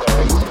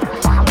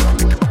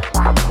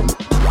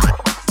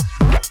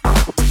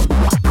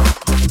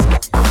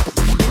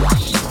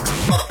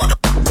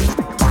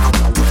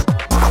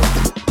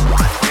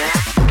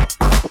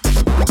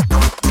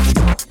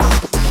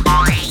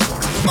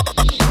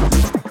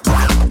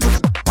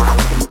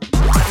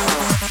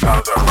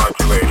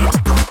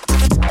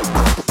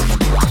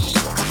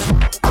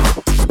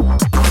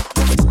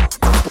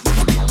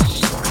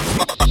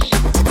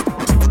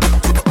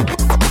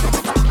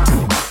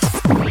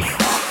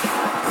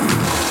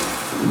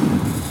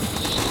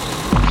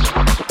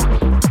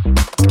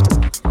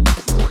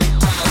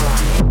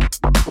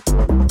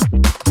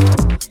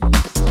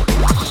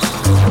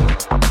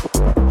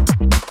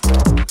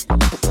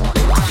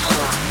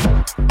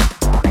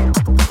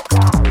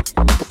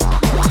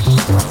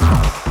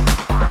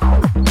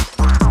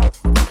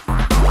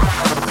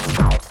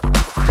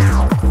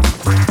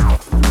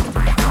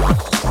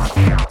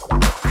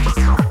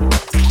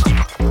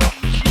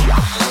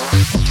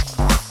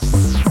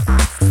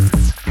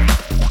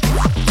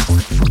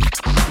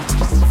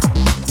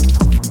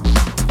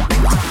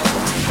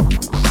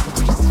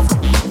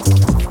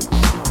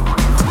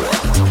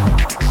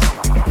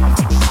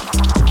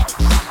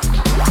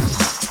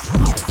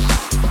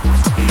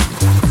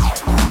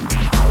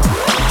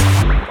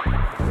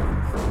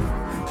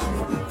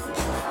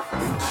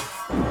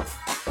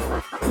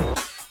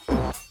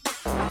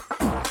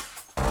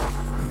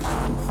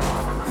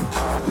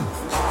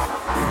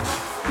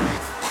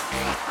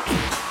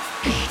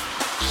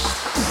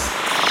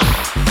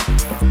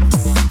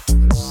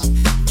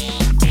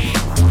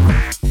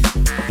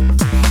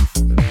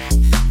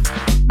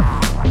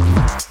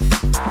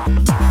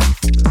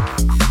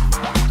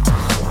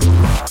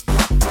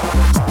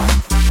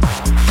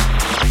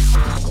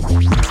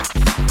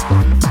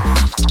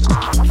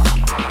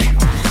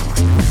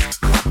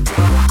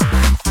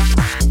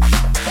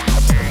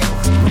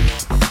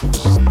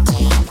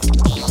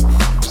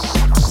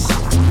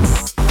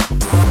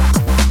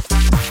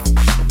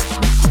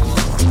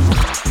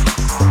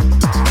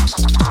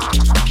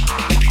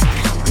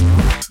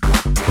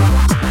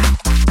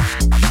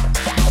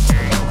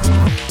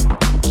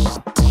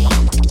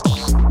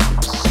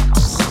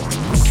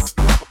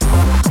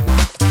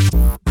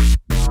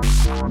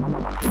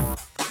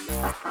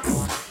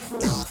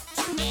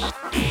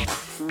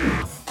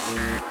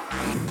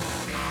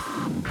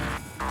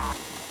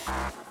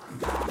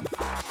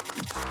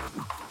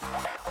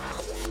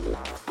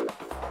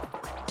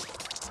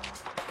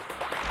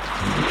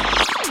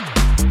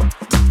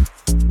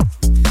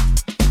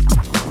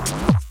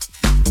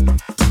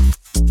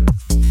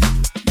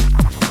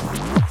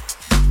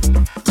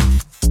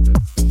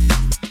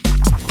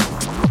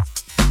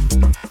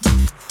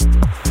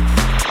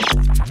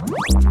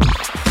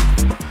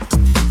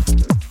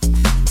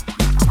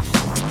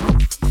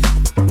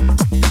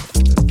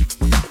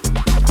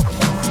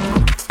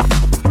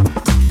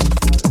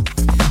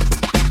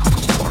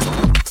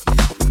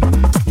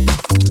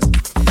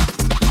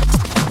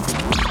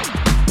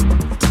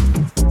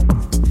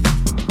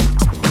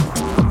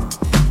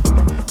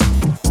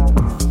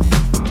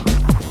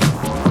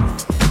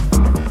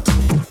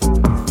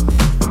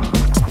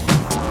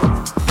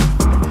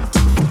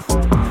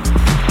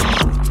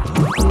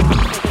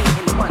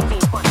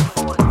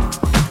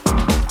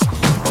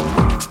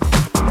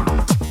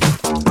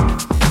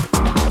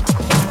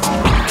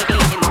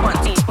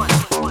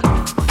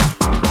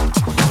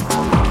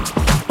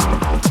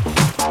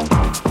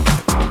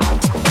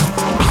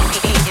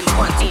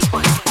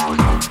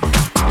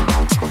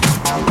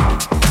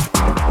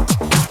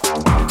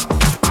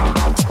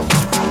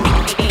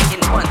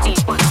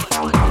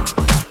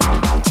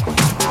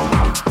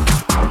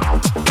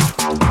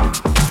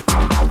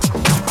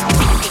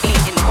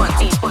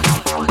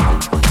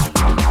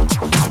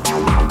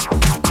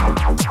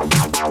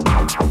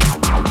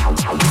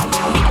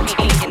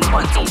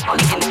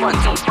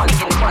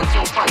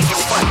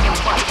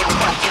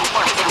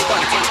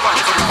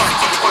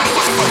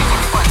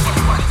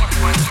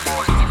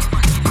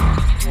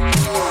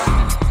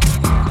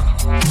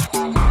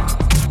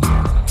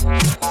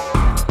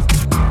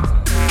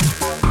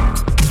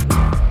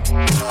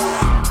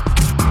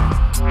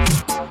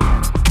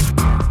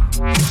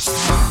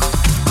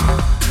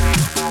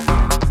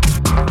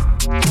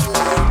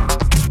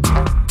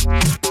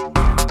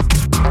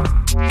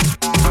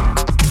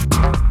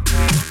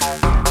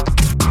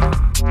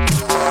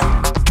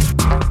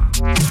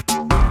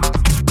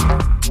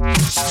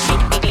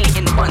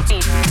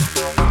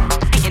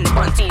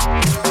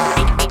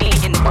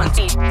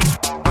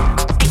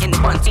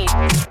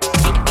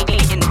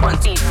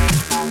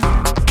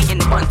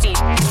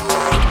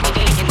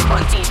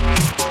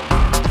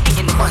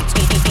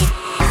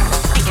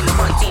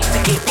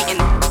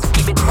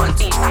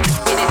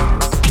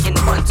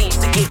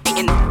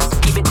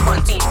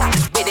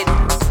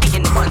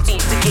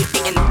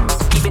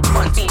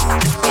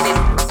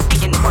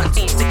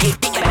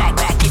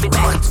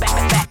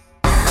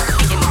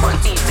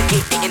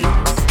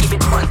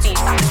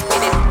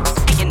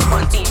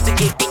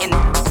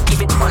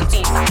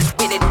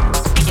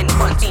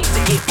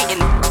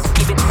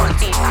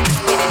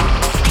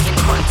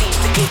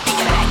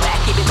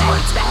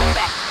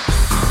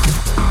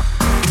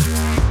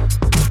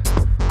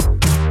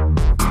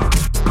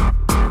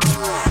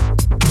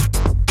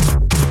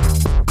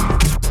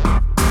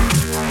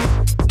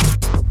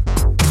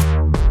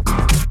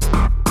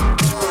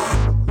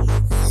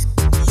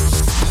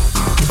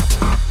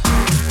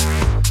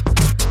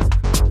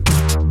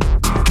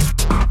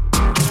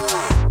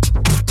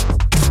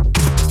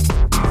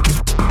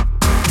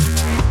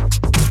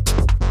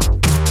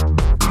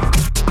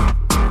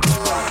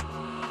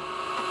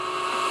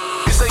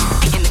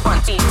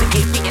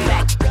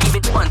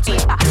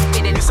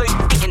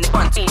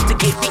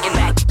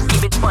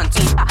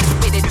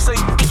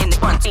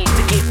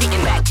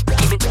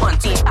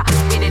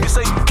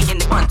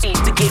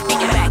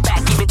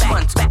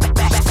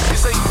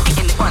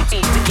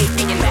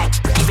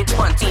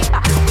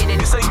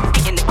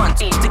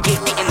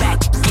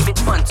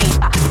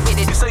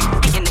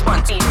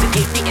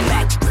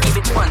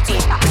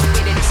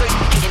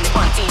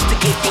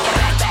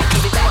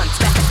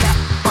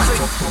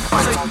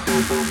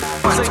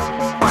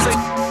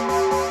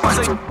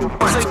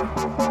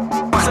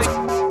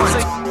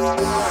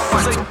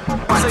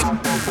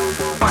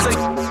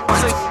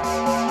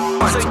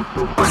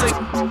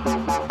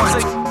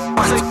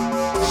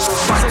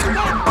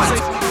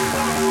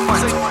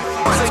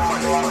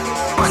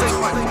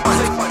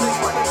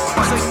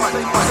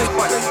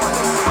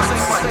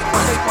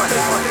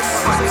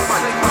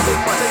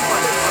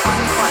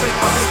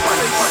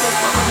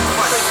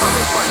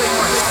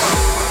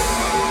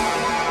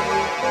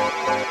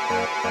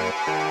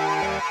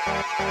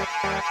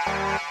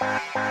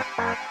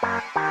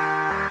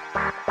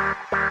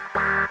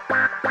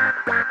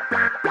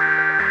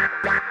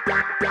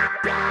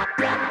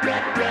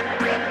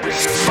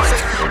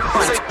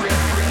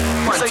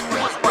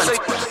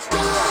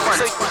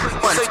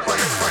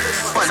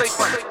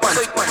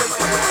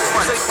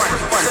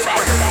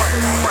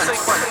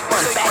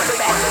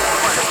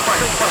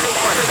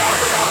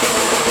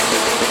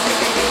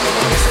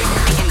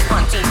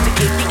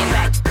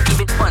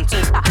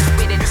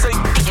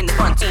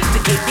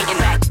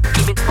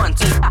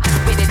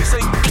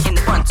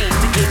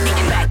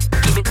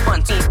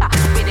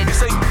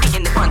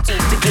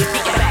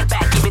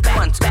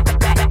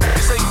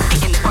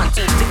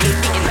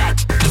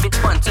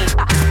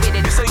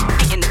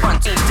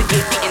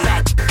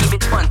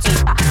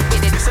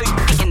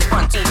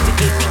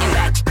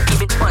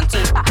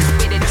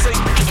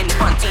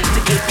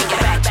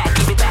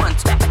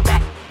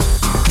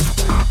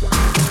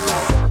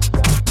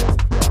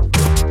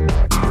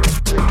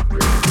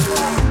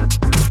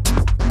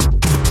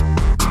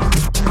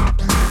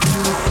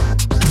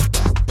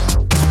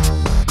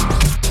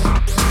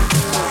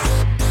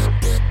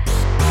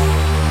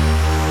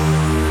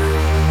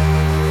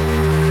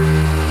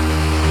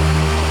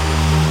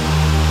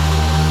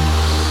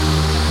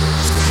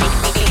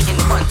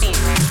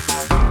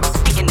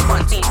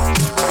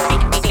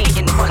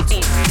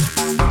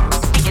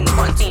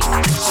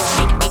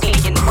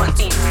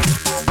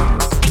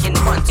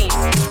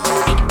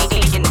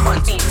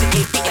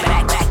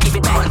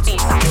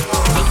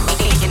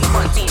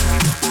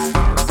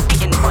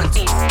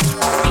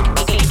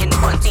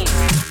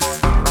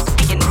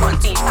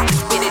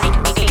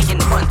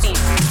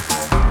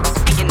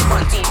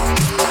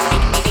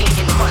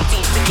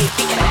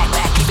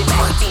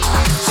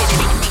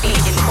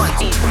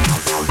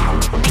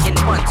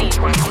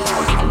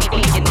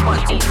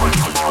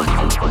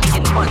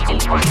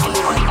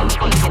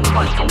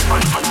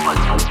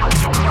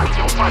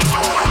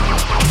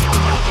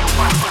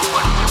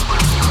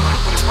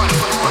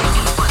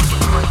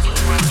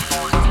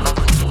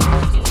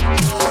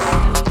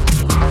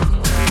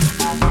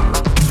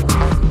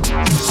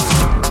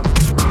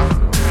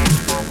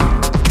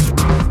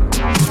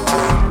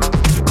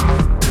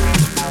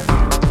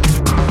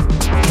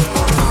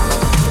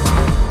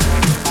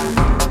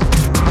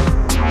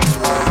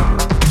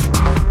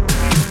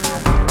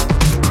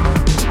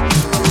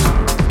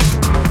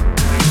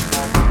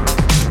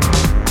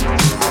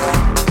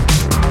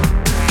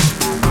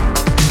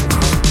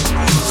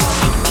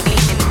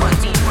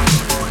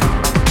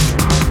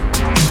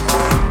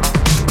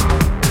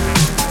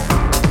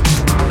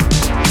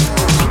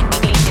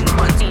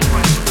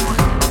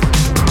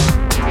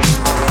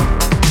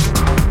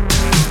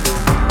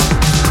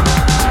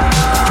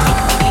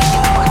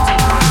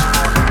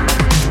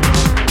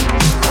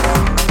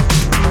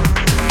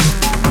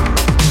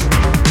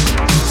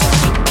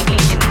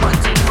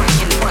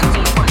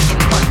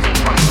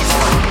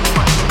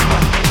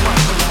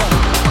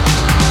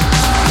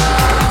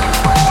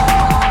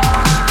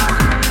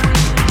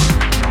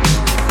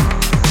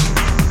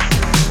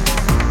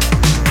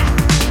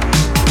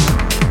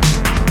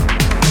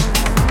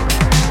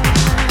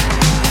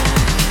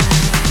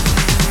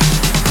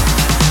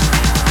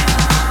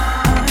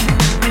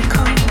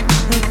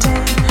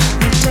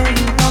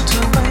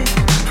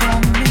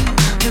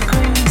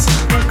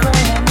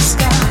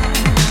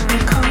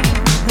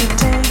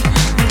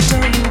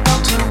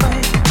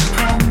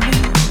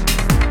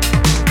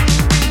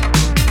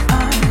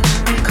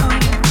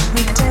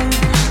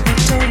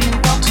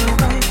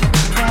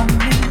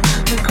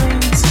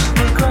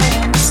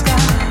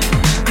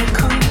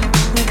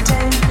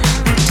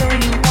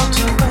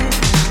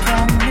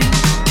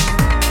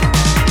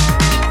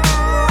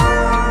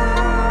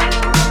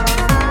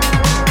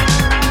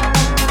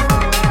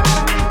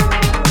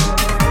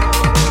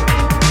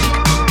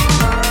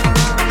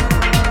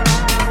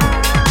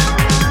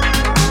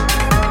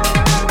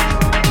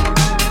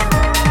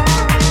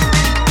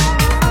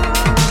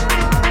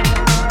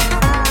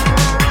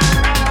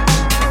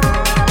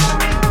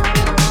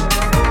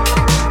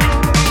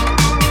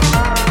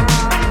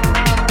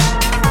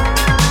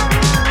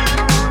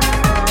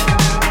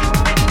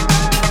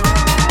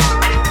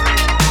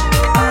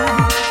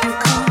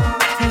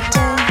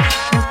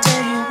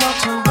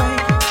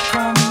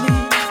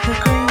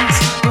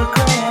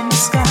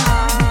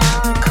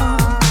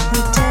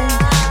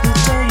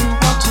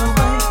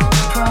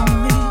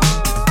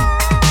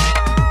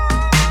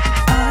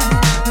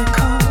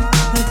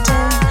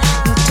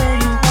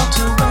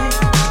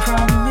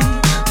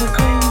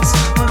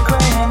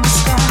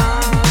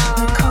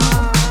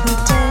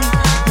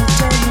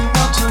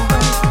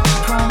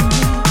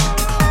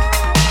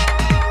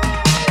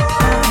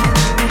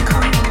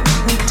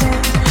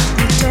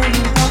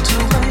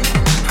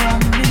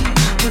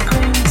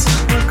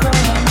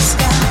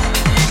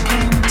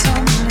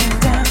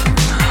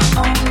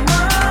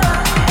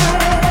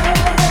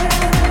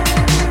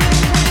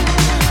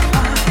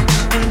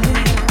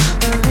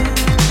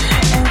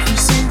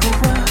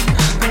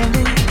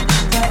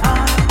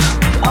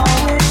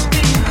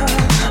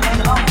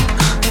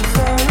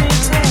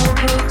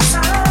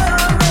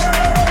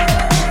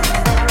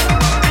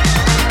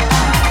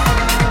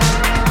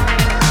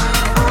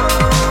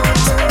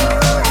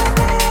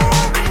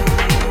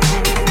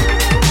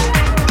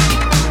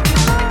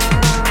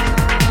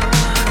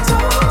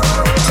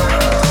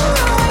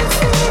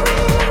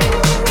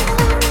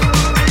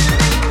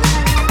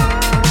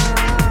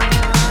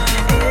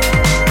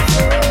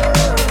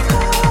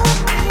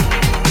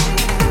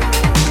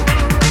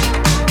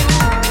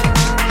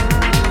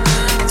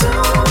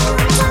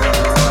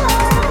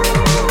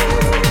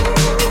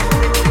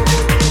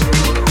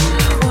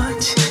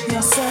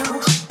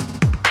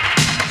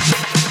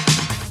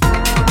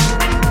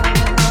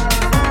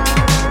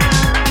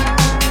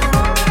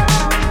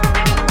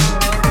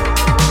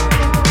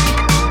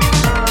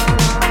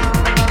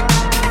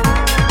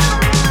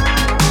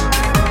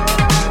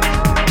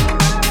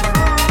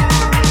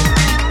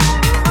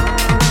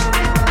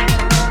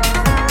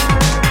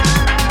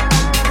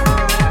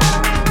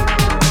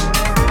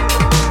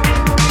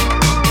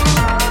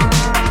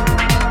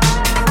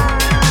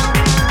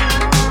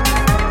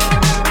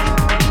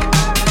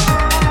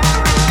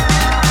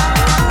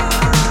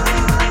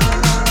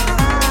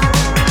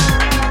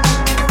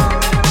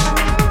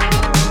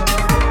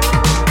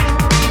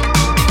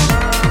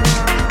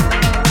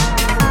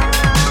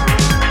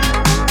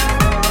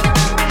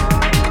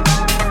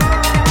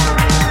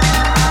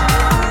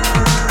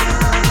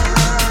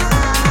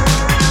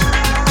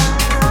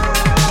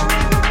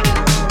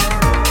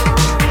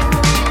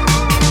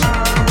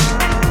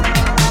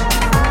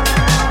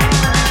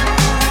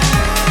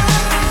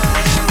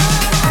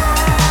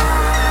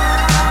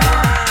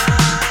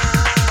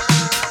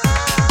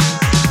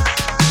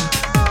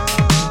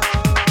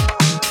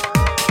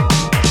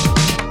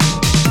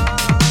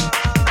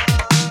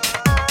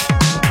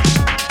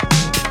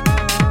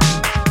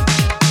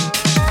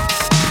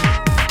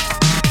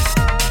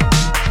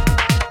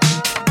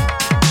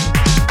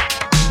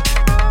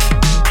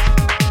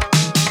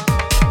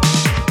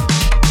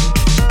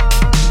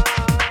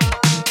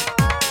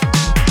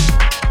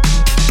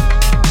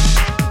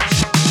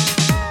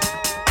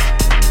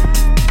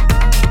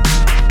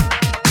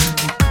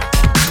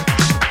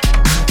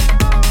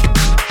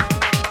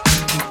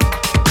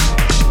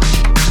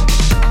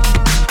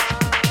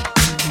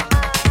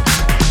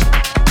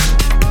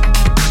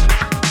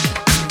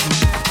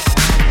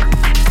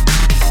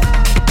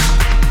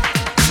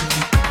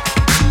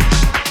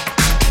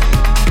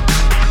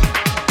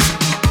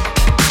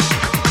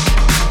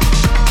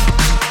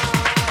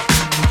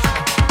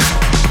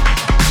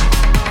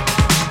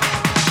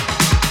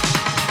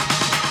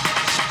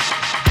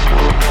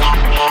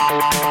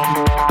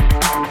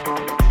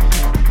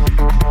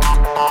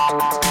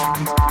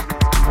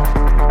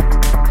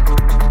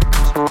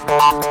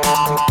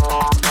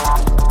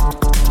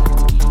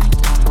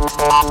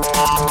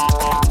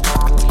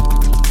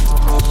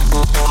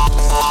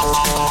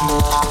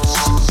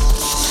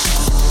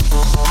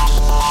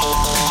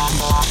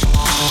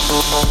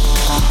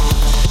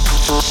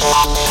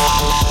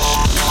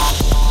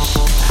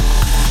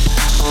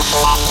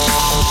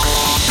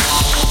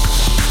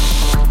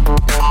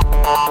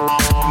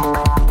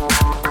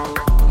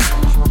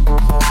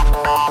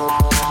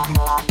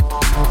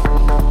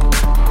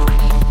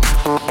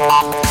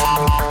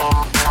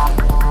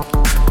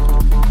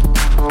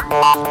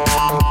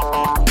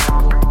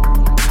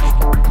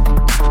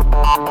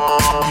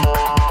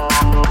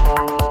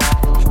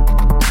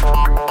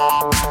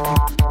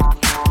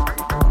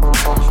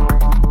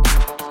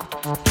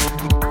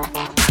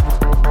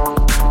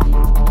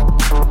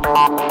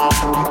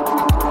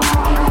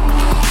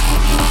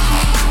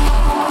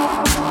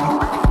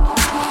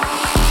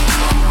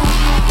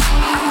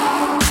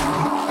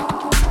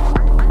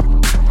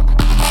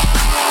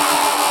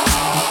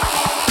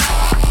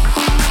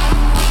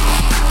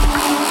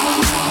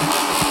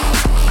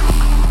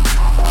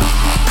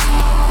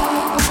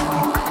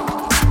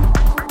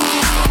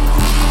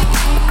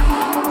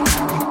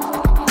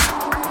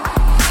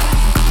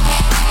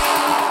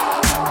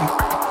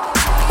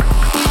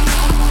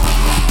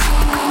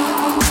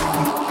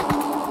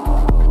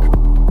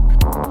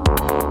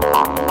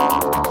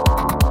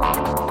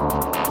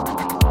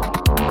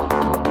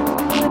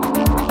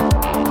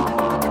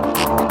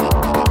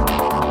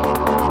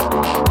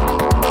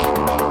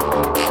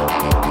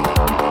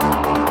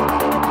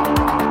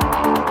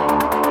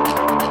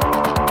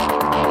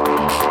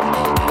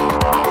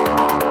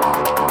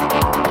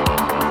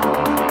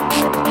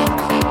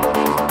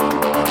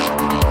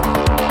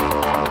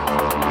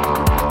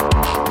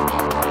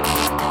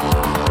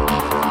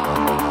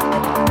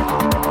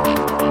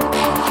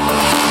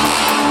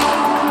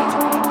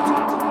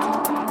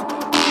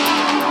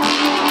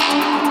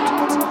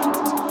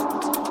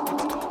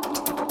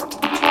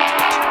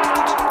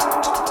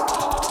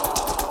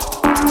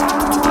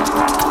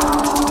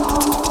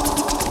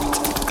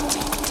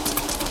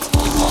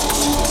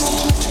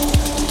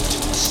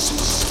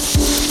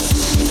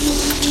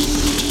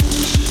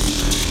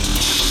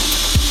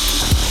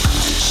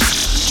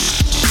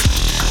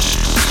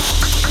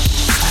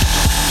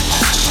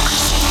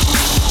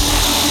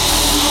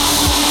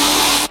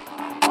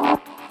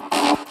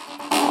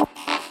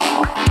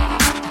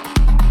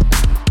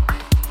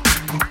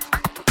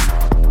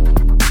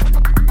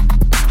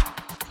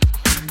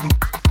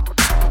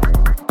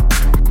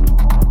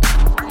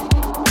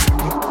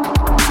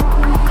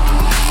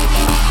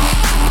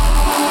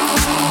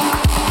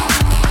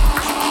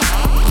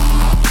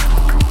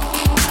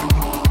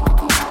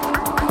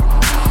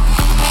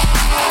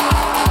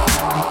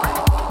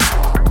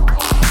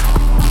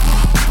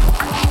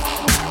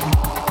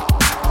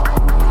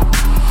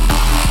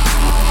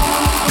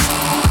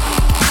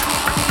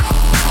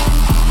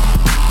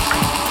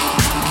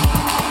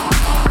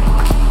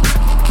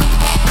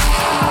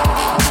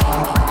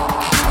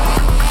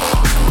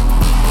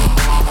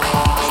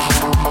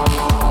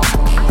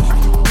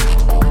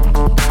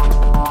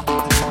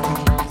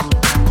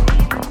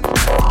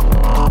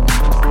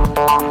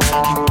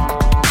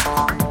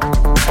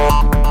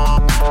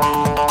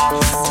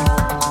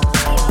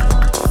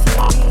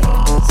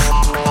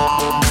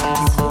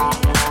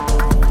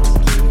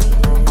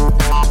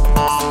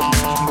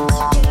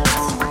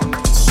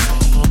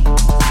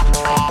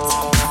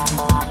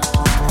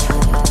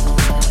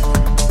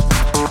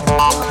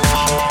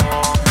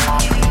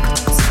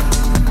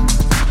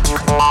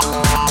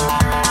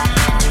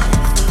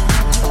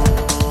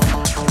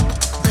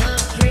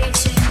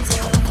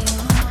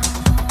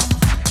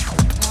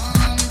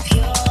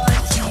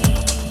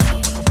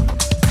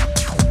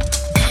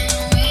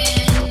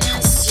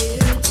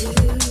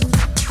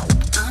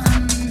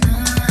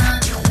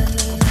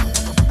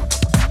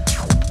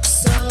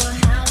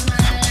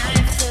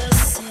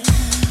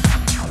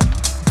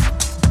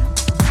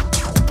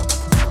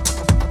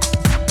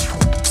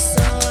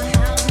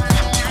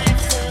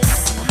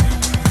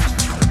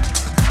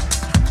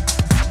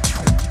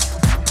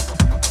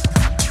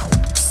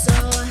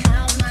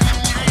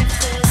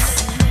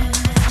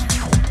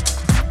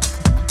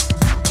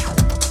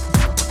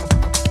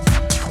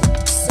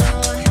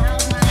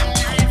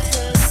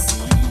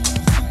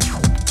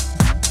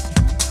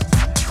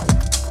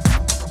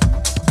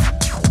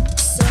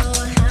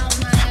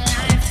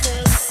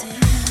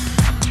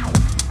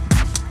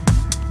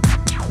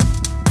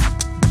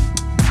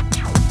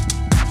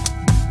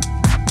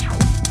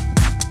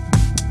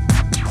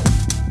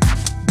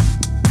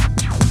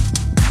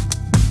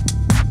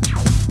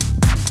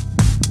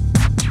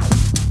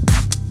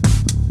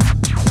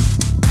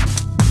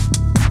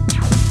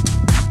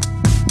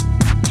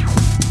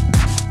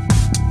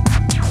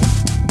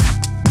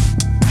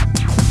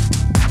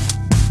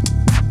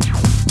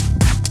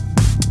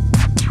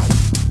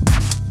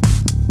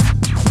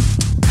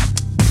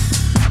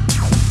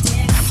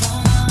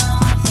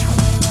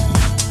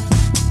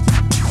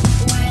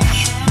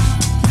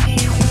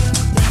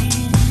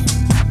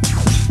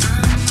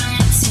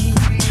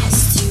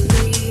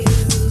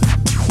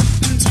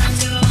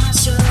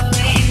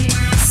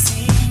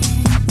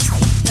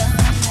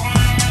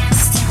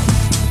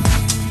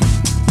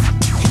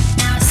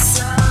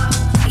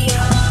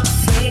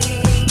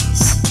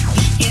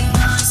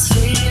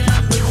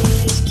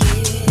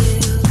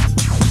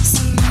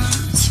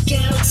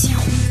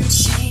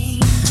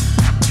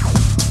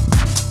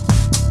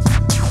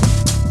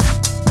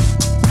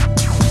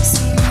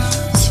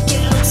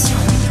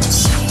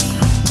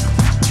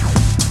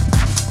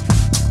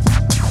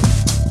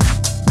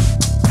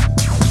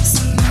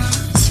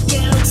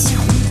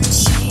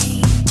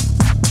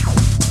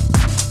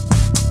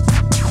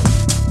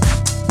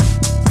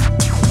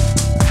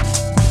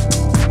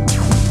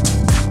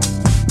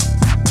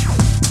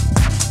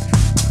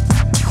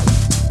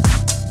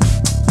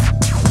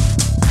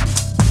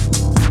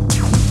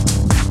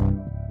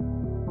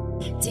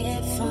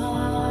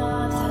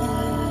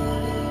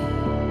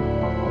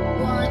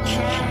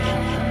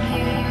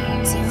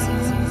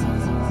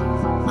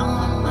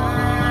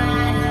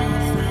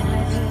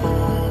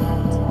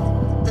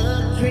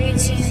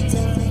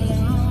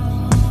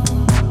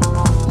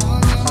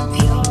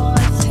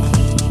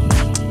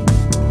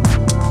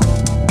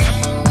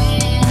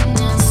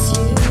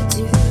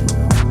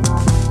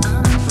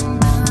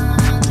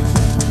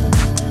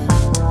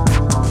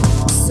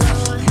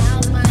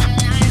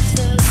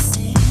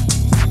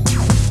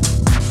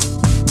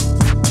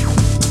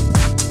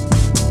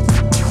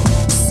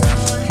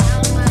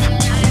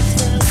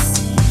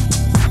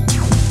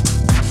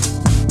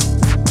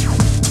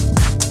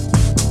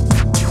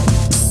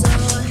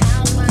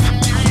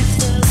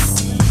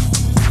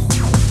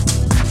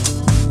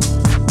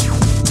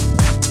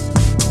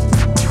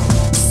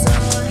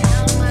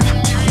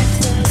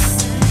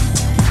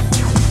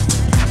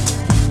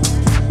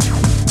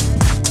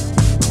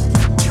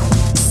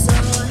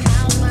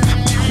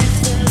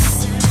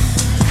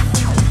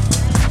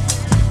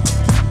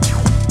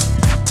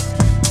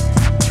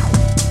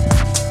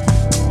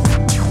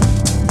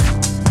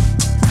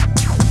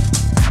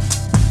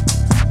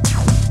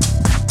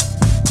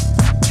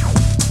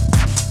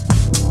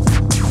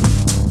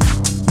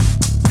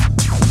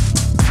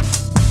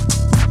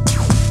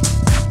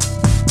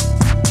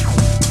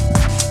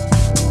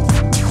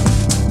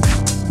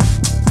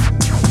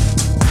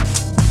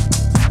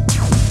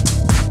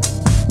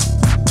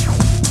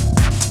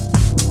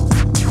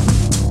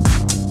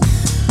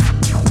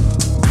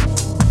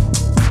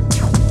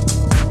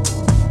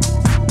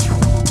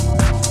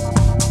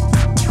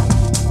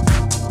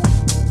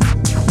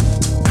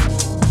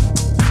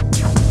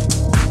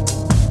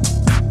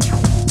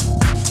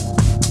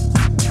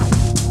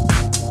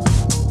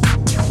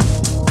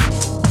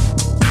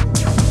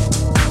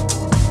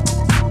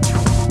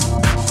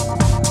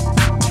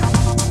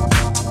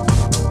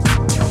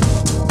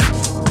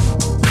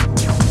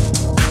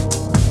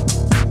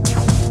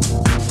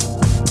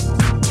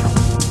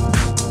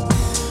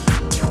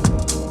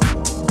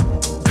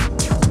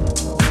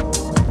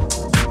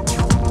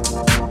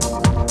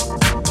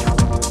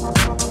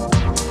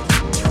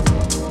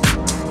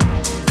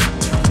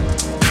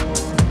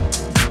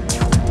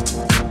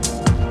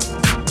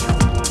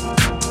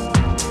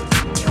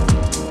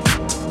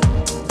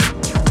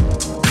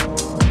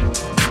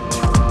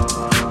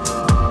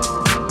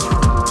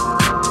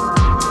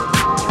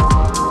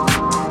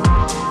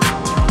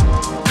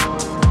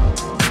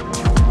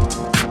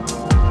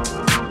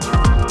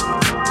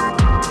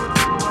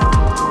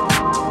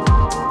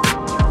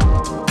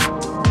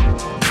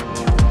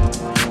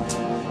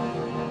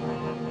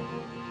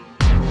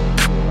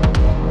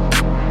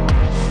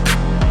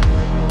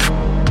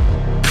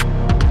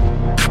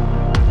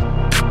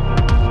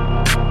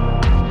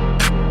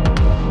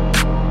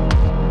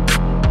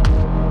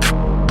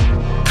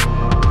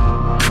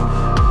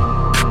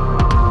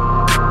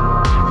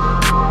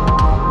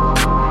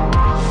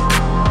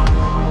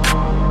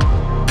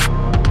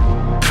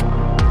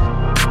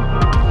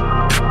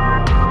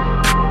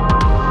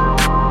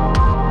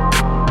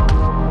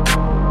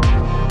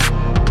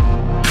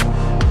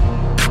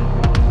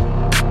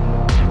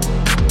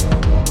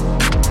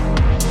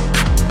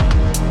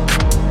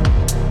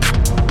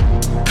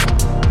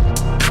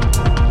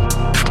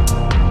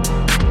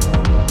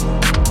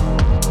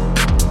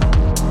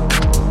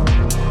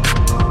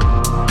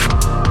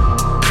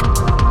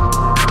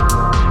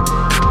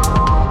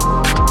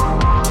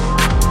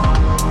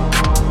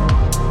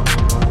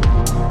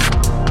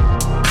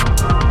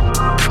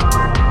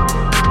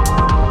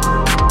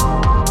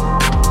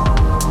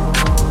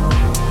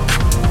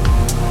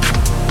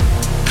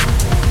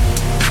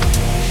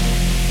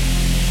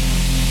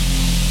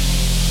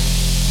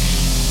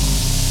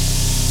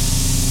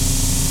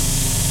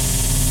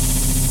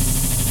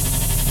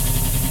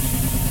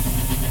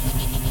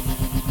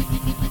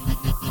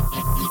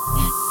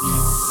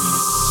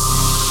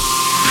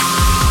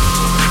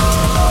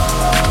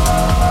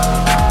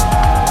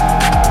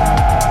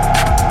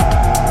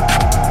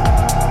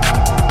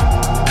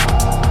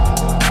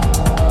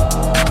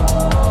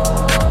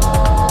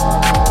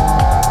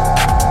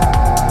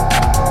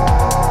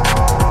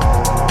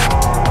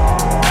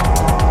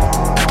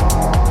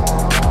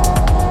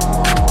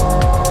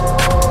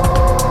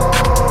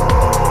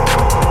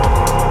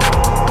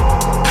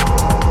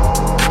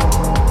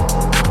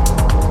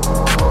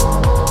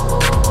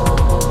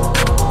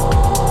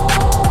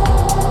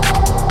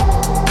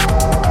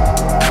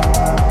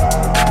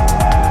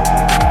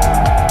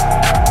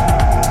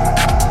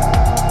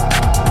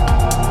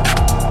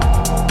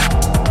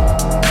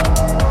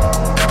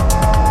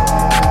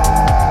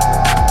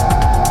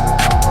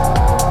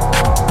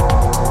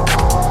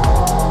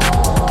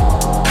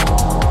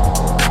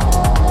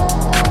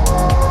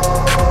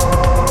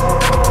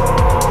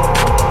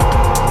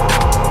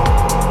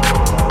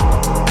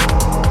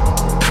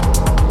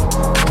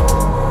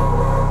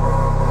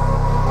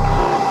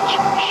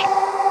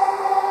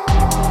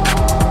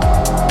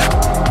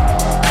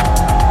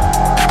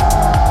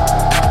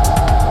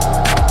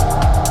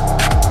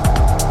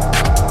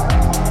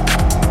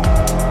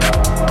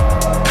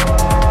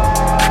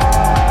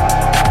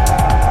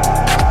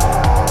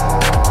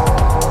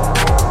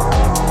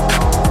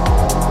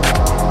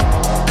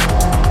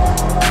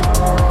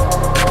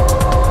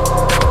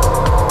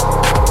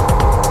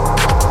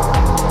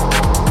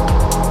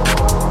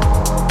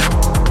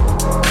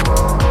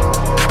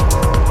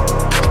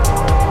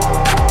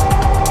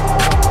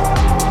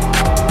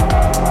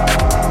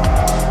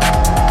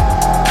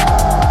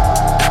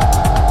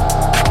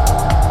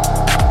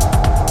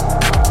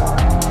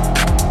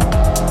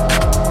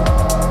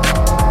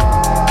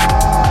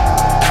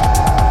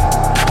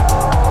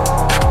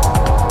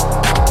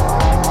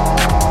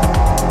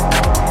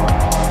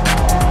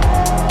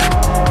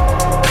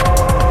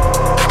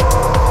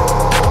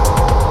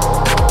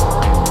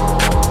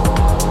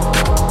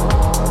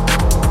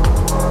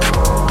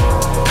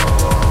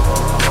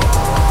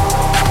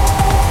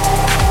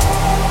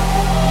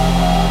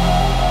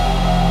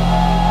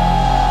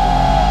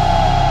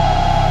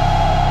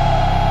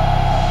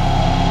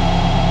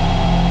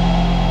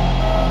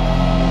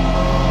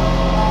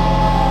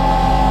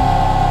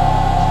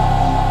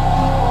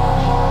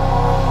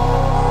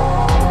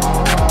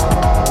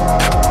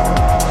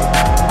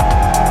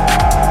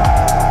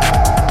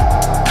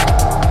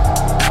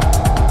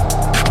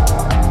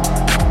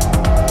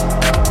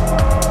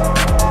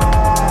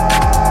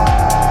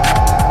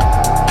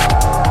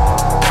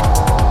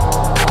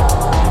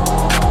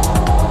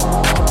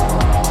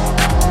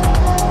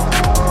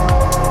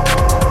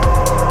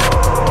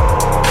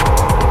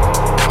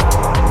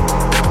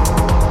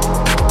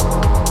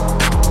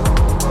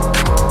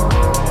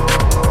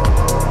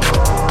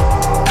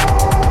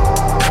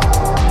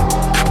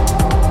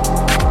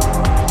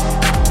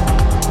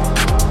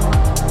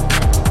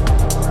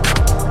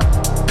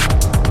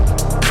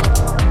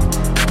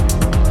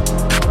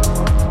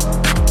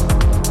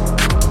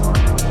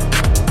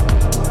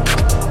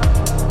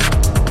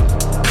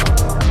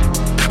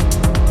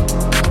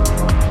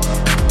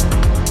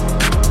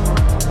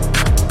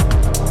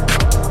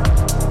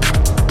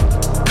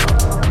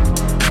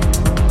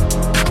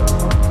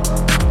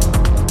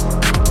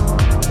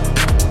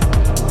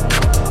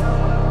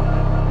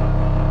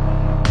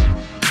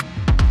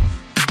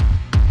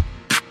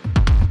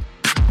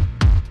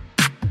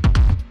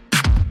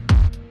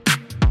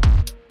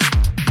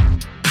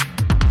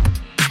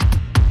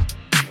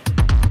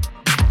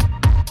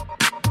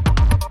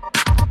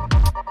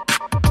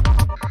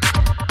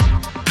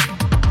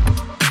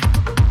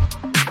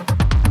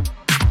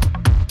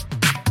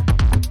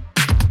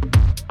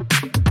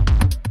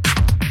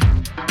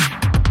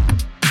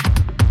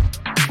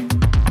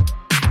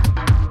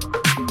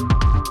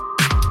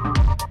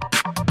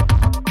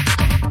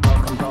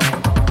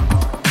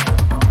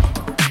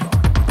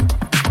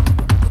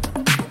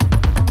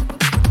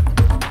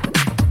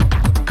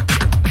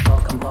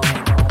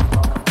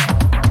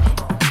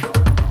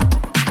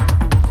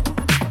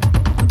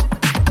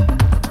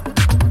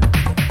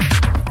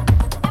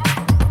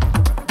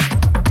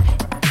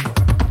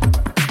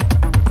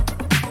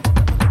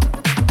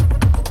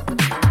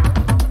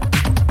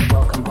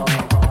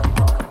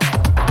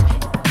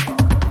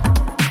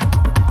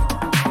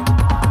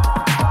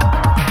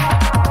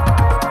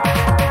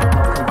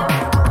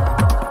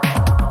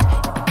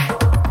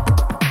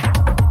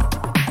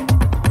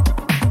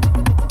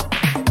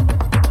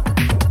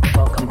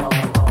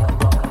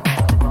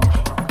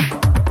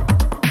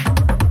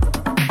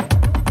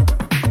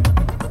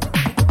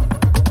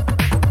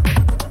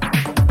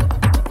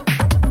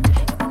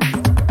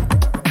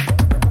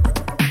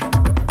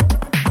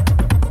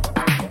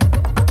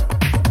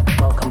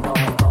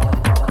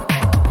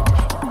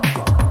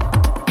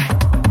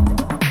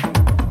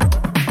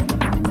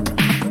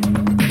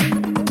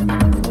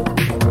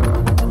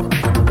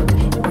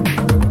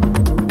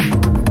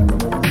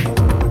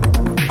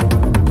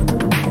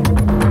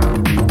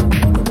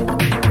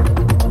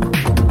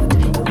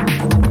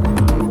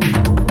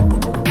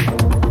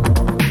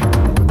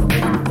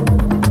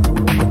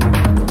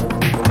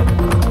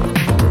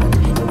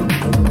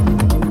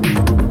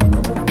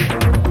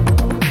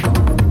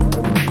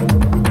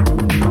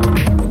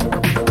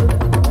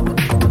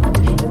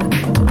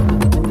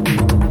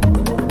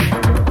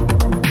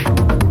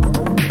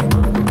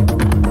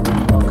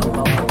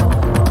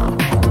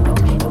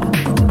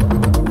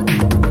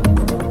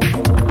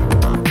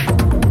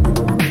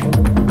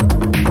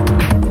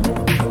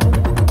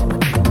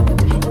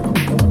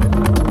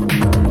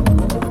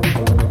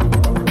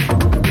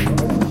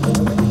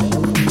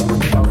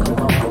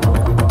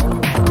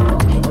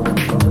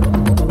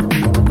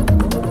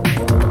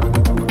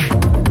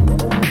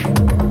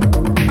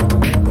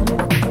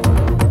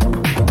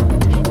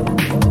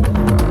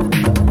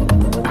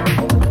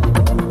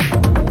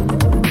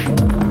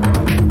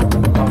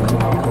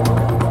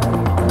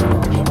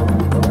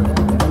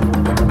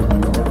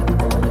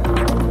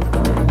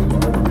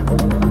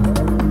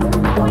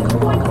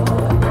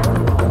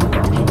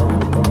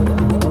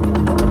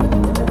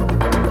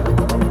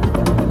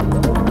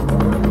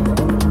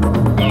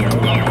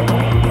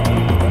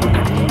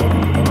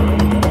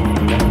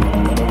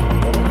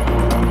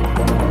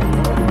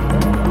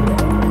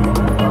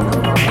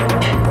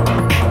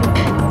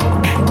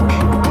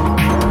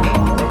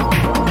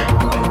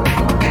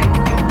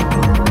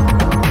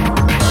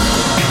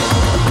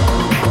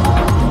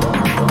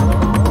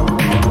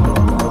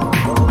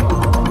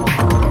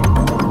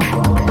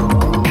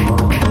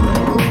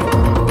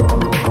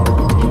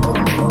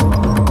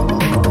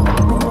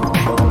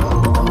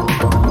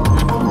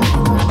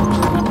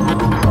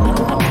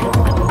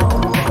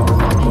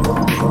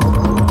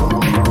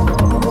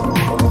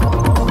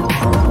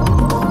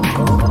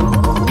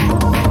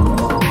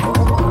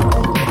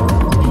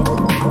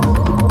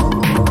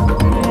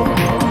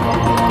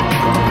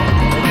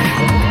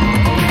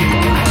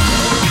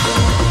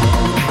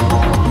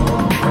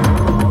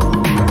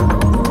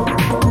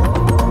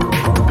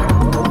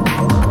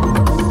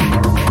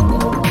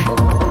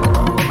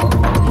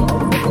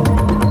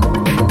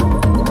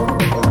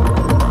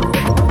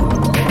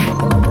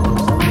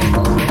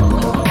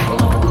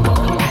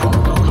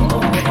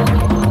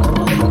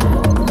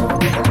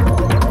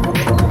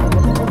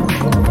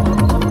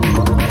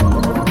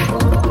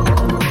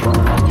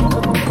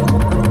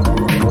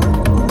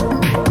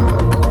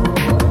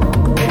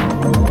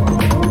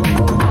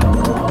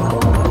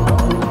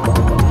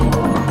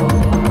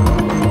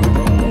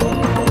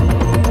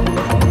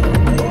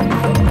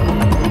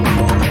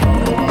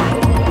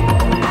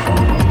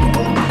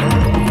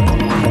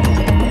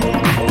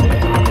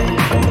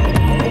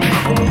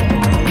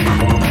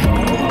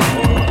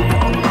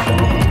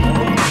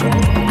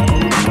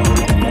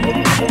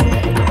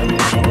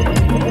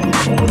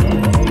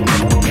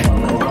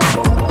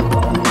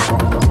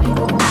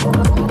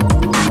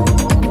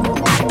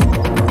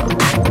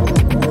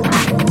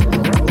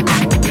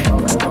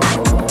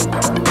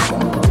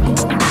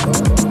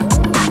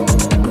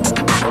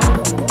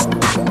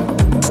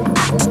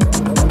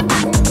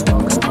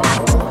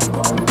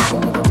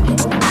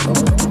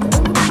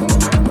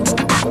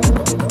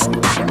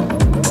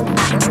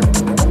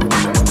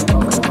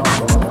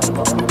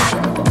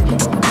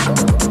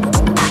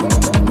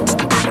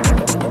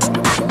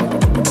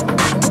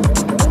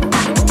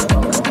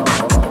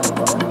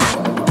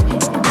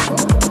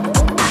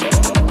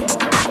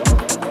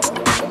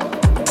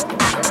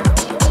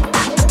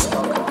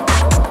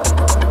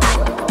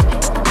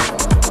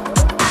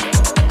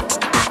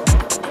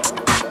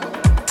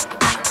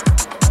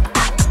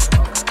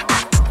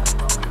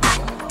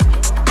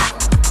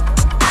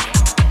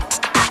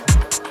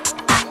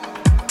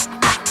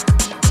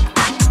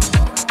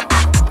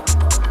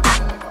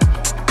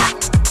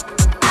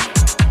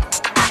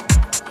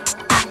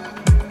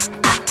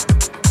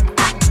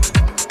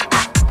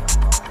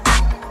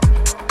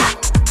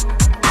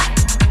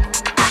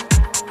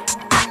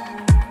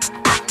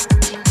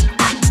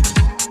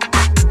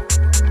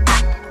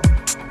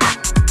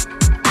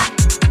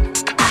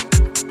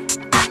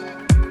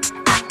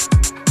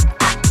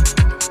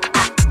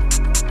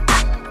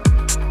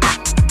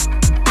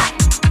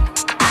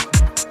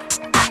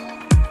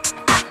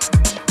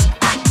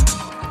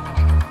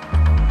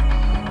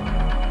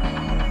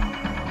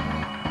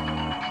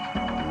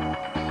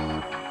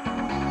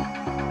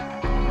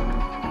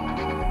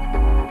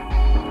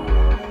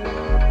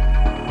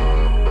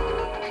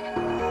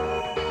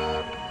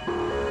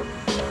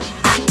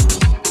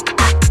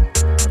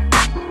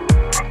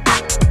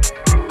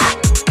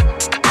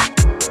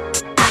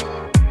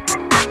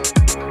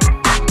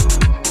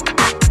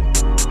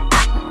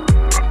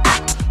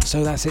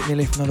 that's it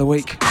nearly for another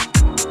week.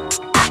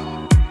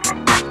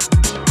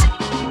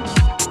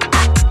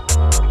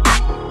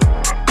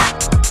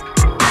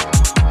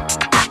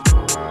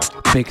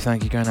 Big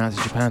thank you going out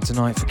to Japan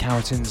tonight for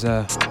Kawatin's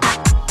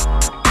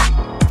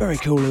very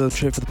cool little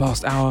trip for the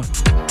past hour.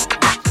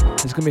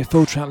 There's going to be a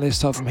full track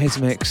list up from his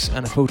mix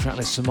and a full track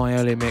list from my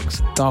earlier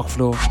mix,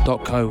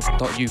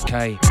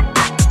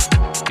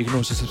 darkfloor.co.uk. You can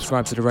also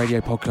subscribe to the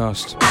radio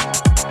podcast.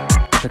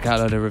 Check out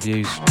a load of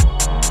reviews.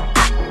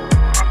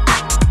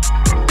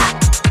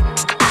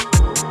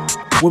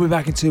 We'll be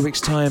back in 2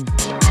 weeks' time,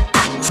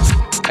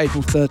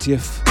 April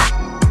 30th,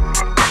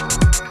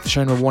 for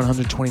show number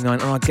 129,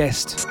 and our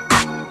guest,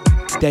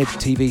 Dead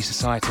TV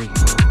Society.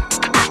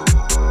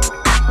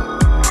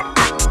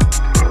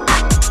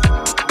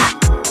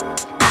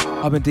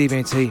 I've been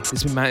DVT, this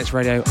has been Mantis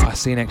Radio. I'll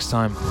see you next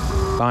time.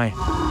 Bye.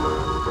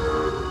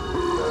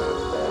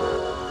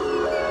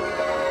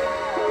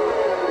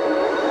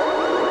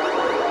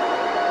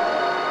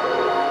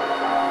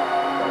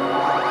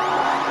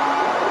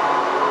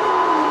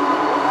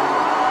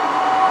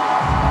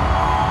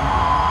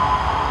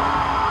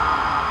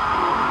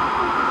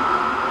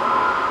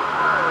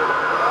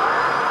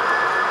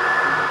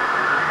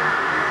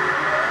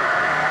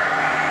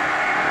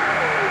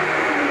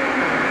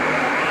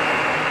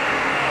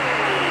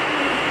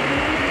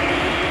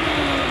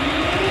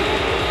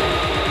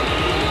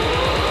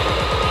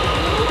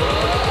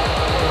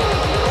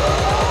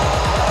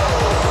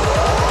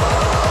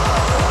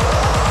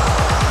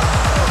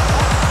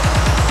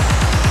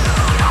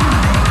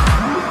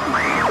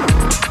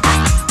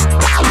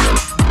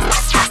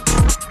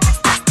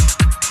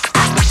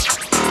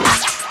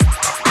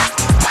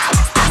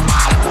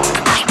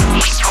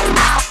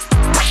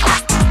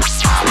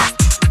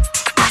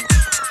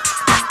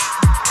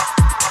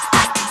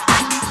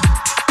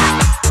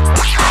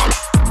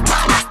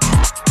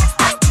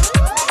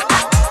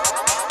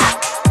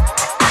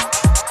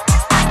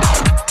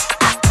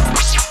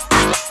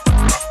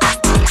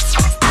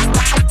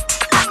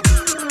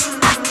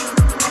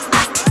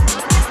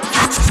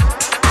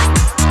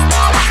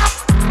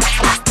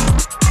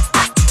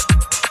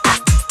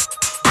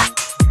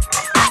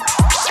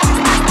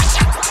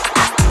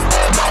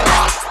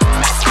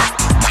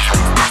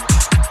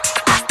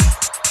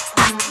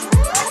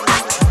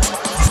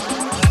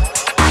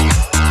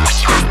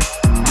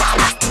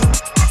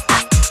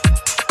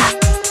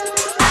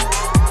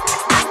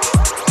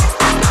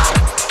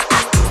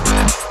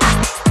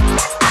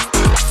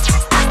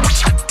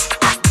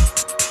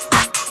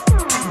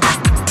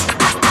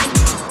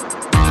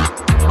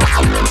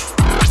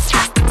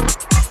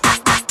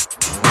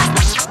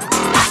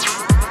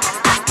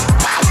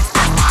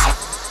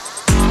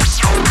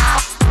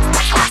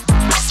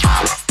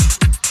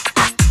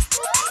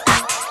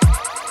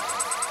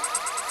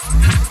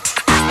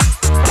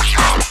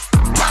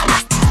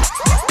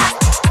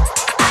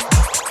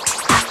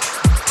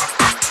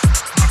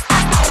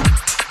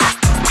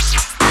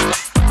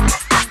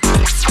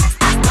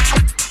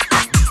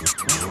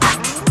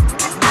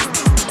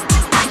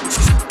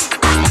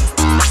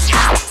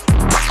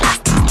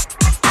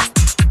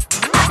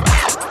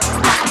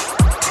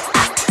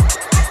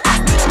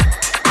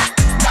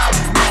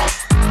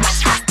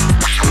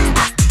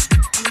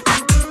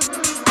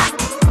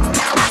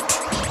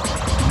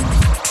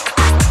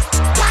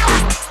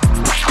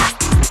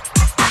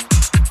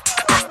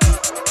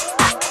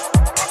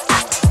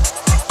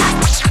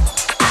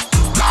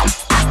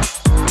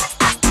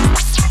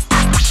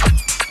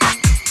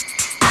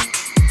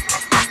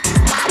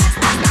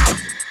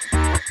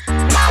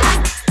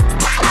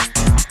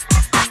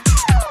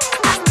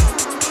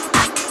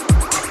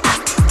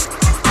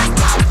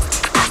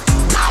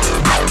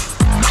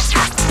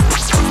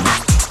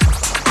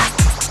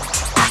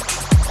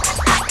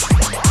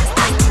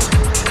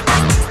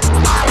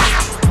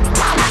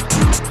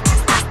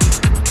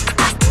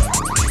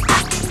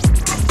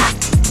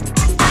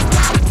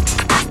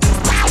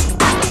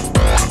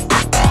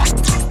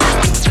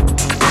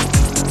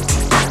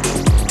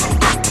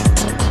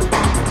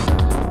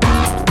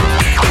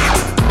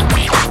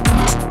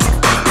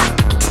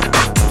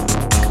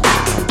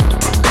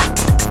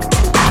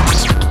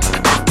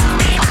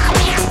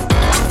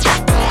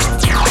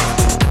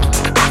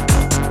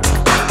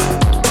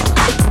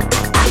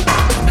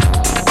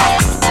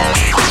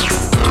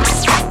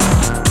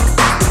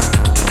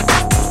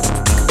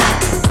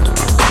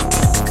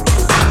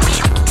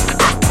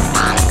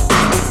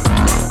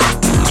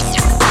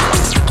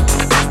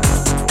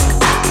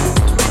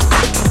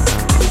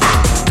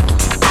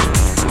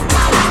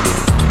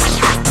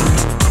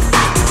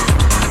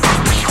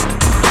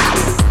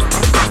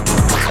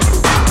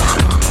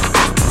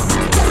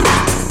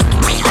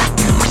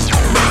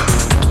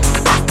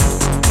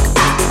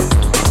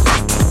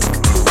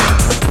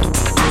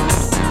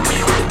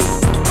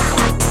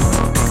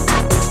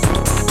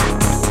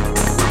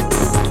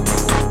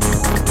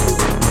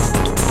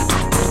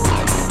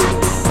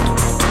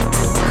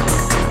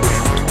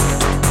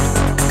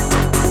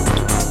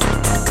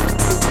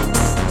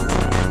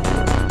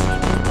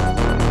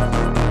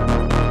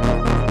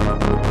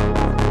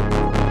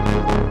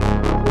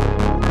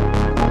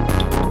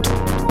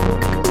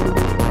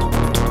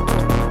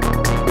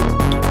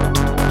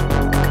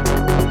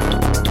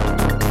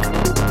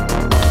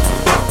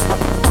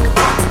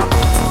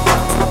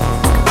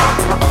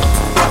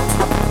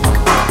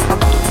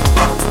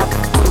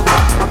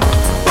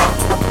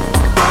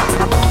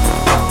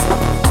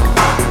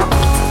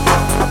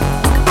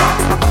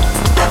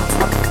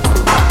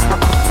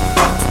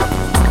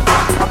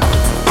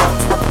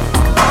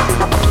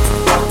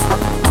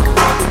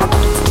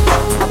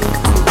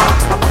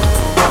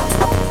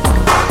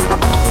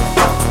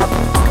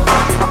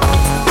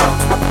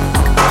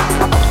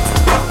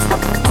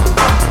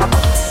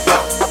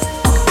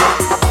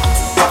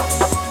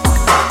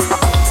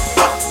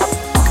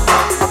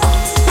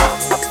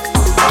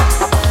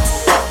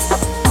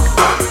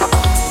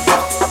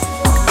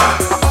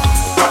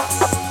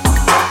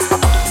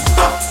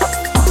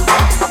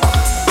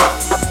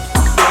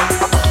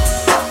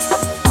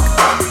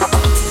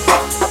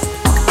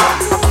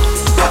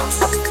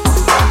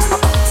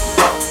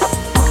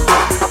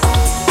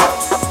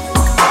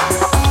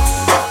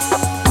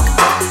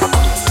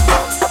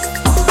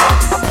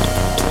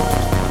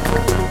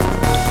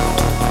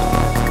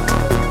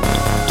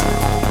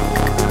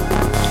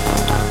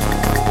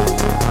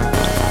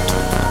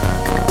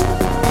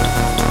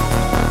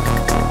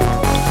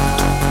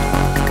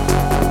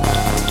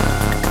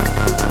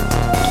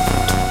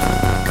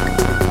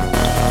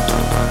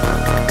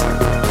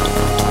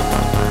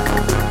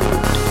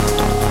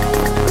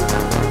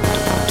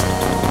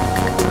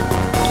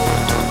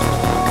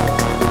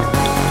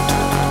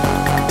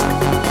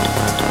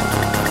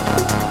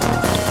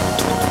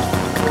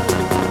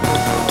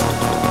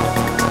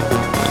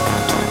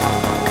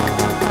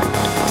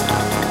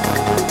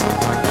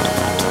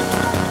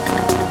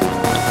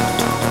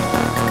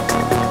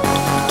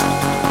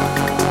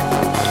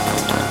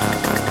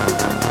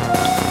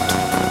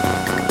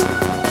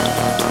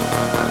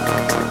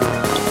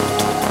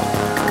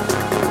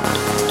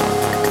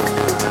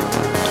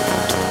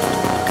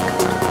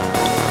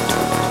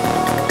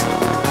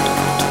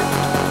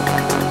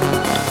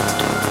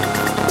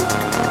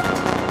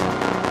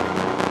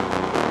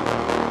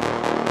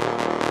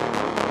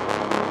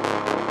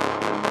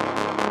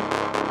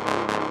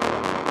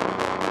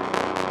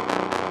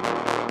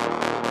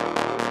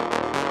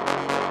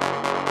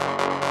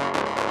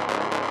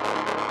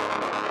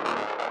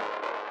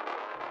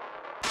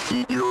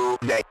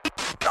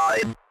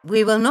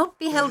 We will not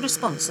be held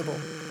responsible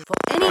for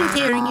any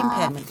hearing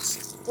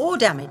impairments or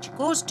damage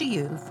caused to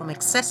you from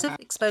excessive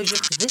exposure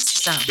to this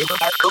sound.